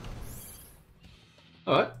enough.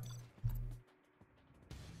 Alright.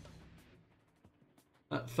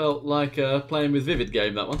 That felt like playing with ViViD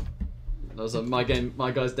game, that one. That was a my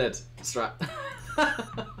guy's dead strat.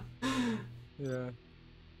 Yeah.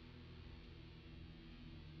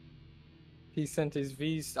 He sent his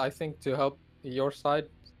Vs, I think, to help your side,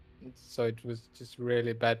 so it was just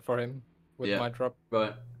really bad for him with Yeah. my drop.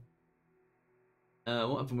 Right.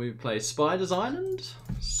 What haven't we played? Spider's Island?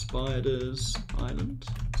 Spider's Island.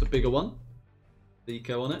 It's a bigger one. The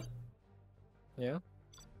eco on it. Yeah.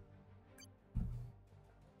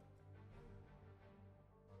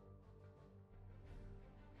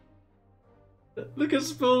 Look at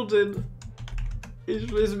Spalding.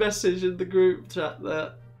 His message in the group chat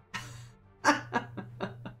there.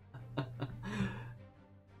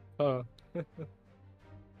 Oh. Can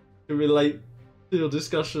relate to your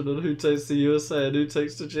discussion on who takes the USA and who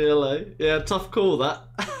takes the GLA. Yeah, tough call that.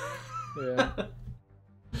 Yeah.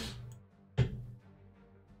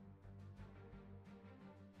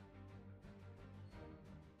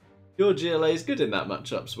 Your GLA is good in that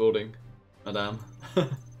matchup, Spalding, madame.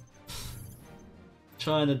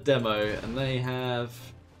 China demo, and they have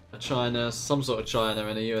a China, some sort of China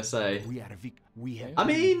and a USA. I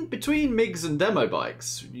mean, between MiGs and demo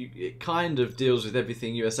bikes, it kind of deals with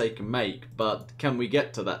everything USA can make, but can we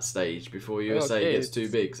get to that stage before USA gets too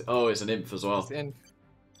big? Oh, it's an inf as well. It's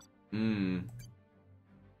inf.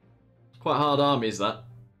 Quite hard armies, that.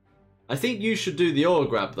 I think you should do the oil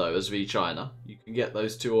grab, though, as V China. You can get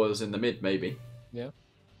those 2 oils in the mid, maybe. Yeah.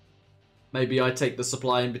 Maybe I take the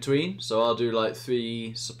supply in between, so I'll do like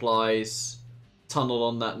 3 supplies, tunnel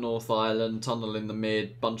on that North Island, tunnel in the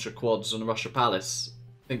mid, bunch of quads and Russia Palace.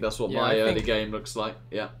 I think that's what my early game looks like,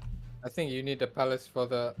 yeah. I think you need a palace for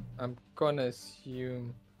the... I'm gonna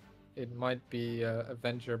assume it might be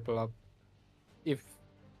Avenger Blob. If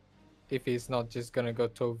he's not just gonna go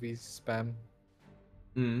Tovi's spam.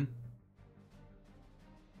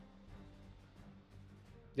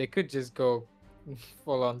 They could just go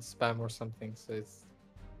full on spam or something, so it's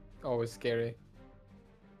always scary.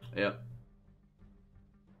 Yeah.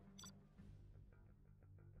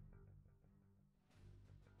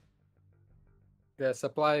 The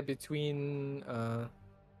supply between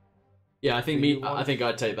yeah, I think I think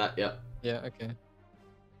I'd take that, yeah. Yeah, okay.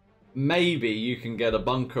 Maybe you can get a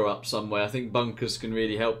bunker up somewhere. I think bunkers can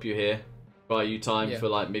really help you here. Buy you time for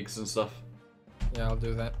like MiGs and stuff. Yeah, I'll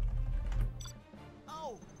do that.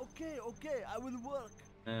 Oh, okay, I will work.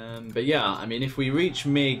 But yeah, I mean, if we reach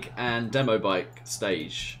MiG and demo bike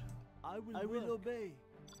stage, I will obey.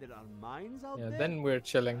 There are mines out there. Then we're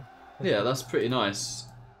chilling. Yeah, that's pretty nice.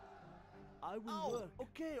 I will work.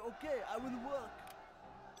 Okay, I will work.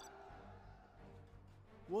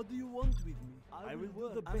 What do you want with me? I will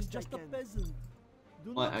work. The best. I'm just a peasant.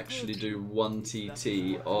 Might actually do 1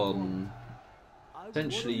 TT on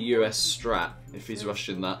potentially US strat if he's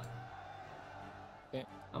rushing that. Okay.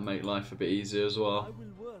 I'll make life a bit easier as well. I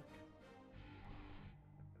will work.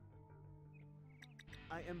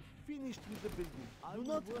 I am finished with the building. Do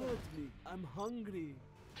not hurt me. I'm hungry.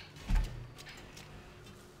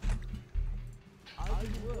 I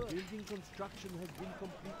will work. Building construction has been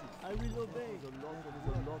completed. I will obey. There's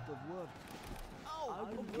a lot of work.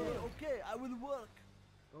 Okay, I will work.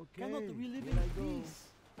 Okay. Cannot we live in peace?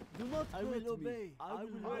 Do not hurt me. I will obey. I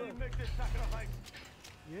will make this sacrifice.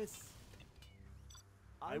 Yes.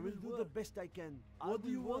 I will do the best I can. What do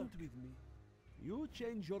you want with me? You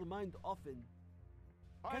change your mind often.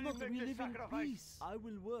 Cannot we live in peace? I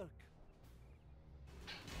will work.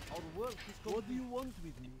 Our work is complete. What do you want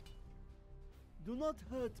with me? Do not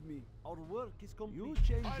hurt me. Our work is complete. You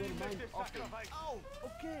change your mind often. Oh,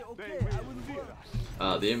 okay, I will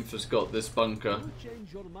work. The infa's got this bunker. You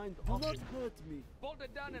change your mind often. Do not hurt me.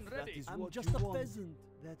 Bolted down and ready. I'm just a peasant.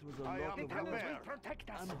 That was a lot of work. Protect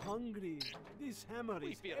us. I'm hungry. This hammer We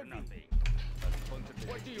is fear heavy. nothing.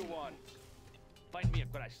 What do you want? Find me a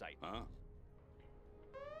crash site. Huh?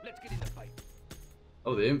 Let's get in the fight.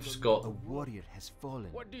 Oh, the Imp's got A warrior has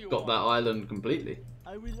fallen. What do you that want? island completely.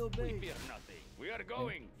 I will We obey. fear nothing. We are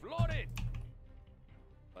going. Flood it.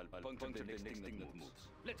 I'll puncture the next thing that moves.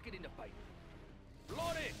 Let's get in the fight.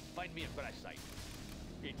 Flood it. Find me a crash site.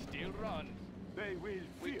 It still runs. They will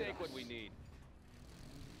We fear take us. what we need.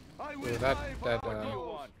 I will Yeah, die for that our What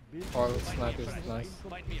do you cause. want? oil snipe is nice.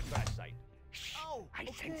 Find me a crash site. Oh, I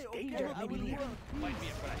okay, sense okay, danger, I will maybe. work. Find me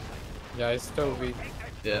a crash site. Yeah, it's still weak.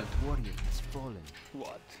 Yeah. Warrior has fallen.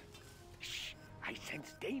 What? I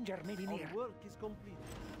sense danger, maybe near. Our work is complete.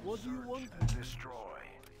 What do you want? Destroy.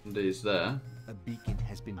 And he's there. A beacon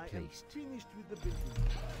has been I am placed. finished with the building.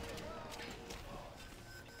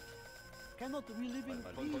 Cannot we live in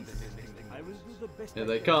peace? I will do the best. Here I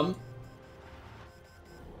they can. come.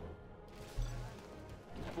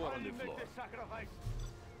 Four on the floor.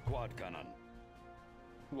 Quad cannon.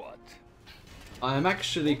 What? I am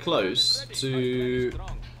actually close to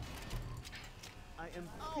I am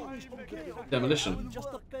finished. Okay, okay. demolition. I'm just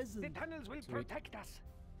a The peasant. tunnels will protect us.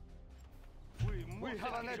 We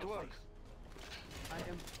have a network. I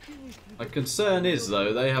am finished with My the concern is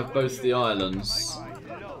though they have both the islands.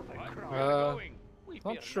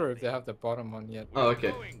 Not sure if they have the bottom one yet. Oh,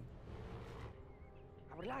 okay.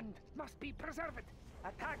 Our land must be preserved.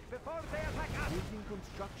 Attack before they attack us. building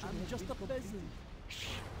construction. I'm just a peasant.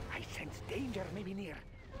 I sense danger, maybe near.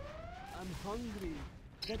 I'm hungry.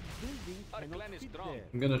 That building Our cannot clan is fit strong. there.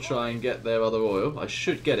 I'm gonna try and get their other oil. I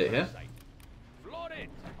should get it here. Flood it.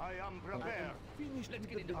 I am prepared. Finished Let's with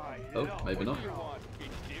get the in the building. fight. Oh, maybe not. What do you want?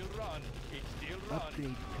 It still run. It still run.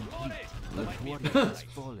 Upgrade Flood complete. it. No. Find me a Warrior crash has site.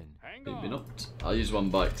 fallen. Hang Maybe on. not. I'll use one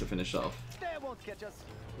bike to finish that off. They won't catch us.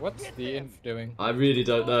 What's the inf doing? I really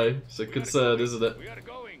don't know. It's a concern, isn't it? We are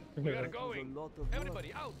going. We are That was going. a lot of work.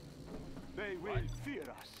 Everybody out. They will fear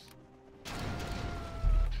us.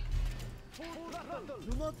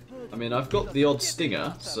 Do not hurt. I mean, I've got the odd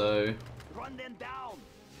stinger, so Run them down.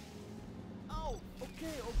 Oh,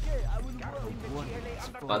 okay, okay. I will work. Warrior has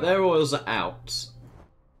but fallen. their oils are out.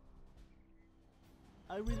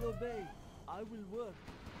 I will obey. I will work.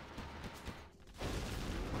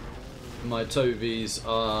 My Tovies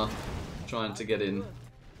are trying to get in.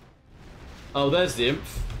 Oh, there's the imp.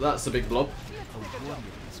 That's a big blob. A warrior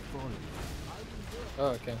has fallen. Oh,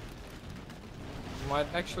 okay. Might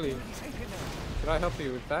actually. Can I help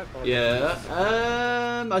you with that? Or Yeah.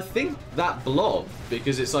 I think that blob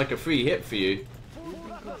because it's like a free hit for you,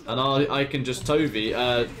 and I can just Tovy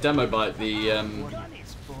demo bite the Warrior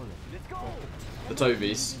has fallen. Let's go.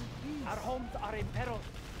 Tovies. Our homes are in peril.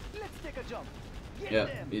 Let's take a jump. Get Yeah,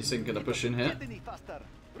 them. he's thinking of pushing here. Get any faster.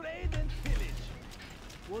 Raid and pillage.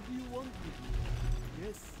 What do you want me to do?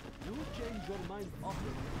 Yes, you change your mind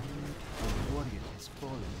often. A warrior has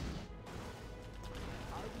fallen.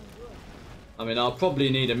 I will work. I mean, I'll probably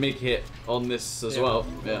need a MIG hit on this as Yeah. well.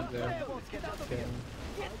 Yeah. Yeah, They won't get out of here.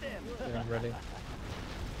 Get them. getting ready.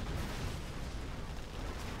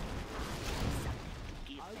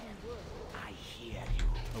 I hear you.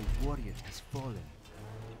 A warrior has fallen.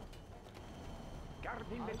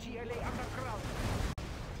 Guarding the GLA underground.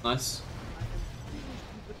 Nice.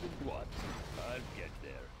 What? I'll get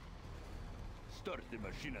there. Start the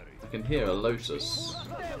machinery. I can hear a Lotus.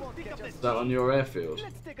 They won't catch us. Is that on your airfield?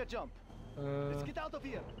 Let's take a jump. Let's get out of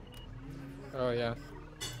here. Oh yeah.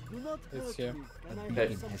 Do not It's hurt here. me. Can I Okay.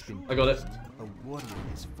 have some Has been shoes? I got it. A warrior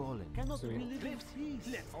has fallen. Cannot Sweet. we live in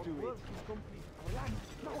peace? Our work is complete. Our land.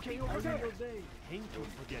 Okay, I over will there. obey.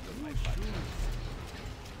 Don't forget on my New back. shoes.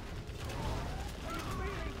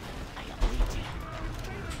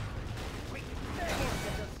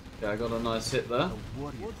 Yeah, I got a nice hit there. A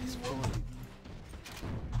warrior has fallen.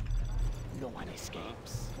 No one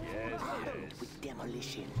escapes. Yes, yes. With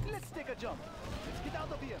demolition. Let's take a jump. Let's get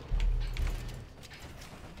out of here.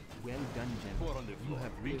 Well done, Four gentlemen. on the You floor.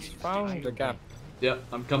 have reached Found the gap. Yeah,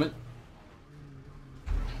 I'm coming. A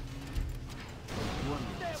warrior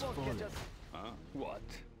They has won't fallen. catch us. Huh? What?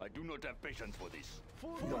 I do not have patience for this.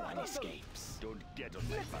 No one escapes. Don't get on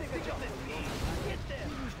my Let's back. take a jump. Get them.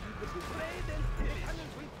 Raid and pillage.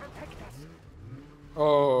 Tunnels will protect us.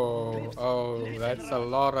 Oh, that's a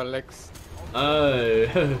lot of licks. Oh. A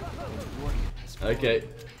warrior has fallen. Okay.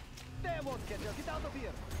 They won't catch us. Get out of here.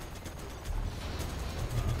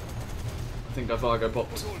 I think I've Argo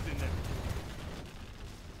popped. Hold in them.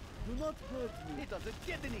 Do not hurt me. It doesn't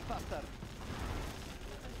get any faster.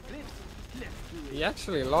 Clips. Let's do it. He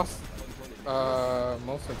actually lost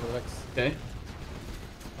most of the licks. Okay.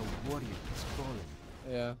 A warrior has fallen.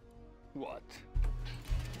 Yeah. What?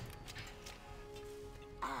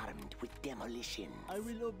 Armed with demolition. I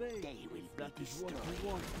will obey. They will That be is what destroyed. you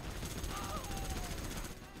want.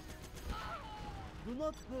 Do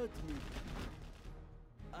not hurt me.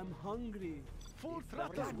 I'm hungry. Full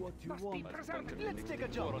That is throttle. what you Must want. be preserved. Let's take a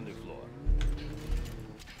Floor jump. on the floor.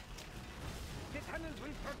 The tunnels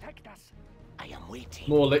will protect us. I am waiting.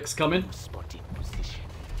 More licks coming. Spotting position.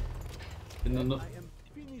 In the I am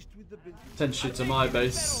finished with the building. attention to my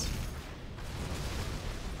base.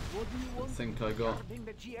 What do you I want? think I got Guarding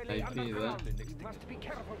the GLA AP there. underground. You must be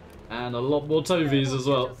careful. And a lot more Tovies as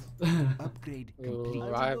well. Upgrade Ooh, complete.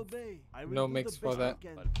 I have obey. I will no do mix the for best that.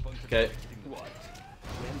 I can. Okay, Well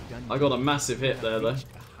done. I got a massive hit there though. Reached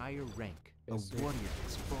a higher rank. A Yes, sir. warrior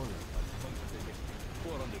explorer.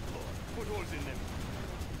 Floor on the floor. Put holes in them.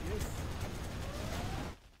 Yes,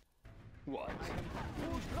 What?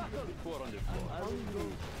 Full throttle. Floor on the floor. I will go.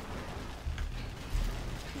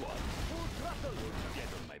 What? Full throttle. Get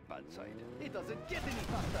on my bad side. It doesn't get any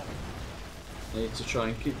faster. Need to try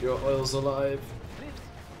and keep your oils alive.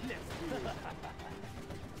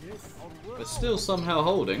 Yes. But still somehow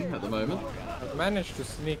holding at the moment. I've managed to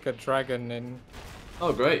sneak a dragon in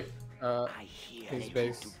Oh great. his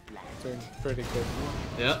base. Doing pretty good.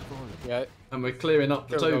 Yeah. Yeah, And we're clearing up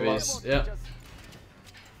the Killed a lot. Tovies. Yeah.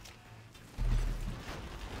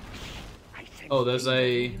 Oh, there's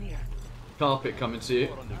a carpet coming to you.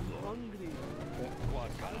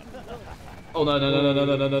 Oh no no no no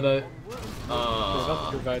no no no no.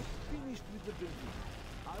 not too bad. Finished with the building.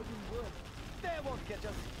 I will work. They won't catch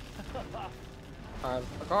us.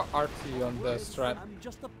 I've got RT on the strat. I'm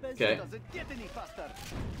just a peasant. Okay. Doesn't get any faster.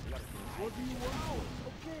 What do you want?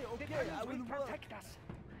 Okay, The okay, I tunnels will will work. protect us.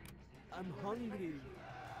 I'm hungry.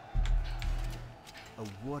 A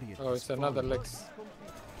warrior Oh, it's another explorer. Lex.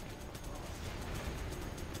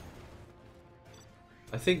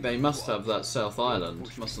 I think they must have that South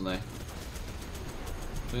Island, mustn't they?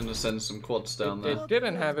 I'm gonna send some quads down They there.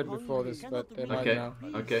 didn't have it before this, but they might Okay, now.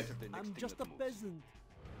 okay. I'm just a peasant.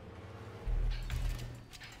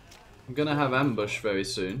 I'm gonna have ambush very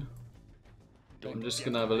soon. I'm just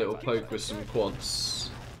gonna have a little poke with some quads.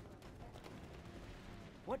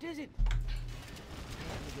 What is it?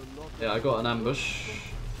 Yeah, I got an ambush.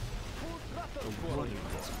 A warrior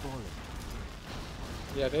explorer.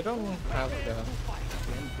 Yeah, they don't have the. Well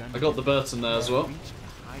done. I got the Burton there as well. Reached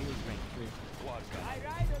a higher rank. I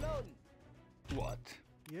ride alone. What?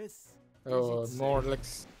 Yes. Oh, more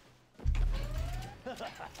Lex.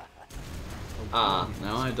 Ah,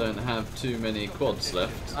 now I don't have too many quads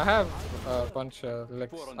left. I have a bunch of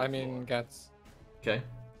Lex. I mean, Gats. Okay.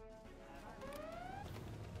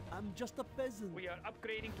 I'm just a peasant. We are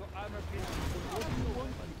upgrading to armor piercing. What do you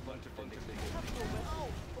want?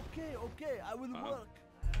 Okay, okay, I will work.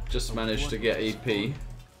 Just managed to get EP.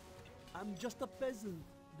 I'm just a peasant.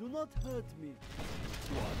 Do not hurt me.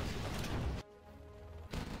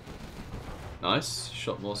 Nice.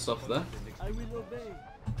 Shot more stuff there. I will obey.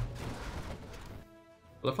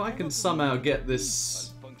 Well, if I can somehow get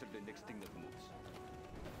this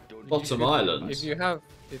bottom island. If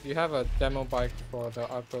you have a demo bike for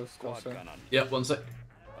the outpost also. Yep, one sec.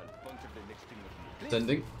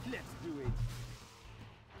 Sending. Let's do it.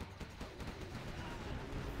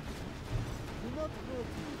 Do not hurt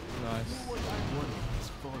me. Nice. What I Warrior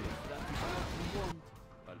explorer. that is what you want.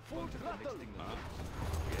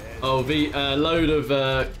 Oh, the load of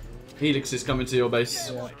helixes coming to your base.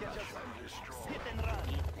 Yeah. Hit and run.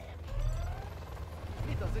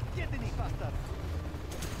 It doesn't get any faster.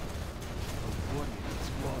 A warrior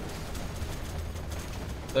explorer.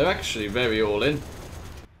 They're actually very all in.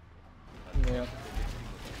 Yeah.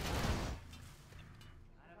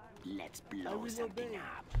 Let's I blow will something obey.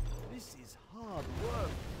 up. This is hard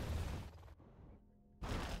work.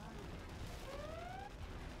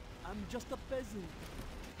 I'm just a peasant.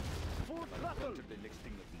 Full throttle.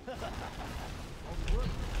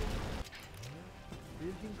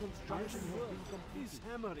 Building construction has been completed. This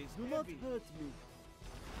hammer is Do not hurt me.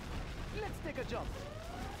 Let's take a jump.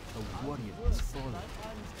 A warrior explorer.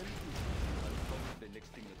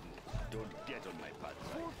 Don't get on my bad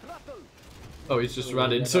side. Full throttle. Oh, he's just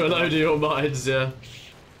ran into a load of your mines, yeah.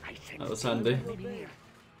 That was handy.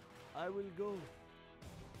 I will go.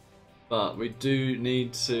 But we do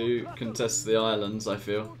need to contest the islands, I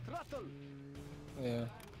feel. Throttle. Yeah.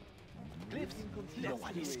 No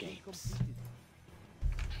one escapes.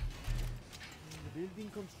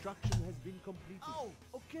 Building construction has been completed. Oh,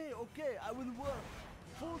 okay, okay, I will work.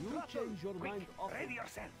 Full You throttle. change your Quick, mind often. ready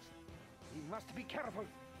yourselves. We must be careful.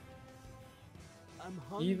 I'm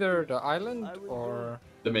hungry. Either the island I will or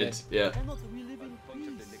The mid, yeah. Cannot we live in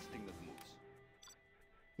peace?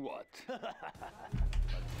 What?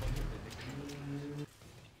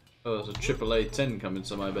 Oh, there's a AAA-10 coming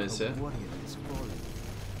to my base here. A warrior explorer.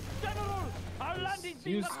 General, our landing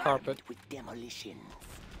use carpet. With demolition.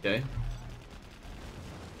 Okay.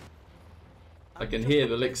 I can hear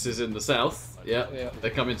the elixirs in the south. Yeah, they're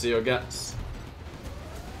coming to your gats.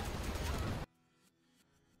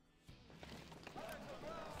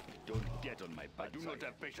 Don't get on my bad I do not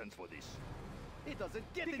have patience for this. It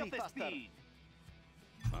doesn't get any faster.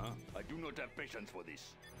 Huh? I do not have patience for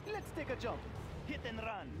this. Let's take a jump. Hit and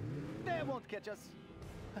run. They won't catch us.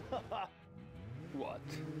 What?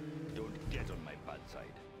 Don't get on my bad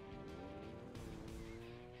side.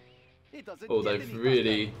 It doesn't Oh, get they've any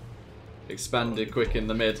really faster. expanded quick in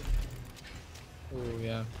the mid. Oh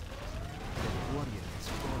yeah. Warrior has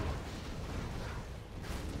fallen.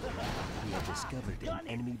 We have discovered an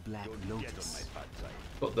enemy black lotus.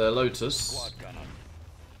 Got their Lotus. Quad cannon.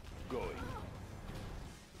 Going.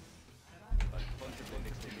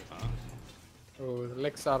 Oh, the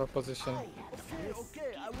legs out of position.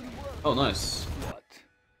 Okay, I will work. Oh, nice. What?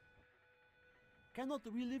 Cannot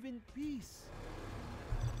we live in peace?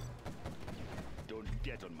 Don't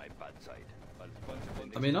get on my bad side.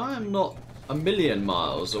 I mean, I am not a million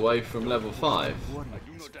miles away from level 5. I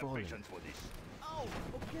do not have patience for this. Oh,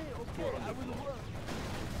 okay, I will work.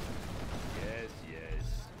 Yes, yes.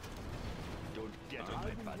 Don't get on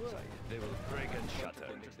my bad side. They will break and shatter.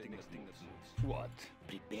 What?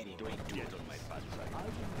 Don't get on my bad side.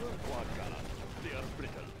 Quad cannon. They are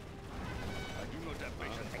brittle. I do not have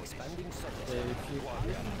patience for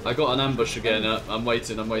this. I got an ambush again. I'm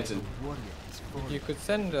waiting. If you could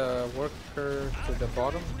send a worker to the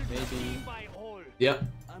bottom, maybe. Yep.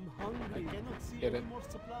 I'm hungry. I cannot see Get any it. more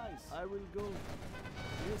supplies. I will go.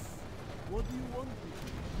 Yes. What do you want me?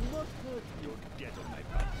 Do not hurt me. Don't get on my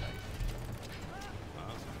bad side.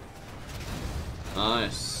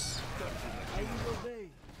 Nice. I will obey.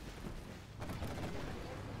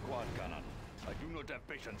 Quad cannon. I do not have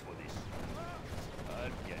patience for this.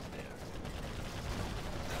 I'll get there.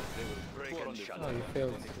 They will break and shatter. Oh, you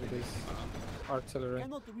failed with this artillery.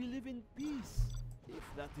 Cannot we live in peace? If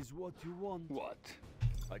that is what you want. What?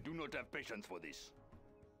 I do not have patience for this.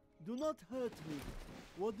 Do not hurt me.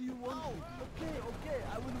 What do you want? Okay,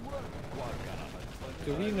 I will work. Quad cannon.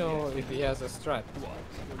 Do we know if he has a strat?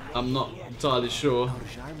 I'm not entirely sure. Our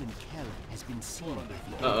Jarman Kell has been seen by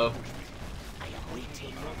the Uh-oh. I am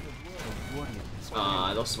waiting. The warrior has Ah,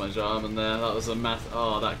 I lost my Jarman there. That was a math.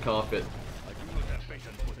 Oh, that carpet. I do not have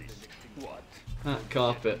patience for this. What? That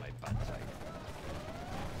carpet. My bad side.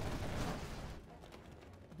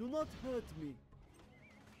 Do not hurt me.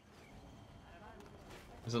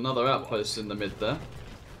 There's another outpost in the mid there.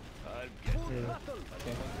 I'll get there.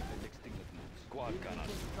 Okay. Quad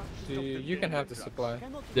cannon. You can have the supply.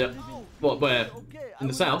 Yep. What? Where? In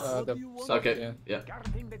the south? Okay. Yeah. Yeah.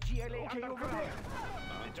 Guarding the GLA underground.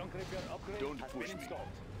 Don't push me.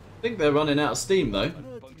 I think they're running out of steam though.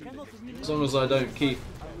 As long as I don't keep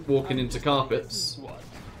walking into carpets.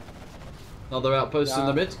 Another outpost in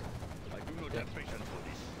the mid. I do not have patience for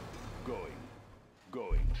this.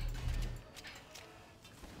 Going.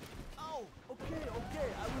 Oh, okay,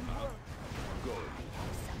 I will work. Going.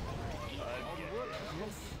 I'll get there.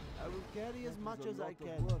 Yes, I will carry as much as I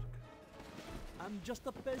can. I'm just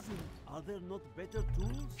a peasant. Are there not better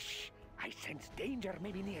tools? Shh! I sense danger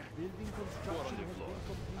may be near. Building construction has been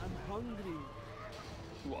complete. I'm hungry.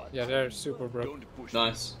 What? Yeah, they're super broke. Don't push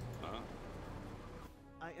Nice. me. Huh?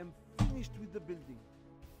 I am finished with the building.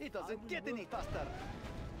 It doesn't get any faster.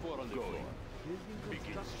 Four on the floor. Building Begin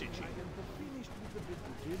construction. stitching. I am finished with the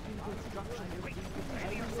building. Building construction has been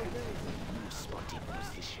completed. I will obey. Spotted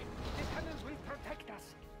position. The tunnels will protect us.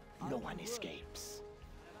 No one escapes.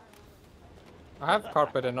 I have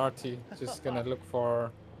carpet and RT. Just gonna look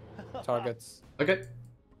for targets. Okay.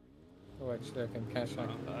 Oh, actually, I can cash out.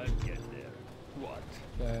 I'll get there. What?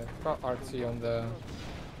 Yeah, got RT on the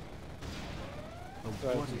A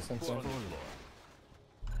strategy warrior center. has fallen.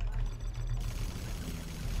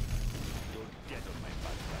 Don't get on my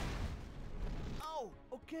bad side. Oh,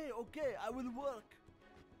 okay, I will work.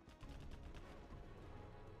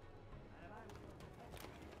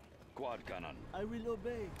 Quad cannon. I will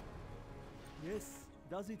obey. Yes,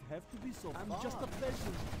 does it have to be so I'm just a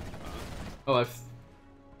peasant. Oh, I've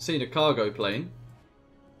seen a cargo plane.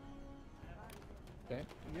 Okay.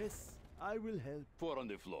 Yes, I will help. Four on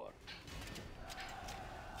the floor.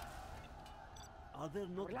 Are there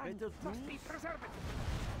not Our land better must be tools? preserved.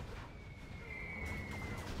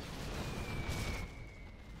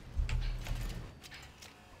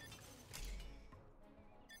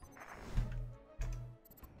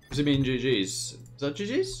 Does it mean GG's? Is that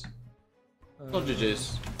GG's? Not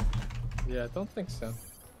GG's. Yeah, I don't think so.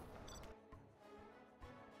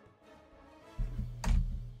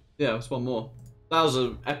 Yeah, it's one more. That was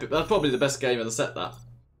an epic. That's probably the best game of the set. That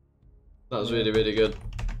was really, really good.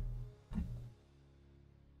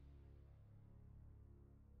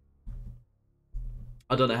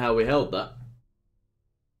 I don't know how we held that.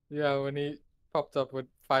 Yeah, when he popped up with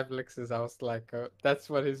 5 elixirs, I was like, that's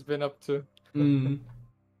what he's been up to.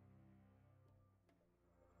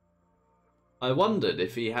 I wondered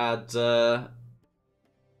if he had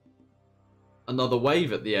another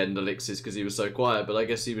wave at the end elixirs because he was so quiet, but I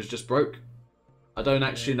guess he was just broke. I don't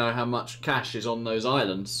actually know how much cash is on those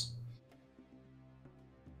islands.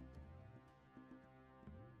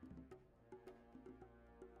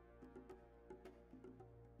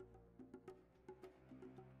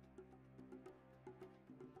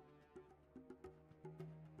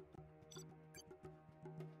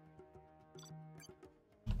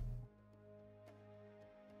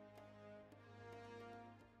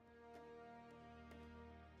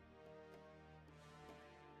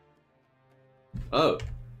 Oh.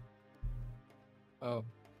 Oh.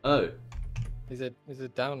 Oh. Is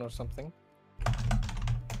it down or something?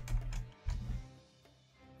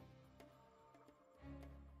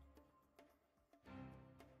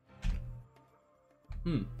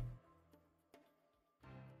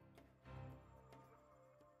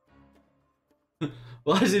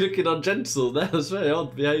 Why is he looking ungentle? That was very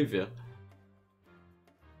odd behaviour.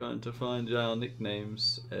 Trying to find our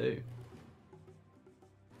nicknames. Oh.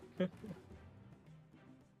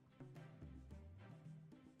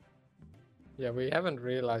 Yeah, we haven't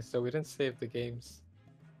realized, so we didn't save the games.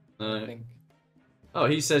 No. I think. Oh,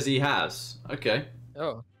 he says he has. Okay.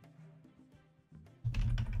 Oh.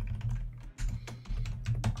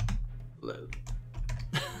 Load.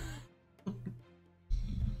 I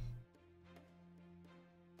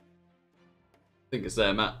think it's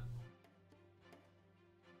there, Matt.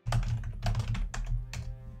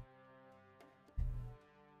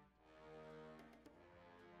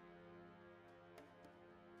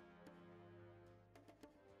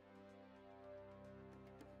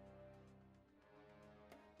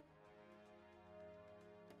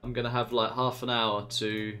 I'm gonna have like half an hour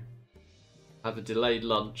to have a delayed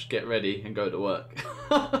lunch, get ready, and go to work.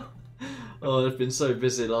 Oh, I've been so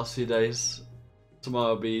busy the last few days.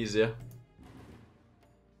 Tomorrow will be easier.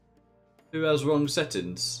 Who has wrong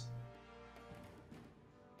settings?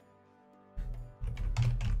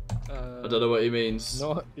 I don't know what he means.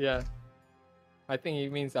 No, yeah. I think he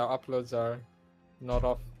means our uploads are not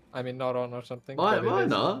off. I mean, not on or something. Why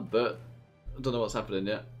not? But I don't know what's happening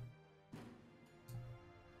yet.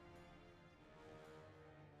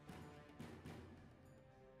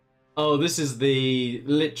 Oh, this is the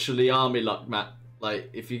literally army luck map. Like,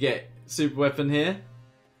 if you get super weapon here.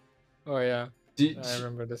 Oh yeah. I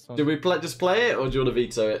remember this one. Do we just play it, or do you want to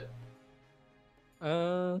veto it?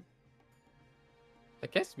 I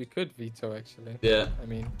guess we could veto actually. Yeah. I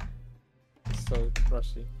mean, it's so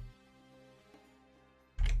rushy.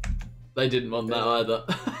 They didn't want that either.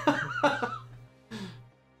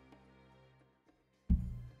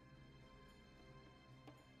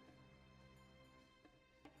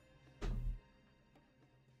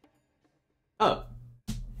 Oh.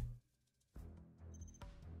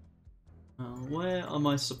 Where are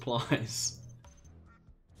my supplies?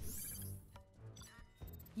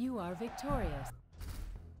 You are victorious.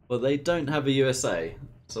 Well, they don't have a USA,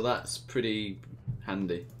 so that's pretty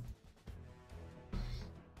handy.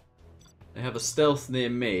 They have a stealth near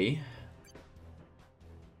me.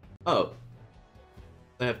 Oh.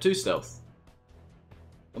 They have 2 stealth.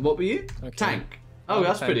 And what were you? Okay. Tank. Oh,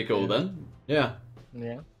 that's pretty cool then. Yeah.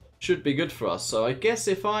 Yeah. Should be good for us. So I guess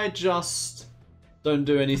if I just don't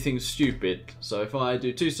do anything stupid. So if I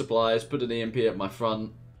do 2 supplies, put an EMP at my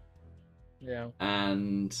front. Yeah.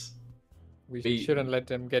 And we shouldn't let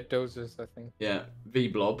them get doses, I think. Yeah,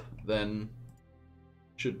 V-blob, then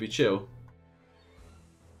should be chill.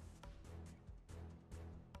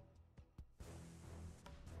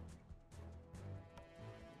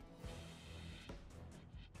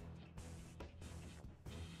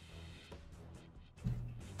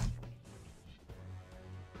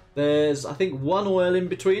 There's, I think, 1 oil in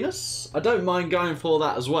between us. I don't mind going for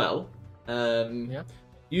that as well. Yeah.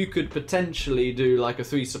 You could potentially do like a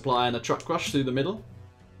 3 supply and a truck crush through the middle.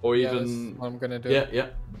 Or even... That's what I'm gonna do. Yeah, yeah.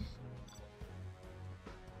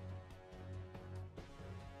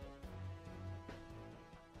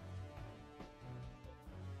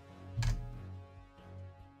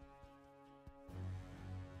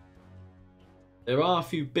 There are a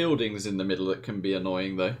few buildings in the middle that can be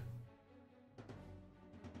annoying though.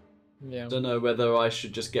 Yeah. Don't know whether I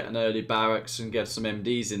should just get an early barracks and get some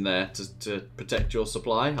MDs in there to protect your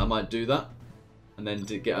supply. I might do that. And then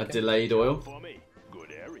to get a delayed oil.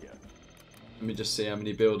 Good area. Let me just see how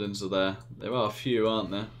many buildings are there. There are a few, aren't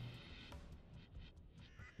there?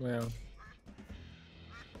 Yeah.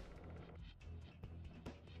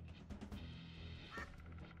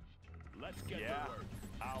 Let's get to work.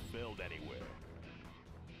 I'll build anywhere.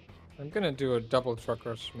 I'm gonna do a double truck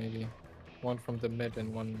rush maybe. One from the mid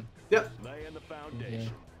and one. Yep. Laying the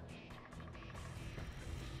foundation.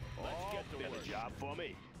 Let's get to work. Have a job for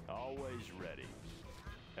me. Always ready.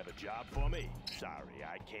 Have a job for me. Sorry,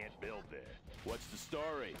 I can't build there. What's the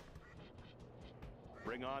story?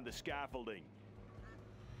 Bring on the scaffolding.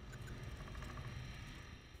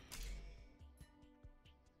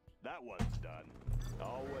 That one's done.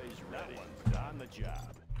 Always ready. That one's on the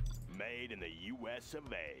job. Made in the US of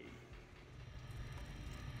A.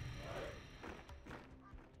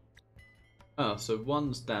 Oh, so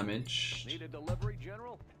one's damaged. Need a delivery,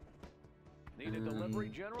 General? Need a delivery,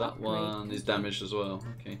 General? That one is damaged as well.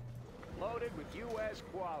 Okay. Loaded with US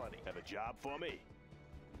quality. Have a job for me.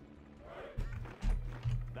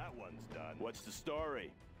 That one's done. What's the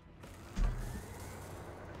story?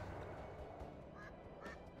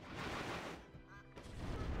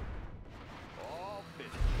 All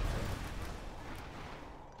finished.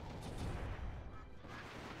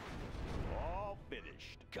 All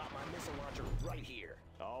finished. Got my missile launcher right here.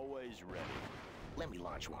 Always ready. Let me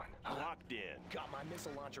launch one. Locked in. Got my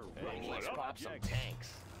missile launcher right Hey, here. let's Pop some objects. tanks.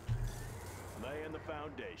 Laying the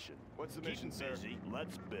foundation. What's the Keep mission, sir? busy.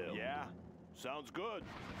 Let's build. Yeah. Sounds good.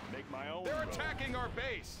 Make my own. They're road. attacking our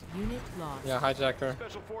base. Unit lost. Yeah, hijacker.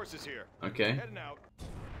 Special forces here. Okay. Heading out.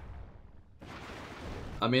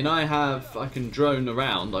 I mean, I can drone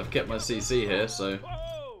around. I've kept my CC here, so.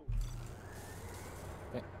 Whoa!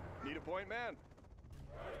 Need a point, man.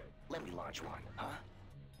 Let me launch one, huh?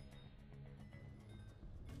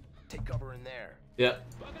 Take cover in there. Yeah.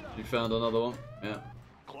 You found another one. Yeah.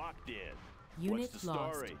 Clocked in. Unit What's the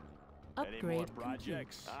lost. story? Any more Upgrade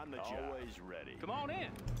projects? On the job. Always ready. Come on in.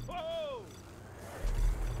 Whoa!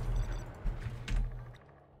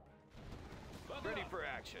 Ready for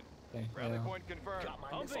action. Okay, Rally yeah. point confirmed. Got my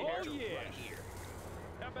Oh, missile yeah. launcher right here.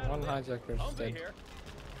 How about One a lift? hijacker's Humvee dead. here.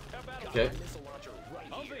 How about a Okay. Got my missile launcher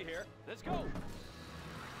right Humvee here. here. Let's go.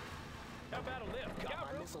 How about a lift? Got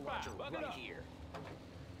my room missile for launcher five. Buck it right up. here.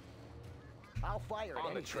 I'll fire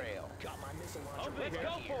On it the trail. Got my missile launcher Humvee, right let's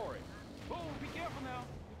go here. for it. Whoa, be careful now.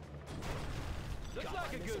 Looks Got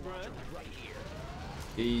like my a missile good run. launcher right here.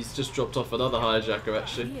 He's just dropped off another hijacker,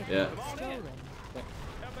 actually. Vehicle Yeah. stolen.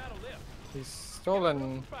 How about a lift? He's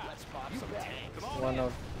stolen Let's pop some tanks. Come on one in.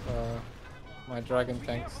 of my dragon Be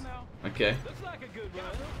tanks. careful now. Okay. Looks like a good run.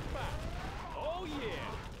 Oh yeah.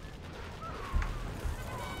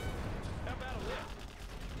 How about a lift?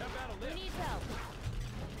 How about a Who lift? needs help?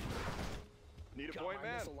 Need a Got point, my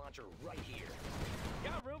man. missile launcher right here.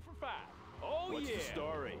 Got room for five. Oh What's yeah. the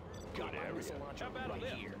story? Got Good my area. missile launcher How about a right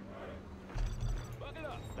lift? here. Buck it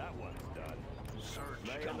up. That one's done. Surge.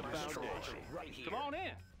 Laying Got the my missile launcher foundation. right here. Come on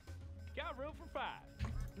in. Got room for five.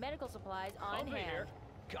 Medical supplies on Humvee here. hand.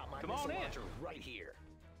 Got my Come on missile in. launcher right here.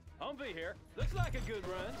 Humvee here. Looks like a good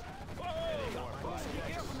run. Whoa! Got my missile Be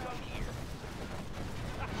launcher careful now. right here.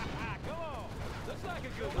 Come on. Looks like a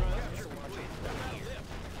good run. Missile launcher How right about a here. lift?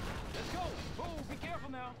 Let's go. Whoa, be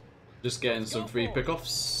careful now. Just getting some free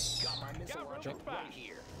pickoffs. Got my missile Got room launcher for five. right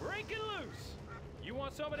here. Break it loose. You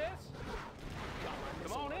want some of this? Got my Come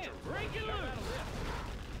missile on in. launcher Break it loose.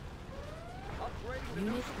 Upgrading the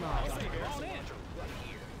Unit Come lost. on in. right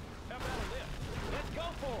here. How about a lift? Let's go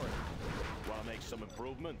for it. Want to make some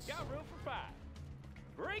improvements? Got room for five.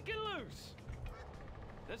 Break it loose.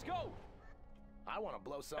 Let's go. I want to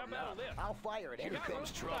blow something about a up. lift? I'll fire it. Here Got room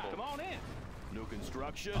comes for five. trouble. Come on in. New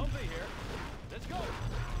construction? Humvee here. Let's go.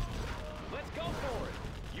 Let's go for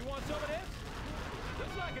it. You want some of this?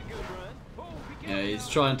 Looks like a good run. Whoa, be careful Yeah, he's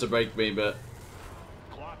now. trying to break me, but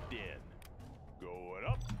Clocked in. Going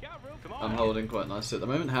up. Got room. Come on. I'm holding quite nicely at the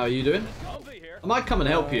moment. How are you doing? Humvee here. I might come and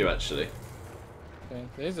help you, actually. Okay,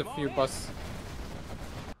 there's a few bus.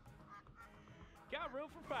 Got room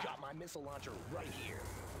for five. Got my missile launcher right here.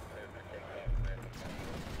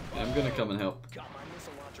 Yeah, I'm gonna come and help. Got my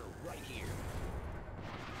missile launcher right here.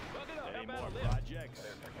 Buck it up. How Any about more a lift? projects?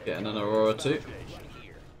 Getting an Aurora too. Right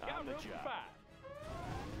here. Got On the room for job. five.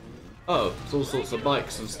 Oh, it's all sorts of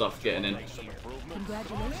bikes and stuff getting in. Make some improvements?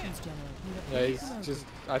 Congratulations, General. You have Yeah, reached he's the just.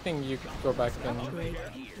 I think you could go back and upgrade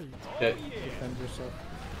complete. Okay. defend yourself.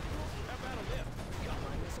 How about a lift? Got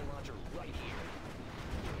my missile launcher right here.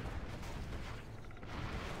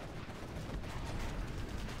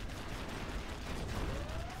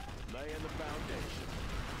 Laying the foundation.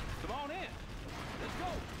 Come on in. Let's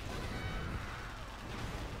go.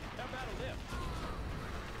 How about a lift?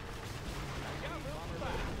 Got room for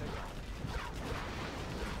five.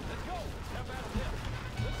 Let's go. How about a lift?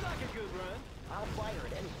 Looks like a good run. I'll fire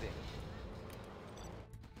at anything.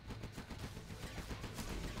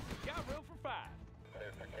 Got room for five.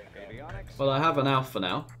 avionics. Well, I have an alpha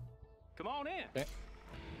now. Come on in. Okay.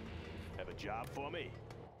 Have a job for me.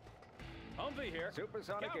 Humvee here.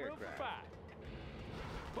 Supersonic Got room for aircraft.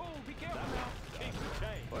 5. Oh, be careful now. Keep the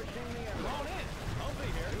chain. Pushing the Come on in.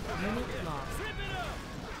 Humvee here. Unit lost. Rip it up.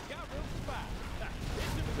 Got room for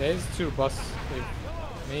 5. There's 2 bus.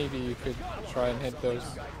 If maybe you could try and hit those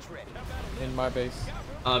in my base.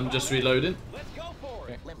 I'm just reloading. Let's go for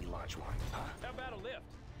it. Okay. Let me launch one. How about a lift?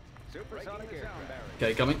 Supersonic aircraft.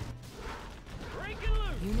 Okay, coming. Breaking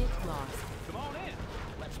loose. Unit lost. Come on in.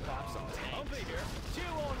 Let's pop some tanks. Humvee here. Chew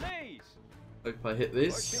on these. Hope I hit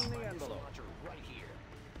this. Pushing the envelope. Launcher right here.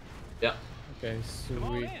 Yeah. Okay, Come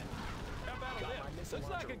on sweet. in. How about a lift? Looks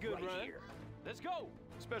like a good right run. here. Let's go.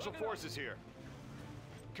 Special forces here.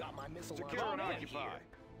 Got my missile Secure launcher and right occupy. here.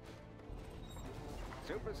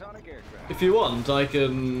 Supersonic aircraft. If you want, I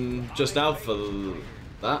can just alpha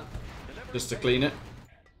that, just to clean it.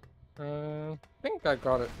 I think I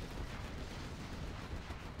got it.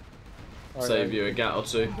 Oh, Save yeah. you a gat or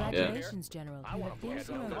two. Yeah. Congratulations, General. You have been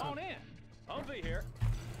Come promoted. on in. Humvee here.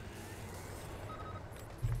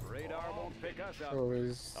 Radar won't pick us up. So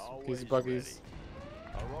is Always these buggies?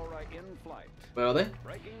 Aurora in flight. Where are they?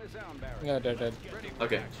 Breaking the sound barrier. Yeah, they're dead. Ready for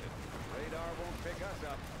Okay. action. Radar won't pick us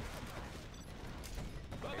up.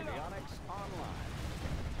 Avionics online.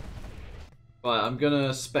 Right, I'm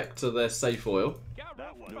gonna spec to their safe oil. Got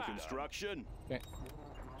That room one. for New 5. construction.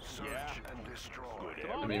 Search and destroy. Good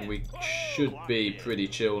I area. mean, we should be pretty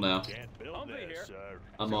chill now. Can't build Humvee there, here. sir.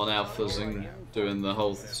 I'm on alphas and doing the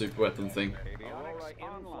whole super weapon thing. Avionics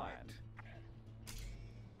in flight.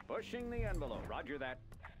 Pushing the envelope. Roger that.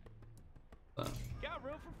 Got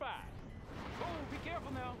room for 5. Oh, be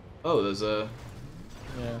careful now. Oh, there's a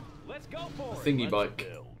Yeah. Let's go for it. thingy Let's bike.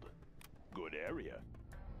 build. Good area.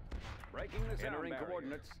 Breaking the sound Entering barrier.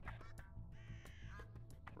 coordinates.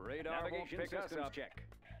 Radar won't pick us up. check.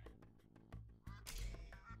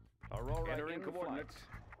 Aurora Entering in coordinates. flight.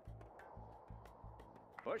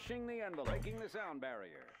 Pushing the envelope. Breaking the sound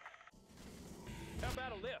barrier. How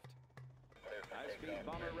about a lift? High-speed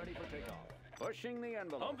bomber ready for takeoff. Pushing the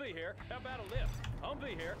envelope. Humvee here. How about a lift?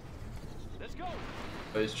 Humvee here. Let's go.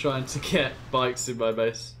 I was trying to get bikes in my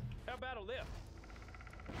base. How about a lift?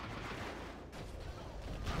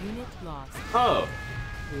 Unit lost. Oh!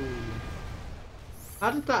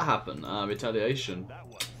 How did that happen? Ah, retaliation. That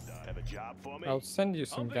one's done. Have a job for me. I'll send you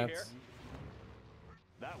some Humvee here. gats.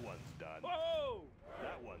 That one's done. Whoa!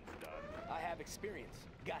 That one's done. I have experience.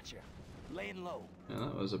 Gotcha. Laying low. Yeah,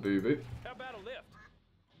 that was a boo-boo. How about a lift?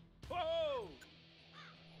 Whoa!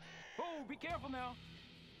 Oh, be careful now.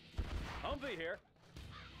 Humvee here.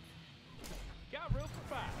 Got room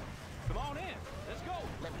for 5. Come on in. Let's go.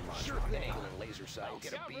 Let me launch my angle and laser sight. I'll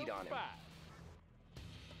get a Got room bead on for him. 5.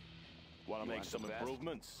 Want to make want some the best?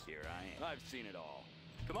 improvements? Here I am. I've seen it all.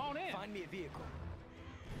 Come on in. Find me a vehicle.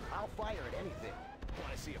 I'll fire at anything.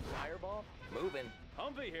 Want to see a fireball? Moving.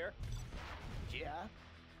 Humvee here. Yeah.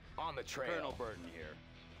 On the trail. Colonel Burton here.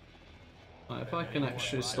 Right, if I can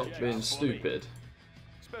actually stop being stupid.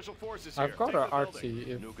 Special forces here. I've got Take a the RT building.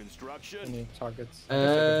 if New construction. any targets. I guess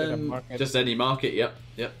I could hit a Um, market. just any market, yep,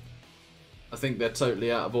 yep. I think they're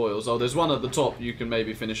totally out of oils. Oh, there's one at the top you can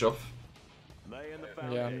maybe finish off. Laying the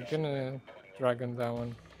Yeah, I'm foundation. gonna dragon that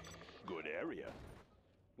one. Good area.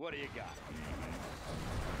 What do you got?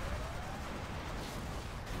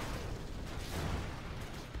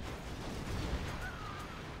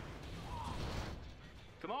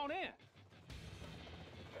 Come on in.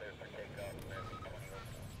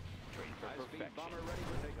 High-speed bomber ready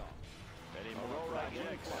for takeoff. Any more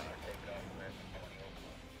projects?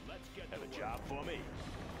 Let's get have a job for me.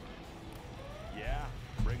 Yeah,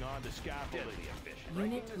 bring on the scaffolding.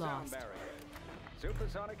 Unit Sound lost. barrier.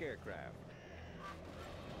 Supersonic aircraft.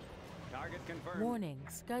 Target confirmed. Warning,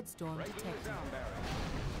 Scud storm Breaking the detected. sound barrier.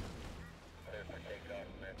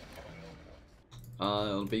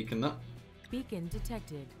 I'll beacon that. Beacon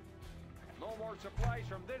detected. No more supplies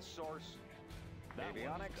from this source. That one's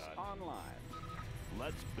Avionics done. online.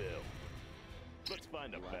 Let's build. Let's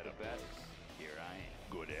find a better best? place. Here I am.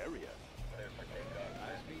 Good area.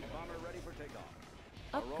 High-speed bomber ready for takeoff.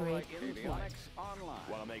 Upgrade Aurora complete. avionics online.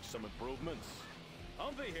 Want to make some improvements?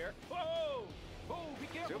 Humvee here. Whoa! Oh, be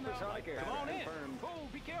careful now. Supersonic air Come on in. confirmed. Oh,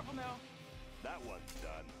 be careful now. That one's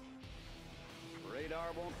done.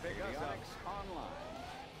 Radar won't pick us up. Online.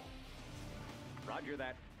 Roger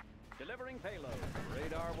that. Delivering payload.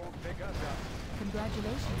 Radar won't pick us up.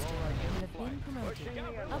 Congratulations, General. You have been promoted. Pushing the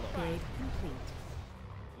envelope. Upgrade complete.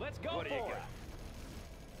 Let's go What do you for it. got?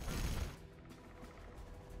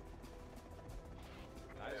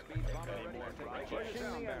 High-speed bomber Any ready more for takeoff. projects?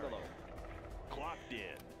 Pushing the envelope. Clocked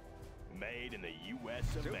in. Made in the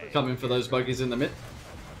U.S. of A. Coming for those buggies in the mid.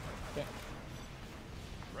 Yeah.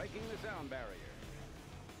 Breaking the sound barrier.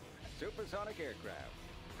 Supersonic aircraft.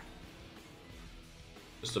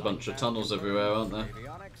 Just a bunch of tunnels everywhere, aren't there?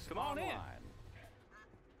 Avionics, come on in.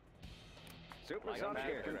 Supersonic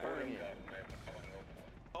aircraft.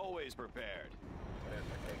 Always prepared.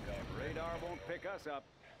 Radar won't pick us up.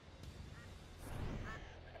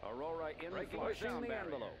 Aurora in the sound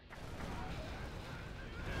envelope.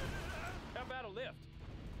 How about a lift?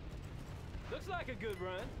 Looks like a good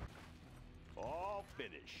run. All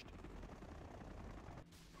finished.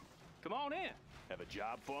 Come on in. Have a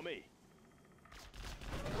job for me.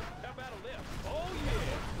 How about a lift? Oh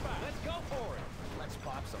yeah. Let's go for it. Let's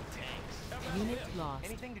pop some tanks. How about a Unit lift? lost.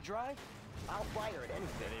 Anything to drive? I'll fire at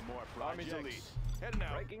anything. Any more Army's elite. projects? Heading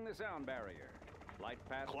out. Breaking the sound barrier. Light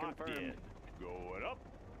path Clocked confirmed. in. Going up.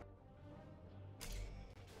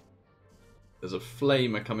 There's a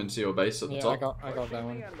flamer coming to your base at the Yeah, top. I got that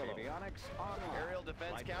one. Avionics online. Aerial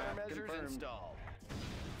defense Light path countermeasures confirmed. installed.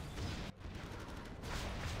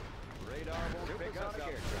 Radar won't pick us up.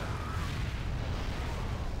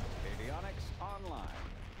 Avionics online.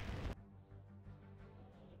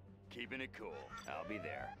 Keeping it cool. I'll be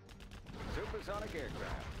there. Supersonic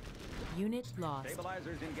aircraft. Unit lost.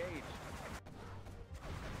 Stabilizers engaged.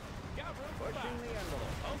 Got room for Pushing five. the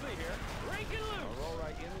envelope. I'll be here. Breaking loose. Aurora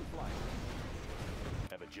in flight.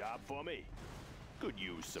 Have a job for me. Could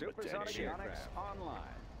use some Supersonic attention. avionics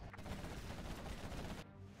online.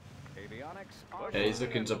 Avionics online. Yeah, he's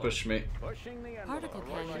looking to push me. Pushing the envelope. Particle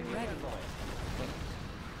cannon Pushing the ready. envelope.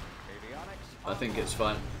 Avionics I think it's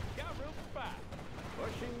fine. Got room for five.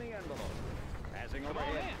 pushing the envelope. Passing Come on in.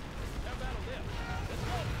 overhead. How about a lift? Let's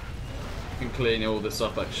go. I can clean all this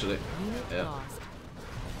up actually. Unit Yeah. lost.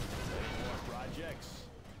 More projects.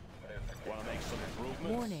 Want to make some improvements?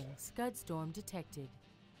 Warning, Scud storm detected.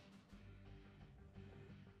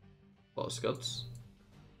 Lot of scuds.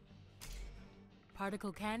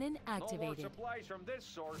 Particle cannon No more activated. supplies from this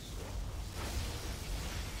source.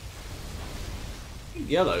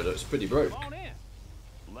 Yellow looks pretty broke. Come on in.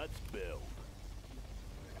 Let's build.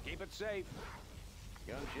 Keep it safe.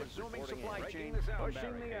 Gunship Resuming reporting supply in. chain.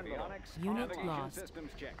 Pushing the envelope. Unit Navigation lost.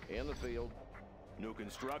 systems check. In the field. New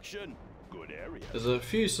construction. Good area. There's a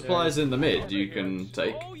few supplies in the mid you can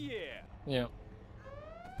take. Oh yeah. Yeah.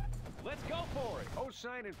 Let's go for it. Oh,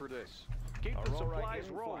 signing for this. Keep the supplies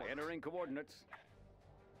rolling. Entering coordinates.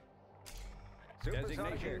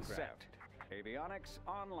 Supersonic aircraft. Avionics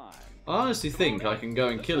online. I honestly think I can go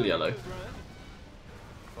and kill yellow.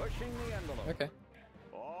 Pushing the envelope. Okay.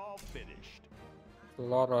 All finished. A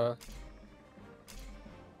lot of.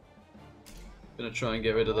 Gonna try and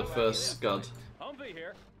get rid of the first scud. Humvee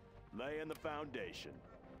here. Laying the foundation.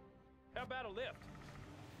 How about a lift?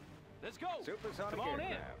 Let's go. Supersonic Come on in.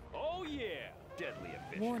 aircraft. Oh yeah. Deadly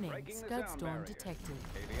efficient. Warning, Breaking the Scud sound storm barrier. detected.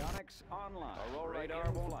 Avionics online. Radar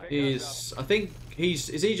won't pick us He's, I think is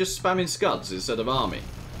he just spamming scuds instead of army?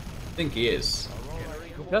 I think he is.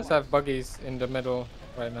 He does have buggies in the middle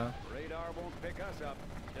right now. Radar won't pick us up.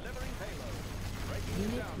 Delivering payload. Breaking the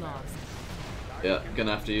Unit sound lost. Yeah,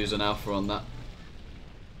 gonna have to use an alpha on that.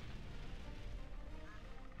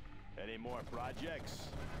 Any more projects?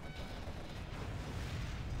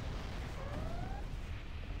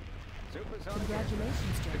 Supersonic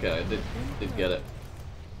Congratulations, General. Okay, I did get it.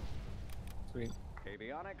 Sweet.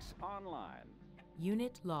 Avionics online.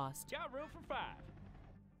 Unit lost. Got room for five.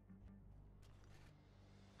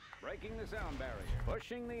 Breaking the sound barrier.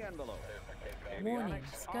 Pushing the envelope. Warning,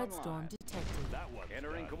 Avionics Scud storm online. detected. That one.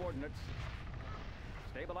 Entering coordinates.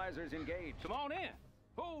 Stabilizers engaged. Come on in.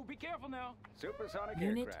 Oh, be careful now. Supersonic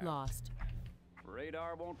Unit aircraft. lost.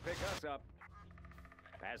 Radar won't pick us up.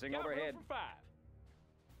 Passing Got overhead. room for five.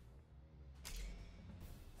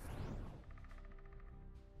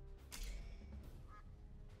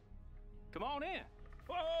 Come on in.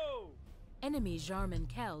 Whoa. Enemy Jarman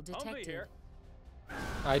Kel Humvee detected. here.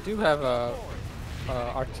 I do have a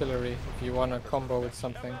artillery if you want to combo with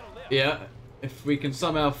something. Yeah, if we can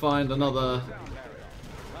somehow find another,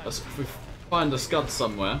 if we find a scud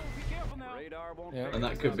somewhere, Radar won't Yeah. pick and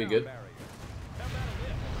that us could up. be good. Humvee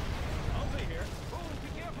here. Oh, be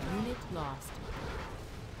careful now. Unit lost.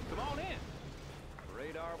 Come on in.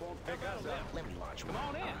 Radar won't pick us up. Let me launch Come one.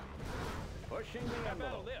 on in. Pushing the How about a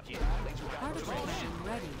envelope. lift? Particle cannon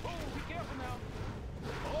ready. Oh, be careful now.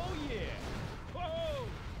 Oh yeah. Whoa.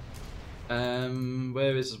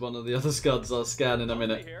 Where is one of the other scuds? I'll scan in a Humvee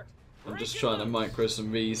minute. here. I'm just trying to micro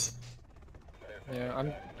some V's. Yeah,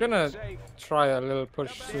 I'm gonna try a little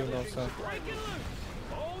push soon also. Break it loose.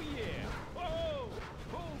 Oh yeah. Whoa.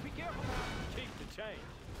 Oh, be careful now. Keep the change.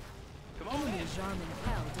 Come Enemy Jarman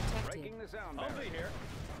Hell detected. Breaking the sound I'll barrier. be here.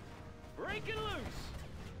 Breaking loose.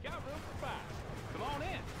 Got room for 5. Come on in.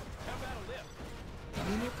 How about a lift?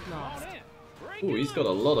 Unit Come lost. on in. Breaking Ooh, he's got a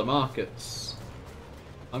lot of markets.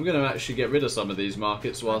 I'm going to actually get rid of some of these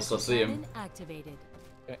markets whilst I see him. Activated.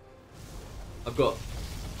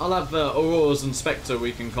 I'll have Auroras and Spectre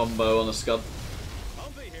we can combo on a Scud. I'll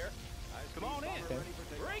be here. Come on in.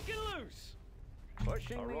 Breaking loose.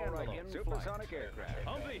 Pushing the envelope. Supersonic aircraft.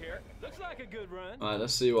 I'll be here. Looks like a good run. Alright,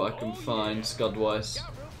 let's see what I can find Scud wise. Got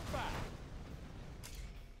room for 5.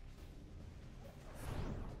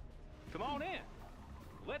 Come on in.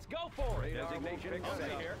 Let's go for it. Designation I'll be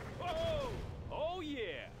set. here. Whoa. Oh yeah.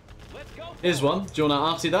 Let's go for Here's it. one. Do you want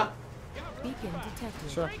to arty that? Beacon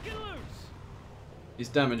detected. Sure. Breaking loose. He's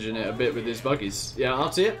damaging it a bit with his buggies. Yeah,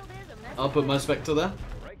 arty it. I'll put my Spectre there.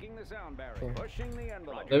 Breaking the sound barrier. Pushing the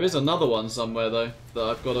envelope. There is another one somewhere though that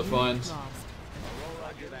I've got to find. Lost.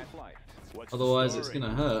 Roger that flight. What's the Otherwise it's story?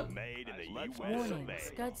 gonna hurt. Made in the US Warning. of A.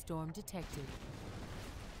 Scud storm detected.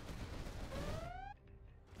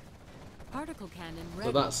 Particle cannon ready.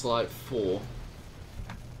 So that's like 4.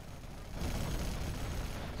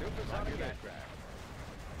 Supersonic aircraft.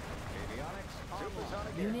 Avionics.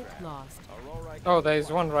 Supersonic Unit lost. Aurora. Oh, there is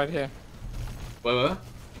one right here. Where?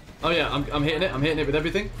 Oh yeah, I'm hitting it. I'm hitting it with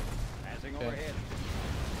everything. Passing overhead.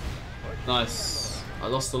 Nice. I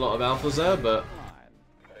lost a lot of alphas there, but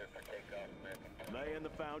Laying the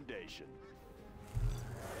foundation.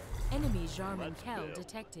 Enemy Jarman Let's Kell build.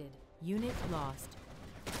 detected. Unit lost.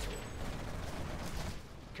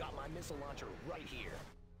 Got my missile launcher right here.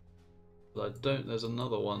 I don't. There's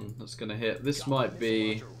another one that's gonna hit. This might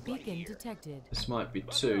be. Beacon detected. This might be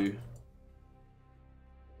 2.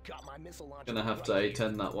 Got my missile launcher. Gonna have to right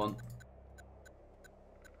A10 that one.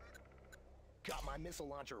 Got my missile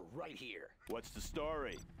launcher right here. What's the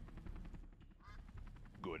story?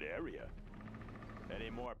 Good area. Any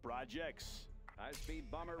more projects? High-speed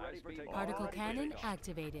bomber ready for takeoff. Particle cannon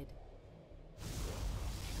activated.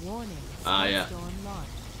 Warning. Ah, yeah. Storm launch.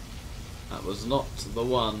 That was not the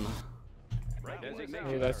one.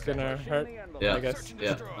 Oh, that's gonna hurt. Yeah, I guess.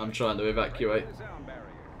 yeah. I'm trying to evacuate.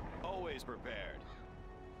 Always prepared.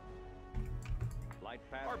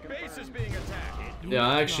 Our base is being attacked. Yeah,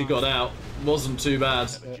 I actually got out. Wasn't too bad.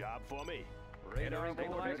 Job for me.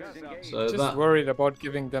 So Just that. worried about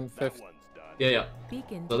giving them 5th. Yeah, yeah.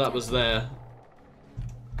 Beacon So that was there.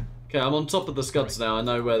 Okay, I'm on top of the Scuds now. I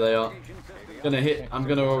know where they are. Gonna hit. I'm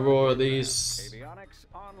gonna Aurora these.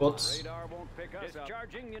 What? Radar won't pick us up.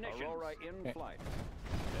 Discharging munitions. Aurora in flight.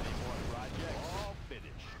 Any more projects? All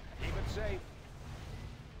finished. Keep it safe.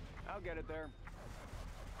 I'll get it there.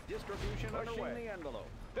 Distribution underway. The envelope.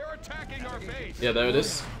 They're attacking our base. Yeah, there it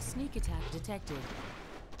is. Sneak attack detected.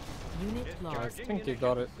 Unit I lost. think you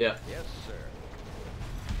got it. Yeah. Yes, sir.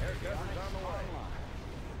 Air guns on the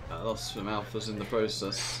line. I lost some alphas in the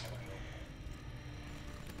process.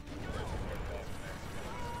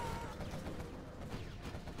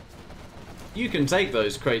 You can take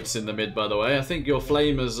those crates in the mid, by the way. I think your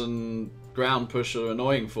flamers and ground push are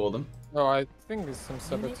annoying for them. Oh, I think there's some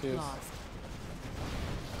Unit saboteurs. lost.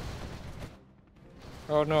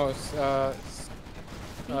 Oh no, it's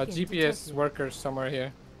Beacon GPS detected. workers somewhere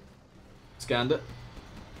here. Scanned it.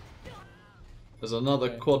 There's another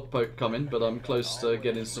quad poke coming, but I'm close to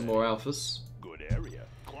getting some more alphas. Good area.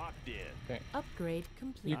 Clocked in. Upgrade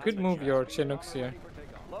complete. You could move your Chinooks here.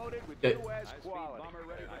 Loaded with Okay. US quality. Bomber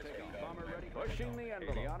ready for takeoff. Bomber ready. Pushing the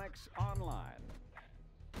envelope. Avionics online.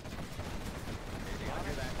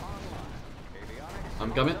 Avionics online. Avionics.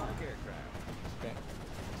 I'm coming. Aircraft. Okay.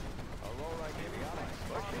 Aurora avionics.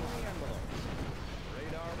 Pushing the envelope.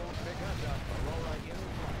 Radar won't pick us up. Aurora in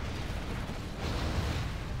flight.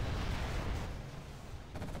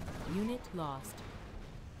 Unit lost.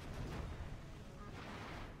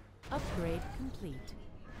 Upgrade complete.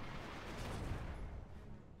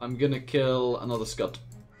 I'm gonna kill another Scud.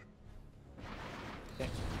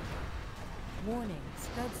 Warning.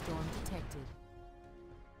 Scud storm detected.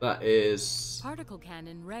 That is Particle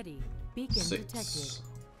cannon ready. Beacon 6. detected.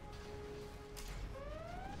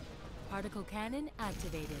 Particle cannon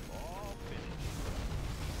activated.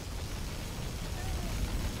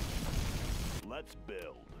 Let's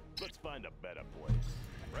build. Let's find a better place.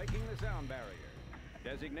 Breaking the sound barrier.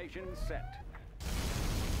 Designation set.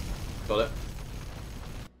 Got it.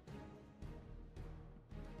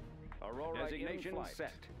 Aurora designation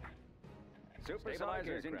set.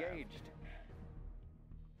 Supervisors engaged.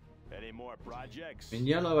 Any more projects? In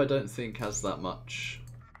yellow, I don't think has that much.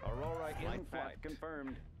 Aurora in flight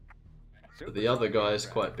confirmed. But the other guy is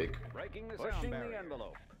quite big. Breaking the sound barrier.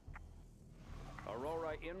 Envelope.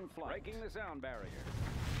 Aurora in flight. Breaking the sound barrier.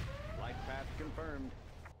 Flight path confirmed.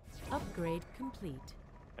 Upgrade complete.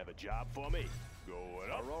 Have a job for me?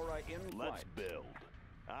 Going up. Aurora in Let's flight. build.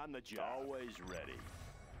 On the job. Always ready.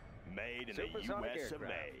 Made in the Supersonic US of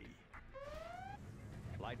aircraft.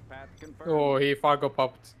 A. Flight path confirmed. Oh, he Fargo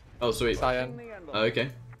popped. Oh, sweet. Cyan. Oh, okay.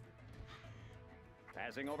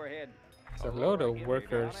 Passing overhead. It's a load of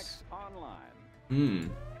workers. Avionics online. Hmm.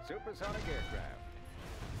 Supersonic aircraft.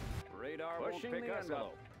 Radar won't pick us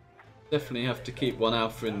up. Definitely have to keep one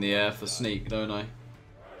alpha in the air for sneak, don't I?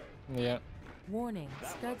 Yeah. Warning,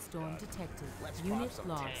 Scud storm detected. Unit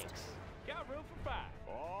lost. Got room for 5.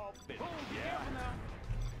 All fit. Boom, be Yeah. careful now.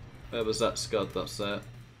 Where was that Scud? That's there.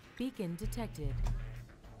 Beacon detected.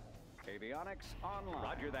 Avionics online.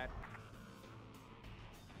 Roger that.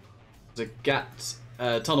 There's a GAT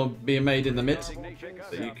tunnel being made in the mid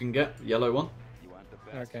that you can get. Yellow one. You want the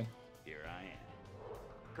best? Okay. Here I am.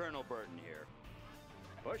 Colonel Burton here.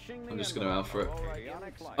 Pushing the I'm just going to alpha it.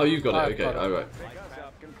 Avionics Oh, you've got I've it. Okay, got it. alright. Pick us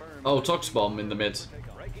up confirmed. Oh, Tox Bomb in the mid.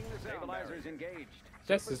 Breaking the stabilizers engaged.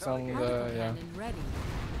 Jess is on Particle the yeah. cannon ready.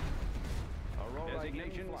 Aurora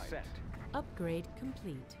designation set. Upgrade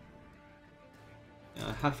complete.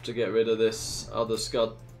 I have to get rid of this other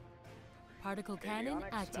Scud. Particle cannon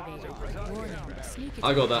activated. Warning, sneak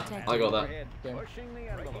I got attack that. detected. I got that. Yeah. Pushing the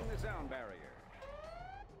envelope. Breaking the sound barrier.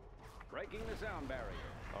 Breaking the sound barrier.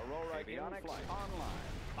 Aurora avionics online.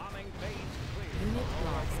 Bombing phase clear. Unit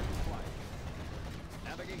lost. In flight.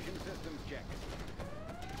 Navigation systems check.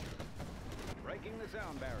 Breaking the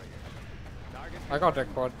sound barrier. Target. I got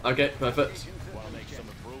that quad. Okay, perfect. Want to make some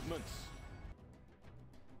improvements?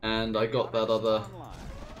 And I got that other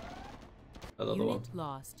one. Unit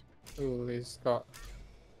lost. Ooh, he's got.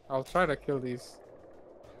 I'll try to kill these.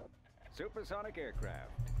 Supersonic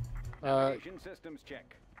aircraft. Uh, Navigation systems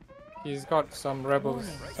check. he's got some rebels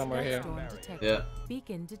Warning, somewhere Scud here. storm detected. Yeah.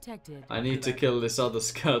 Beacon detected. I need to kill this other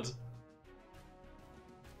Scud.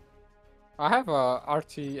 I have a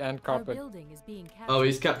RT and Our carpet. building is being captured. Oh,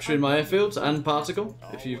 he's capturing my airfield and particle.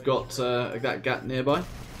 If you've got that GAT nearby.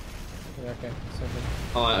 Yeah, okay.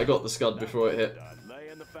 So Alright, I got the Scud before it hit. Done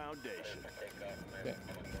laying the foundation. yeah.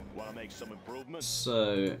 Want to make some improvements?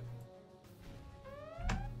 So.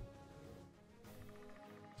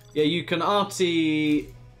 Yeah, you can RT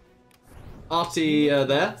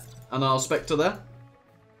there, and I'll Spectre there.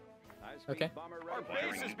 Okay. Our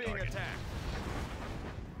base is being attacked.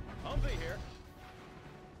 Humvee here.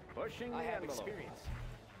 Pushing the I have envelope. experience.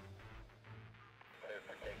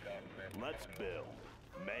 Let's build.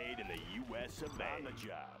 Made in the US of A. On the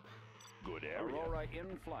job. Good area. Aurora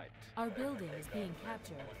in flight. Our building is being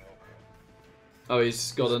captured. Oh,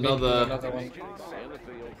 he's got He's another. another one. In the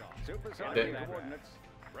field. Supersonic Okay. coordinates.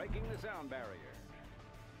 Breaking the sound barrier.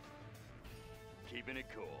 Keeping it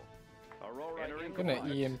cool. Aurora in I'm gonna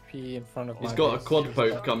flight. EMP in front of He's my got a base. quad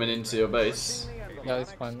poke coming into your base. Pushing the envelope. Yeah,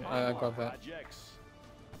 it's fine. I got that. Projects.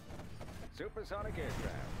 Supersonic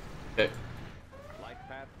aircraft. Okay. Flight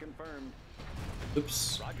path confirmed.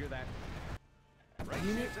 Oops. Roger that.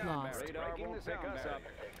 Unit lost. Radar won't pick us up.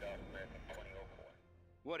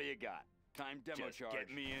 What do you got? Time demo charge. Get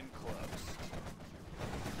me in close.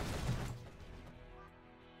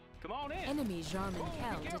 Come on in. Enemy Jarman Oh, be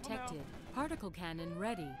Cal careful detected. Particle cannon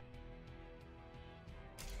ready.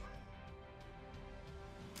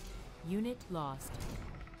 Unit lost.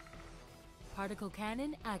 Particle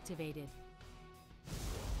cannon activated.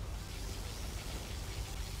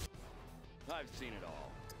 I've seen it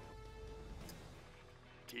all.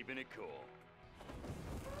 Keeping it cool.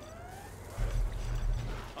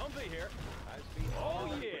 Humvee here. High speed. Oh,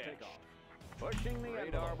 for yeah. takeoff. Pushing the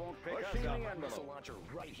radar won't pick us Pushing up. the envelope. Launcher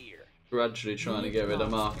right here. Gradually trying to get rid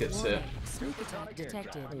of markets here. Warning, sneak attack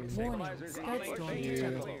detected. Warning, Scud storm You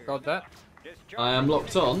detected. got that? I am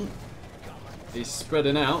locked on. He's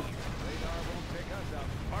spreading out.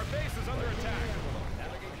 Our base is under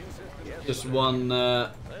attack. Just one.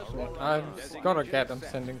 I've got a GAT I'm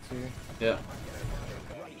sending to you. Yeah.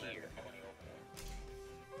 Right here.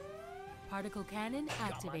 Particle cannon Got my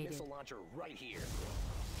activated. missile launcher right here.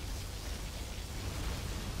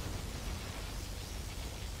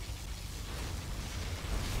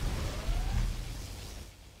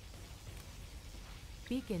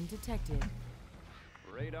 Beacon detected.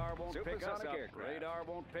 Radar won't pick us up. Radar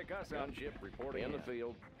won't pick us up. Gunship reporting in the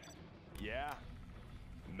field. Yeah.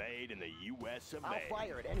 Made in the US of A. I'll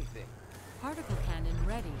fire at anything. Particle cannon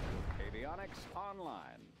ready. Avionics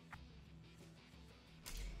online.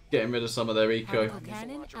 Getting rid of some of their eco. Particle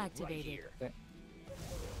cannon activated. Got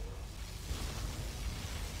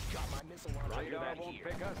my missile launcher Radar right won't here.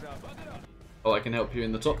 pick us up. Oh, I can help you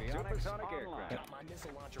in the top. Supersonic aircraft. Got my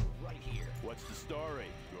missile launcher right here. What's the story?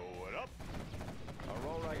 Going up.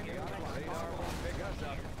 Aurora in flight. Radar won't pick us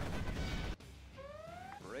up.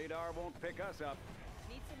 Radar won't pick us up.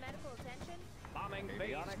 Need some medical attention? Bombing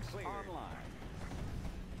base clear. Online.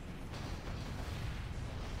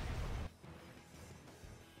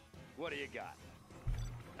 What do you got?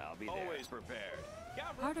 I'll be there. Always prepared.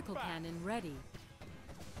 Particle cannon ready.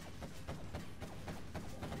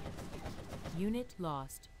 Unit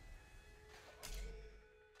lost.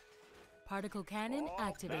 Particle cannon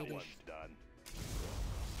activated. That one's done.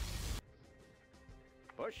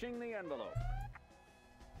 Pushing the envelope.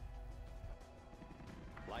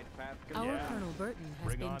 Light path Our Colonel Burton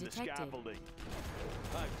has been detected.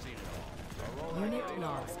 I've seen it all. Unit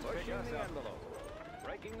lost. Pushing the envelope.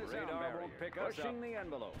 Breaking the radar won't pick us up. Pushing the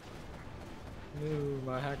envelope. Ooh,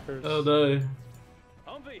 my hackers. Oh no.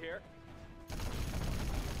 Humvee here.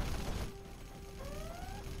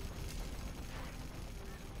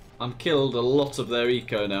 I'm killed a lot of their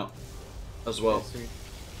eco now, as well.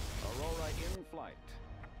 Aurora in flight.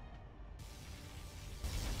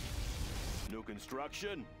 New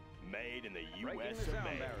construction, made in the Breaking U.S. the of sound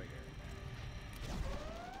A. barrier.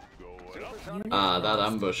 Going up. Ah, that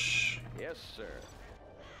ambush. Yes, sir.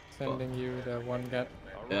 Sending you the one get.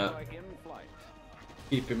 Yeah. Aurora in flight.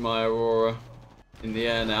 Keeping my Aurora in the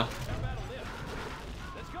air now.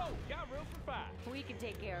 Let's go. Got room for 5. We can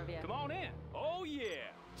take care of you. Come on in. Oh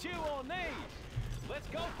yeah. Chew on these. Let's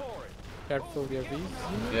go for it. Careful, you have these.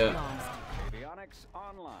 Yeah. Avionics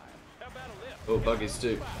online. How about a lift? Oh, buggies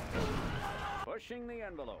too. Pushing the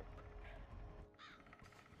envelope.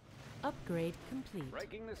 Upgrade complete.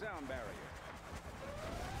 Breaking the sound barrier.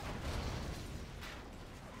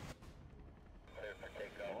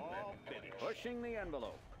 All finished. Pushing the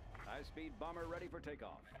envelope. High-speed bomber ready for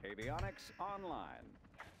takeoff. Avionics online.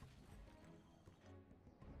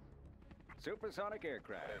 Supersonic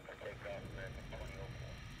aircraft.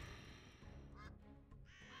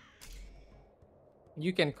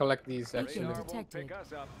 You can collect these Beacon actually. detected. Pick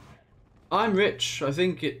us up. I'm rich. I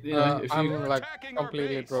think it. You know, if you. I'm like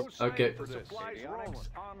completely broke. Okay. Avionics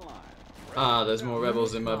online. Ah, there's more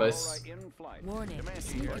rebels in my base. Aurora in flight. Warning,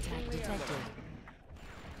 sneak attack detected.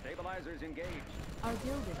 Stabilizers engaged. Our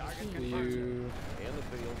building is being You. In the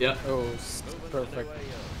field. Yeah. Oh, perfect.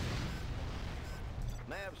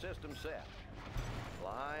 Nav system set.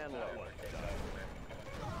 Fly and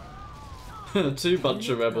low. Two bunch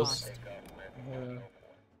of rebels.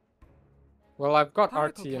 Well, I've got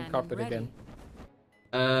Particle RT and cannon carpet ready.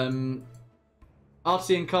 again. RT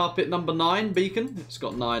and carpet number 9 beacon. It's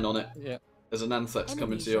got 9 on it. Yeah. There's an Anthrax Enemy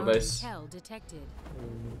coming to your drone base. intel detected.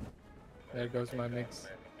 There goes my mix.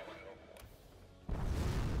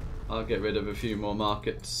 I'll get rid of a few more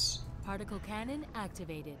markets. Particle cannon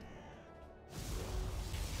activated.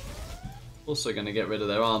 Also going to get rid of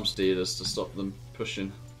their arms dealers to stop them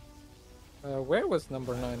pushing. Where was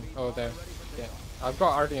number 9? Oh, there. Yeah. I've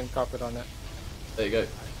got RT and carpet on it. There you go.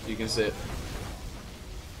 You can see it.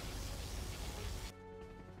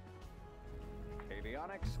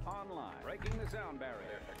 Avionics online. Breaking the sound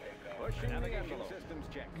barrier. Pushing navigation systems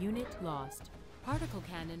check. Unit lost. Particle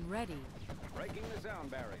cannon ready. Breaking the sound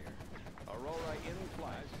barrier. Aurora in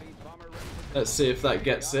flight. Speed bomber ready for Let's see if that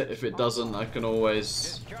gets it. If it doesn't, I can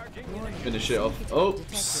always finish it off. Oh!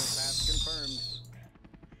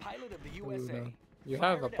 Pilot of the Ooh, USA. no. You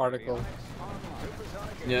have a particle.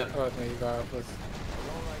 Yeah. Oh, no, you got this.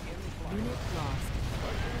 Unit lost.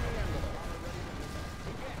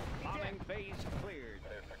 bombing phase cleared.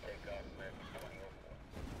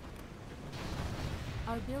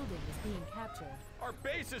 Our building is being captured. Our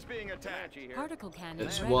base is being attacked. Particle cannon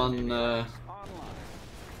It's ready.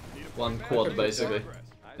 one quad basically.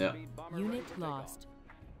 Yeah. Unit lost.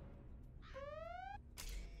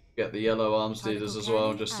 Get the yellow arms Particle dealers as well,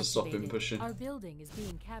 cannon just to stop him activated. pushing. Our building is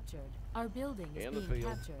being captured. Our building is In the being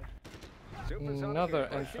field. captured. Another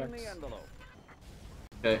Anthrax.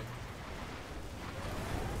 Okay.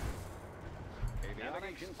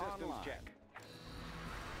 Navigation systems check.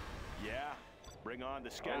 Yeah. Bring on the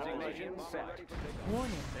schedule. Designation set.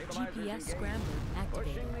 Warning, GPS scramble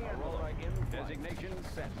activated. Pushing the Aurora in flight. Designation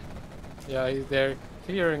set. Yeah, they're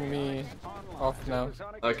clearing me off now.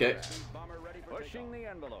 Okay. Pushing the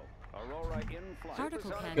envelope. Aurora in flight.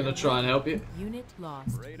 Particle cannon Gonna try and help you. Unit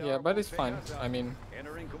lost. Yeah, but it's fine. I mean,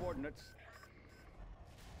 Entering coordinates.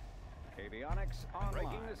 Avionics online.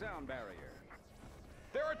 Breaking the sound barrier.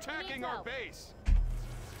 They're attacking our base.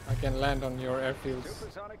 I can land on your airfields.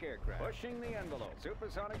 Supersonic aircraft. Pushing the envelope.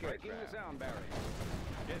 Supersonic breaking the sound barrier.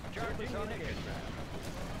 Discharging supersonic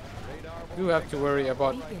aircraft. Do have to worry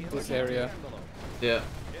about this area. Yeah.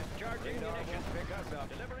 Discharging munitions. Pick us up.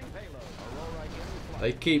 Delivering payload. Aurora in flight.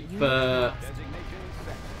 They keep Designation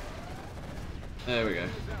set. There we go.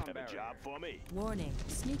 Have a job for me. Warning,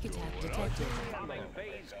 sneak attack detected.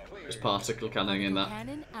 There's particle cannon in that.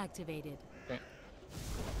 Cannon activated. Okay.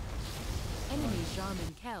 Enemy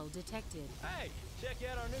ExCaL detected. Hey, check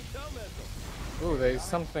out our new tow missile. Ooh, there's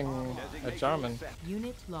something, a German.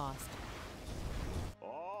 Unit lost.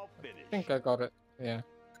 All I finished. think I got it, yeah.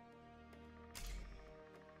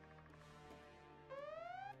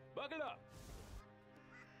 Buckle up.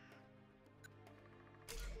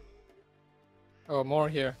 Oh, more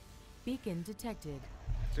here. Beacon detected.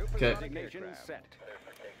 Okay. Designation set.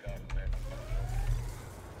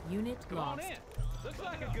 Unit Come on lost. in. Looks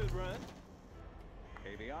like a good run.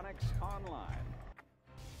 Avionics online.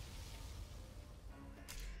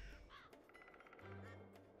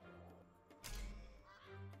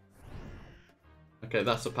 Okay,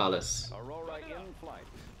 that's a palace. Aurora in flight.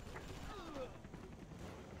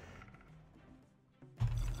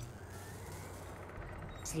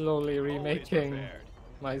 Slowly remaking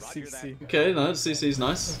my CC. Okay, no, CC's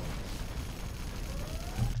nice.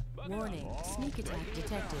 Warning, sneak attack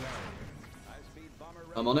detected.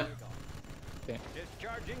 I'm on it. Okay.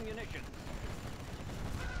 Discharging munitions.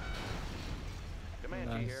 Comanche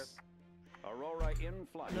Nice. here. Aurora in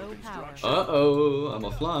flight. Low power. Uh-oh, I'm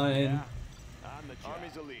offline. I'm the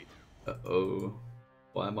Army's elite. Uh-oh.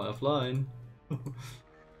 Why am I offline?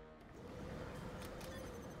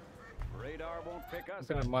 Radar won't pick I'm us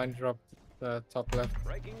gonna up. mine drop the top left.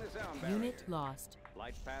 Breaking the sound barrier. Unit lost.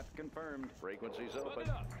 Flight path confirmed. Frequencies open.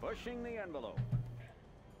 Pushing the envelope.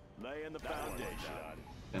 Laying the foundation.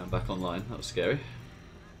 Yeah, I'm back online. That was scary.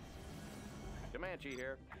 Comanche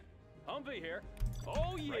here. Humvee here.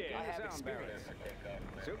 Oh yeah. Breaking the sound barrier.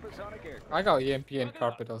 Supersonic aircraft. I got EMP and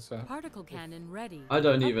carpet also. Particle cannon ready. I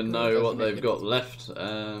don't even know Upgrade what they've doesn't got left.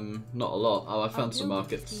 Not a lot. Oh, I found some Our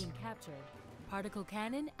building is markets. being captured. Particle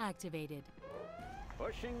cannon activated.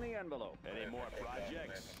 Pushing the envelope. Any more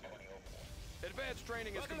projects? Advanced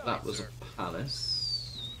training is complete, That was sir. a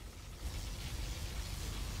palace.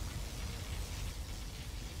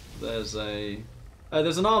 There's a...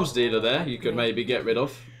 there's an arms dealer there you could maybe get rid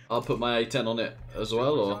of. I'll put my A10 on it as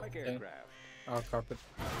well, or... Supersonic aircraft. Our carpet.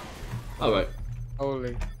 Oh, wait.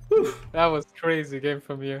 Holy. That was crazy game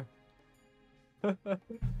from you.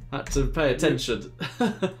 Had to pay attention.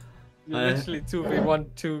 You literally 2v1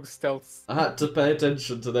 2 stealths. I had to pay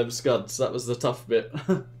attention to them scuds. That was the tough bit.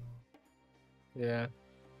 Yeah.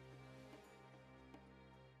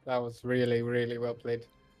 That was really, really well played.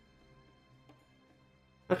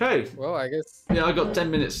 Okay. Well, I guess... Yeah, I got 10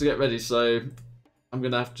 minutes to get ready, so I'm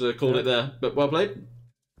going to have to call it there. But well played.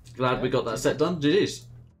 Glad we got that set done. GG's.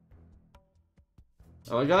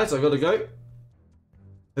 Alright guys, I got to go.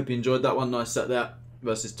 Hope you enjoyed that one. Nice set there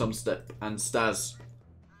versus Tumstep and StaZzz.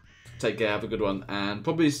 Take care, have a good one, and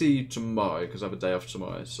probably see you tomorrow because I have a day off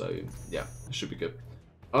tomorrow. So yeah, it should be good.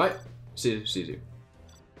 All right, see you.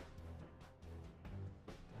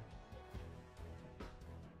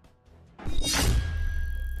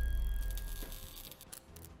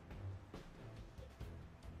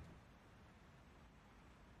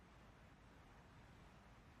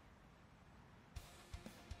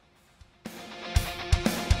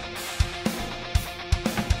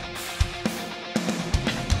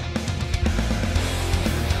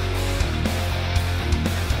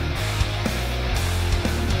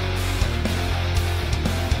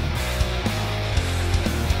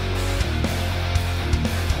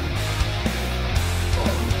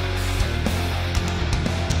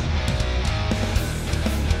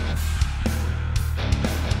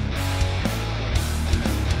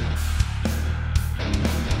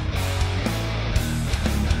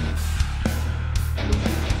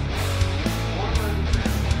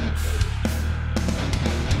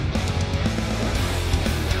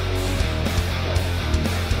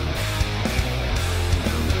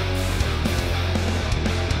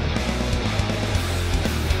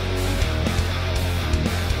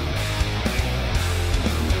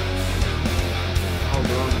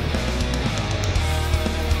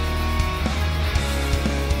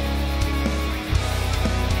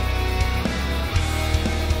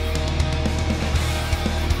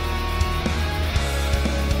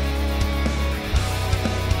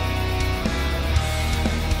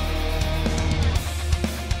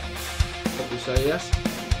 Say yes.